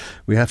people.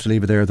 We have to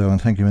leave it there, though, and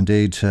thank you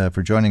indeed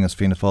for joining us,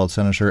 Fianna Fáil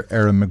Senator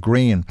Erin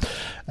McGrean.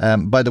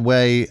 By the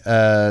way,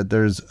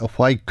 there's a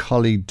white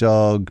collie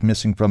dog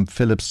missing from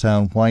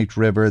Phillipstown, White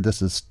River.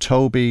 This is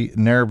Toby,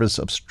 nervous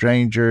of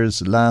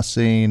strangers, last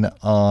seen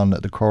on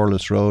the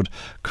Corliss Road.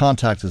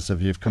 Contact us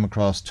if you've come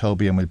across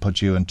Toby and we'll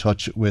put you in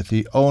touch with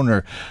the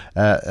owner.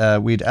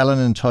 We'd Ellen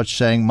in touch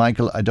saying,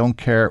 Michael, I don't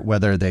care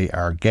whether they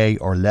are gay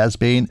or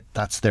lesbian,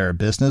 that's their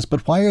business,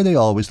 but why are they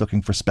always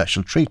looking for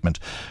special treatment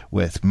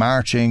with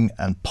marching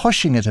and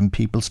pushing it in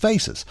people's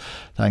faces?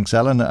 Thanks,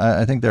 Ellen.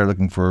 I think they're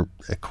looking for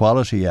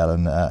equality,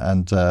 Ellen,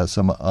 and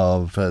some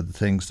of the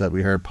things that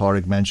we heard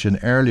Pádraig mention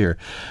earlier.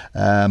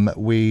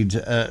 We'd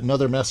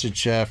another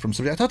message from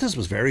somebody. I thought this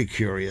was very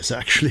curious,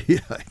 actually.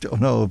 I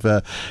don't know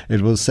if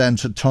it was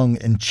sent tongue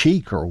in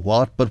cheek or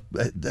what, but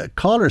the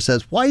caller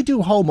says, why do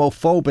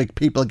homophobic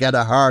people get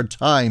a hard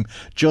time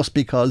just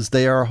because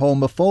they are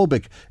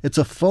homophobic? It's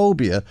a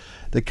phobia.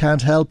 They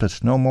can't help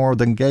it, no more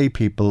than gay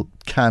people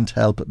can't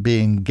help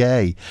being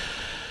gay.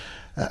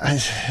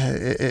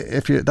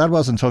 If that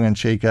wasn't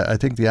tongue-in-cheek, I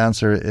think the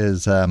answer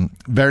is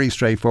very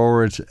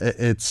straightforward.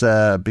 It's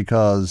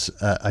because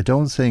I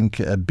don't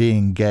think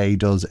being gay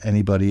does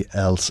anybody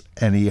else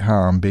any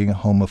harm. Being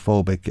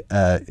homophobic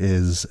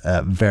is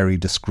very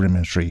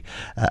discriminatory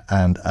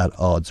and at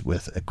odds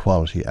with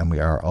equality, and we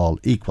are all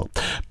equal.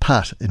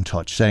 Pat in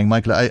touch saying,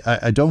 Michael,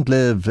 I don't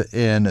live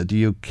in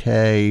the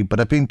UK, but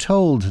I've been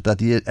told that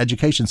the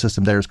education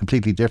system there is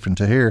completely different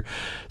to here.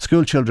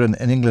 School children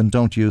in England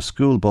don't use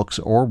school books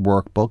or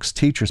workbooks.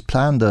 Teachers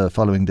plan the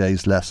following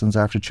day's lessons.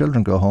 After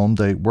children go home,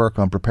 they work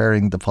on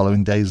preparing the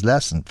following day's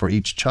lesson for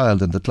each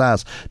child in the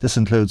class. This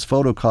includes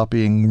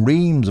photocopying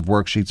reams of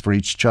worksheets for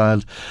each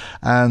child,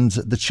 and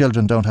the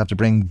children don't have to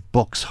bring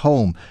books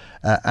home.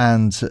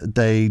 And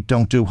they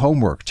don't do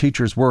homework.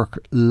 Teachers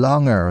work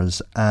long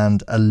hours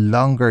and a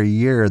longer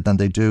year than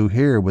they do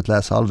here with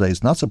less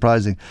holidays. Not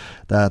surprising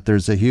that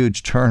there's a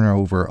huge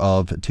turnover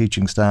of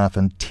teaching staff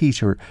and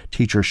teacher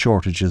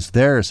shortages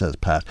there, says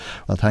Pat.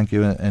 Well, thank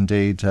you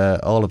indeed.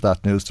 All of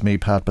that news to me,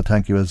 Pat, but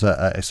thank you, as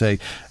I say,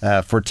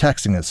 for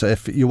texting us.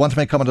 If you want to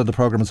make comment on the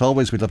programme, as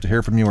always, we'd love to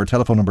hear from you. Our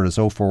telephone number is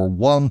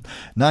 041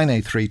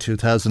 983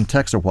 2000.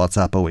 Text or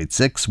WhatsApp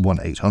 086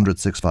 1800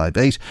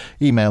 658.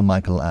 Email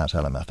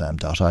michael@lmfm.ie.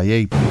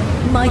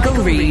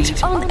 Michael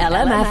Reade on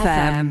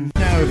LMFM.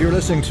 Now, if you were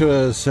listening to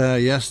us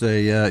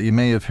yesterday, you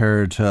may have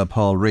heard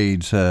Paul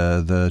Reade,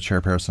 the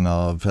chairperson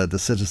of the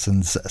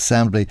Citizens'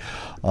 Assembly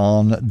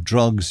on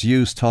drugs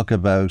use, talk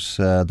about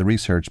the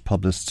research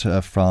published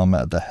from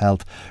the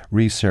Health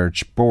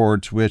Research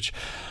Board, which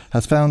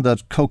has found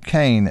that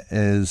cocaine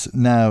is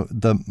now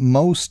the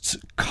most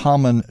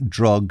common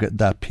drug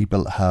that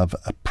people have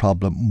a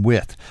problem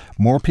with.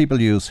 More people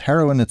use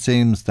heroin, it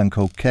seems, than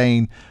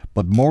cocaine,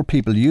 but more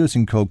people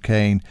using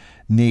cocaine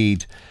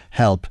need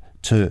help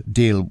to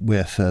deal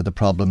with the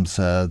problems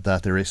that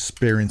they're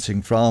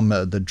experiencing from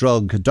the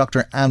drug.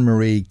 Dr.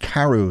 Anne-Marie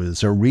Carew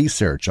is a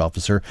research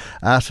officer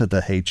at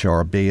the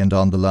HRB and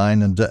on the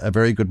line. And a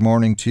very good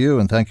morning to you,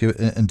 and thank you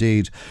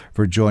indeed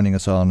for joining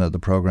us on the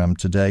programme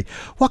today.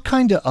 What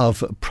kind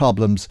of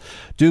problems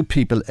do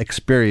people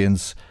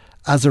experience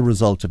as a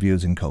result of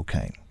using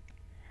cocaine?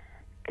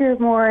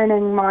 Good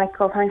morning,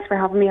 Michael. Thanks for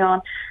having me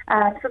on.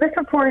 So this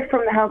report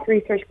from the Health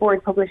Research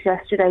Board published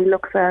yesterday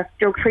looks at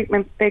drug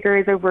treatment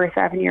figures over a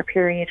 7-year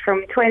period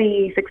from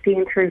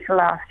 2016 through to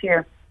last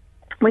year.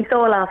 We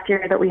saw last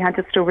year that we had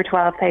just over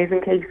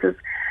 12,000 cases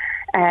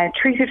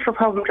treated for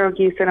problem drug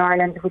use in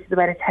Ireland, which is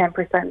about a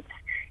 10%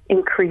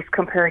 increase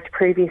compared to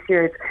previous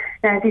years.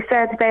 Now, as you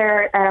said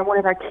there, one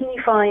of our key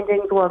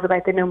findings was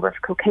about the number of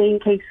cocaine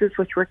cases,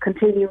 which we're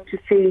continuing to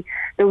see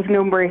those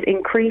numbers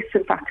increase.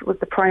 In fact, it was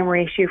the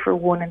primary issue for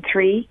 1 in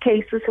 3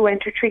 cases who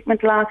entered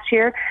treatment last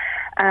year.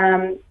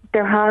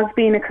 There has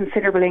been a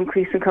considerable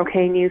increase in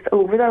cocaine use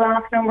over the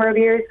last number of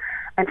years.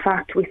 In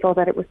fact, we saw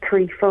that it was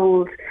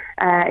threefold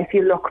if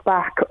you look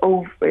back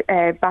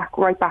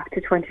right back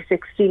to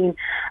 2016.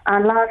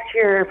 And last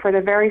year, for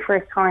the very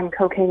first time,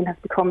 cocaine has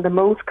become the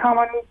most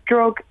common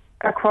drug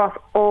across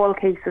all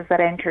cases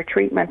that enter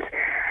treatment.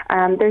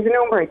 There's a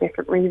number of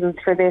different reasons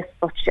for this,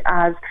 such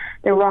as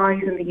the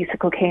rise in the use of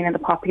cocaine in the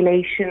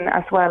population,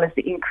 as well as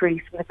the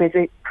increase in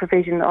the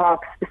provision of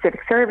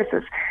specific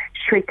services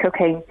to treat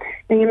cocaine.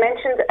 Now, you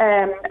mentioned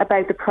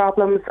about the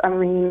problems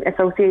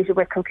associated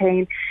with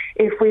cocaine.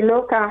 If we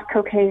look at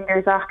cocaine,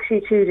 there's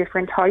actually 2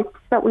 different types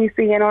that we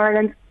see in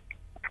Ireland.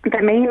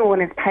 The main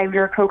one is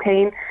powder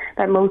cocaine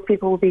that most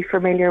people will be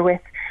familiar with,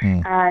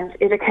 and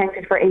it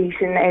accounted for 8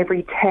 in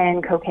every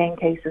 10 cocaine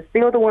cases.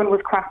 The other one was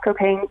crack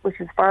cocaine,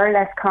 which is far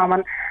less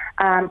common,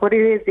 but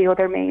it is the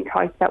other main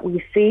type that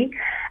we see.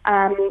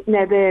 Now,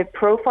 the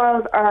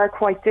profiles are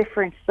quite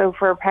different. So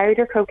for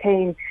powder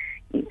cocaine,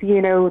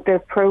 you know,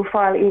 the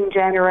profile in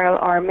general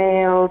are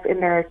males in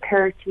their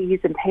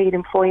 30s and paid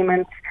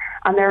employment,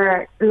 and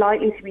they're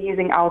likely to be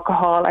using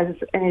alcohol as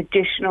an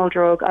additional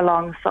drug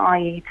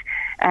alongside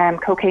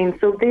cocaine.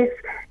 So this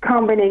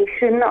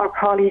combination of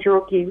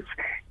polydrug use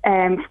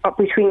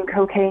between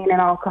cocaine and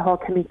alcohol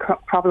can be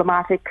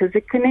problematic because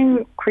it can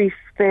increase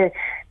the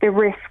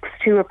risks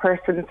to a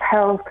person's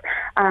health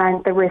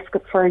and the risk,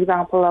 for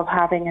example, of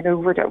having an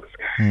overdose.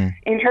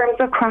 In terms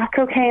of crack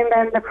cocaine,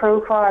 then the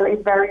profile is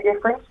very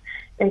different.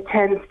 It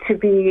tends to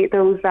be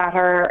those that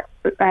are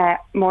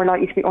more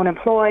likely to be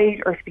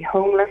unemployed or to be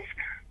homeless.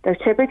 They're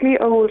typically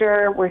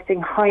older. We're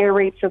seeing higher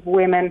rates of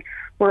women.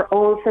 We're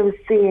also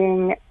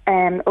seeing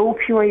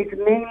opioids,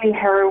 mainly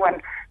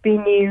heroin,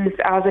 being used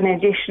as an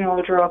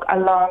additional drug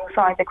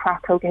alongside the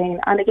crack cocaine.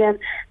 And again,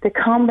 the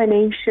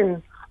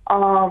combination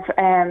of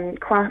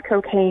crack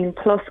cocaine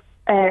plus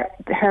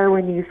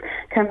heroin use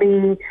can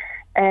be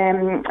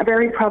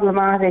very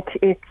problematic.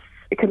 It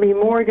can be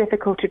more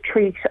difficult to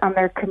treat, and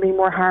there can be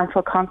more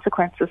harmful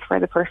consequences for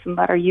the person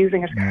that are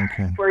using it.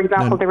 Okay. For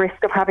example, the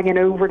risk of having an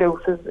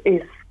overdose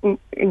is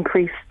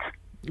increased.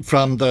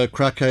 From the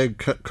crack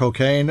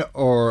cocaine,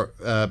 or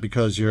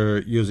because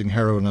you're using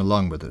heroin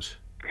along with it?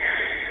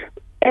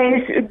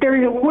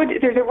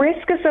 There's a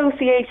risk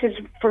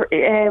associated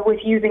with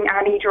using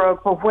any drug,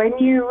 but when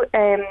you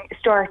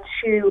start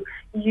to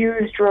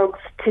use drugs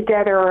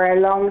together or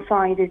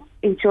alongside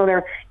each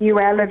other, you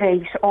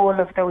elevate all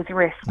of those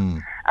risks.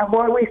 And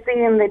what we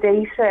see in the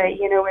data,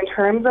 in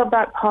terms of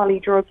that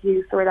polydrug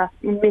use or that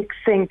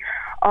mixing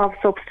of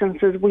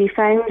substances, we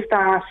found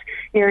that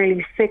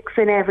nearly 6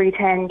 in every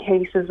 10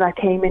 cases that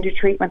came into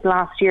treatment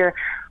last year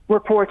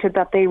reported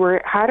that they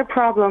had a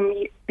problem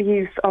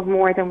use of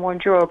more than one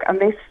drug, and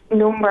this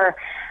number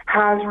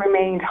has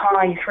remained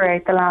high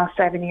throughout the last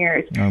 7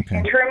 years. Okay.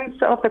 In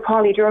terms of the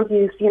polydrug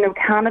use,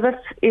 cannabis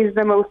is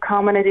the most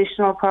common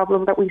additional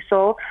problem that we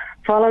saw,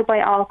 followed by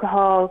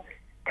alcohol,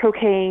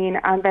 cocaine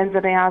and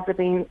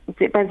benzodiazepines,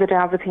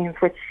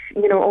 which,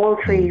 all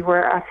three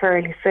were at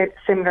fairly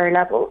similar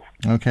levels.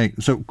 Okay,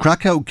 so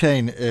crack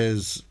cocaine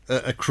is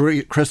a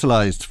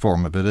crystallised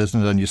form of it,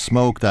 isn't it? And you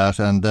smoke that,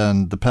 and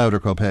then the powder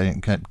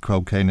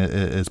cocaine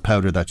is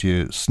powder that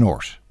you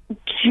snort.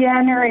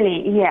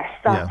 Generally, yes,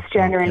 that's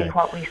generally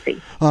what we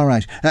see. All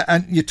right.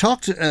 And you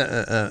talked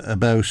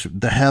about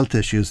the health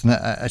issues, and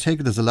I take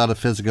it there's a lot of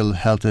physical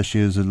health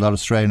issues, a lot of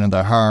strain on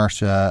the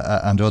heart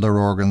and other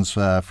organs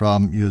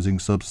from using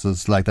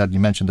substances like that. You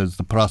mentioned there's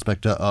the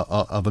prospect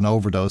of an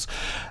overdose.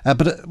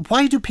 But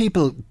why do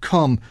people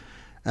come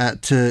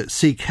to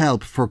seek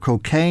help for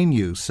cocaine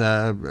use?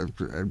 I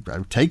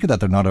take it that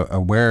they're not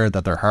aware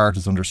that their heart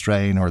is under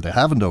strain or they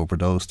haven't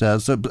overdosed.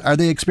 So are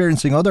they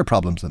experiencing other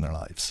problems in their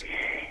lives?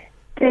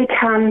 They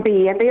can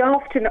be, and they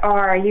often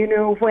are.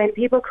 When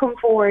people come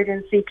forward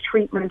and seek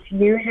treatment,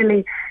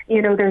 usually,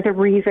 there's a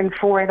reason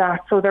for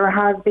that. So there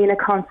has been a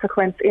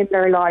consequence in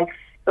their life,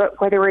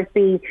 whether it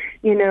be,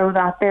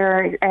 that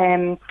they're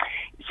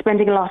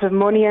spending a lot of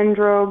money on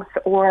drugs,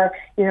 or,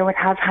 it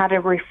has had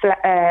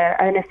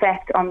an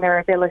effect on their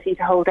ability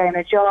to hold down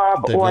a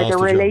job, or their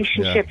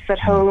relationships at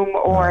home,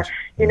 or,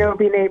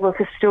 being able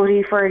to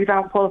study, for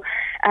example.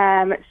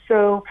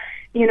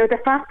 The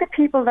fact that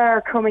people that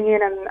are coming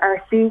in and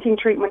are seeking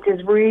treatment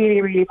is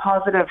really, really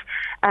positive.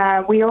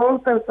 We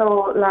also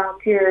saw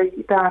last year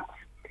that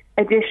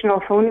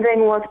additional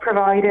funding was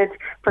provided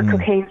for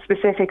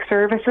cocaine-specific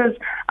services,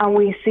 and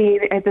we see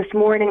this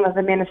morning that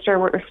the Minister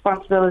with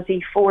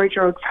Responsibility for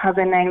Drugs has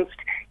announced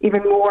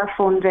even more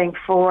funding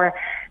for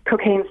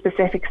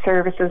cocaine-specific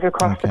services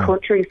across the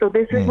country. So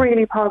this is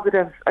really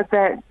positive,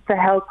 that the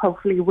help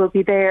hopefully will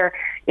be there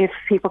if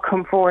people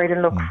come forward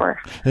and look for it.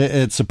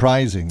 It's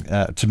surprising,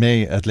 to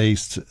me at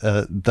least,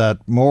 that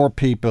more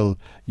people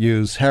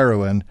use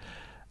heroin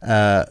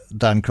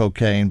than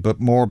cocaine, but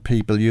more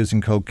people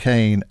using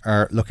cocaine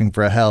are looking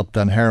for help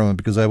than heroin,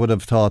 because I would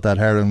have thought that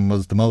heroin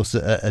was the most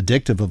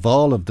addictive of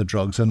all of the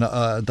drugs and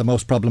the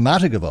most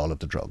problematic of all of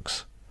the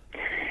drugs.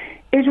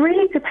 It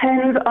really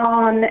depends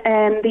on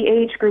the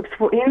age groups.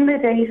 Well, in the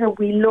data,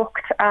 we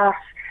looked at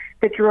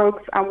the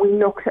drugs and we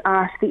looked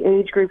at the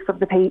age groups of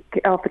the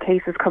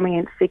cases coming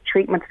in to seek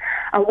treatment.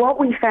 And what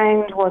we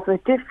found was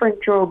that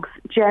different drugs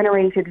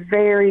generated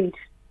varied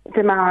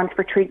demand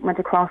for treatment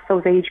across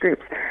those age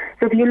groups.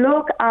 So if you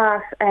look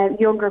at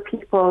younger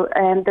people,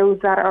 those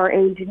that are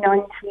aged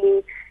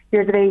 19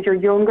 years of age or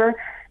younger,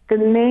 the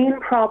main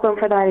problem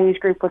for that age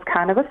group was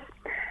cannabis.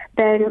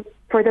 Then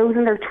for those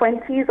in their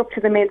 20s up to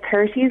the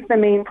mid-30s, the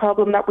main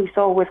problem that we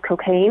saw was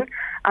cocaine.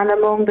 And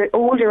among the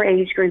older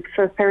age groups,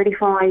 so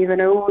 35 and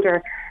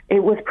older,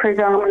 it was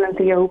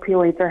predominantly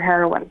opioids or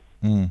heroin.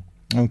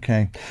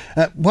 Okay.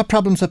 What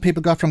problems have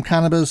people got from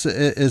cannabis?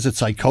 Is it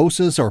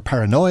psychosis or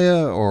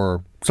paranoia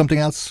or something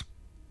else?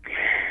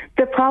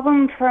 The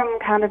problem from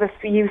cannabis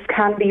use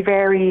can be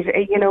varied,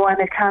 and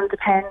it can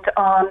depend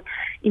on,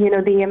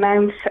 the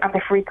amount and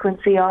the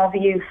frequency of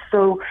use.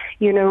 So,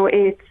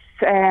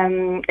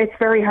 it's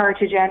very hard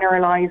to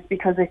generalise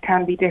because it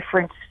can be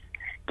different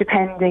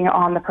depending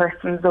on the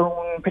person's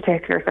own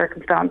particular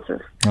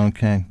circumstances.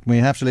 Okay, we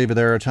have to leave it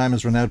there. Our time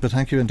has run out, but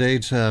thank you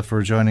indeed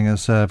for joining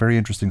us. Very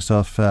interesting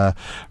stuff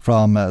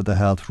from the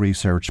Health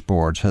Research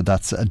Board.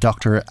 That's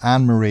Dr.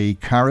 Anne-Marie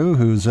Carew,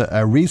 who's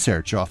a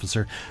research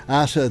officer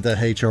at the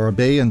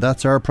HRB, and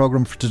that's our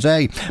programme for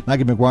today.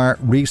 Maggie McGuire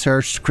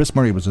researched, Chris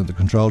Murray was in the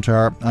control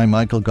tower. I'm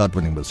Michael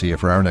Godwin, and we'll see you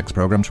for our next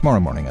programme tomorrow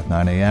morning at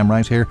 9 a.m.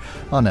 right here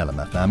on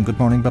LMFM. Good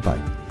morning, bye-bye.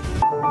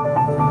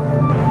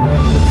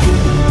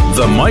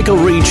 The Michael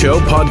Reade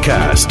Show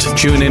podcast.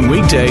 Tune in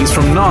weekdays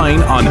from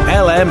 9 on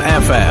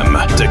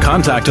LMFM. To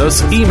contact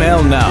us,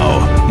 email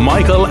now,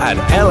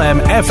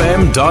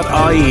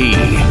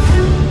 michael@lmfm.ie.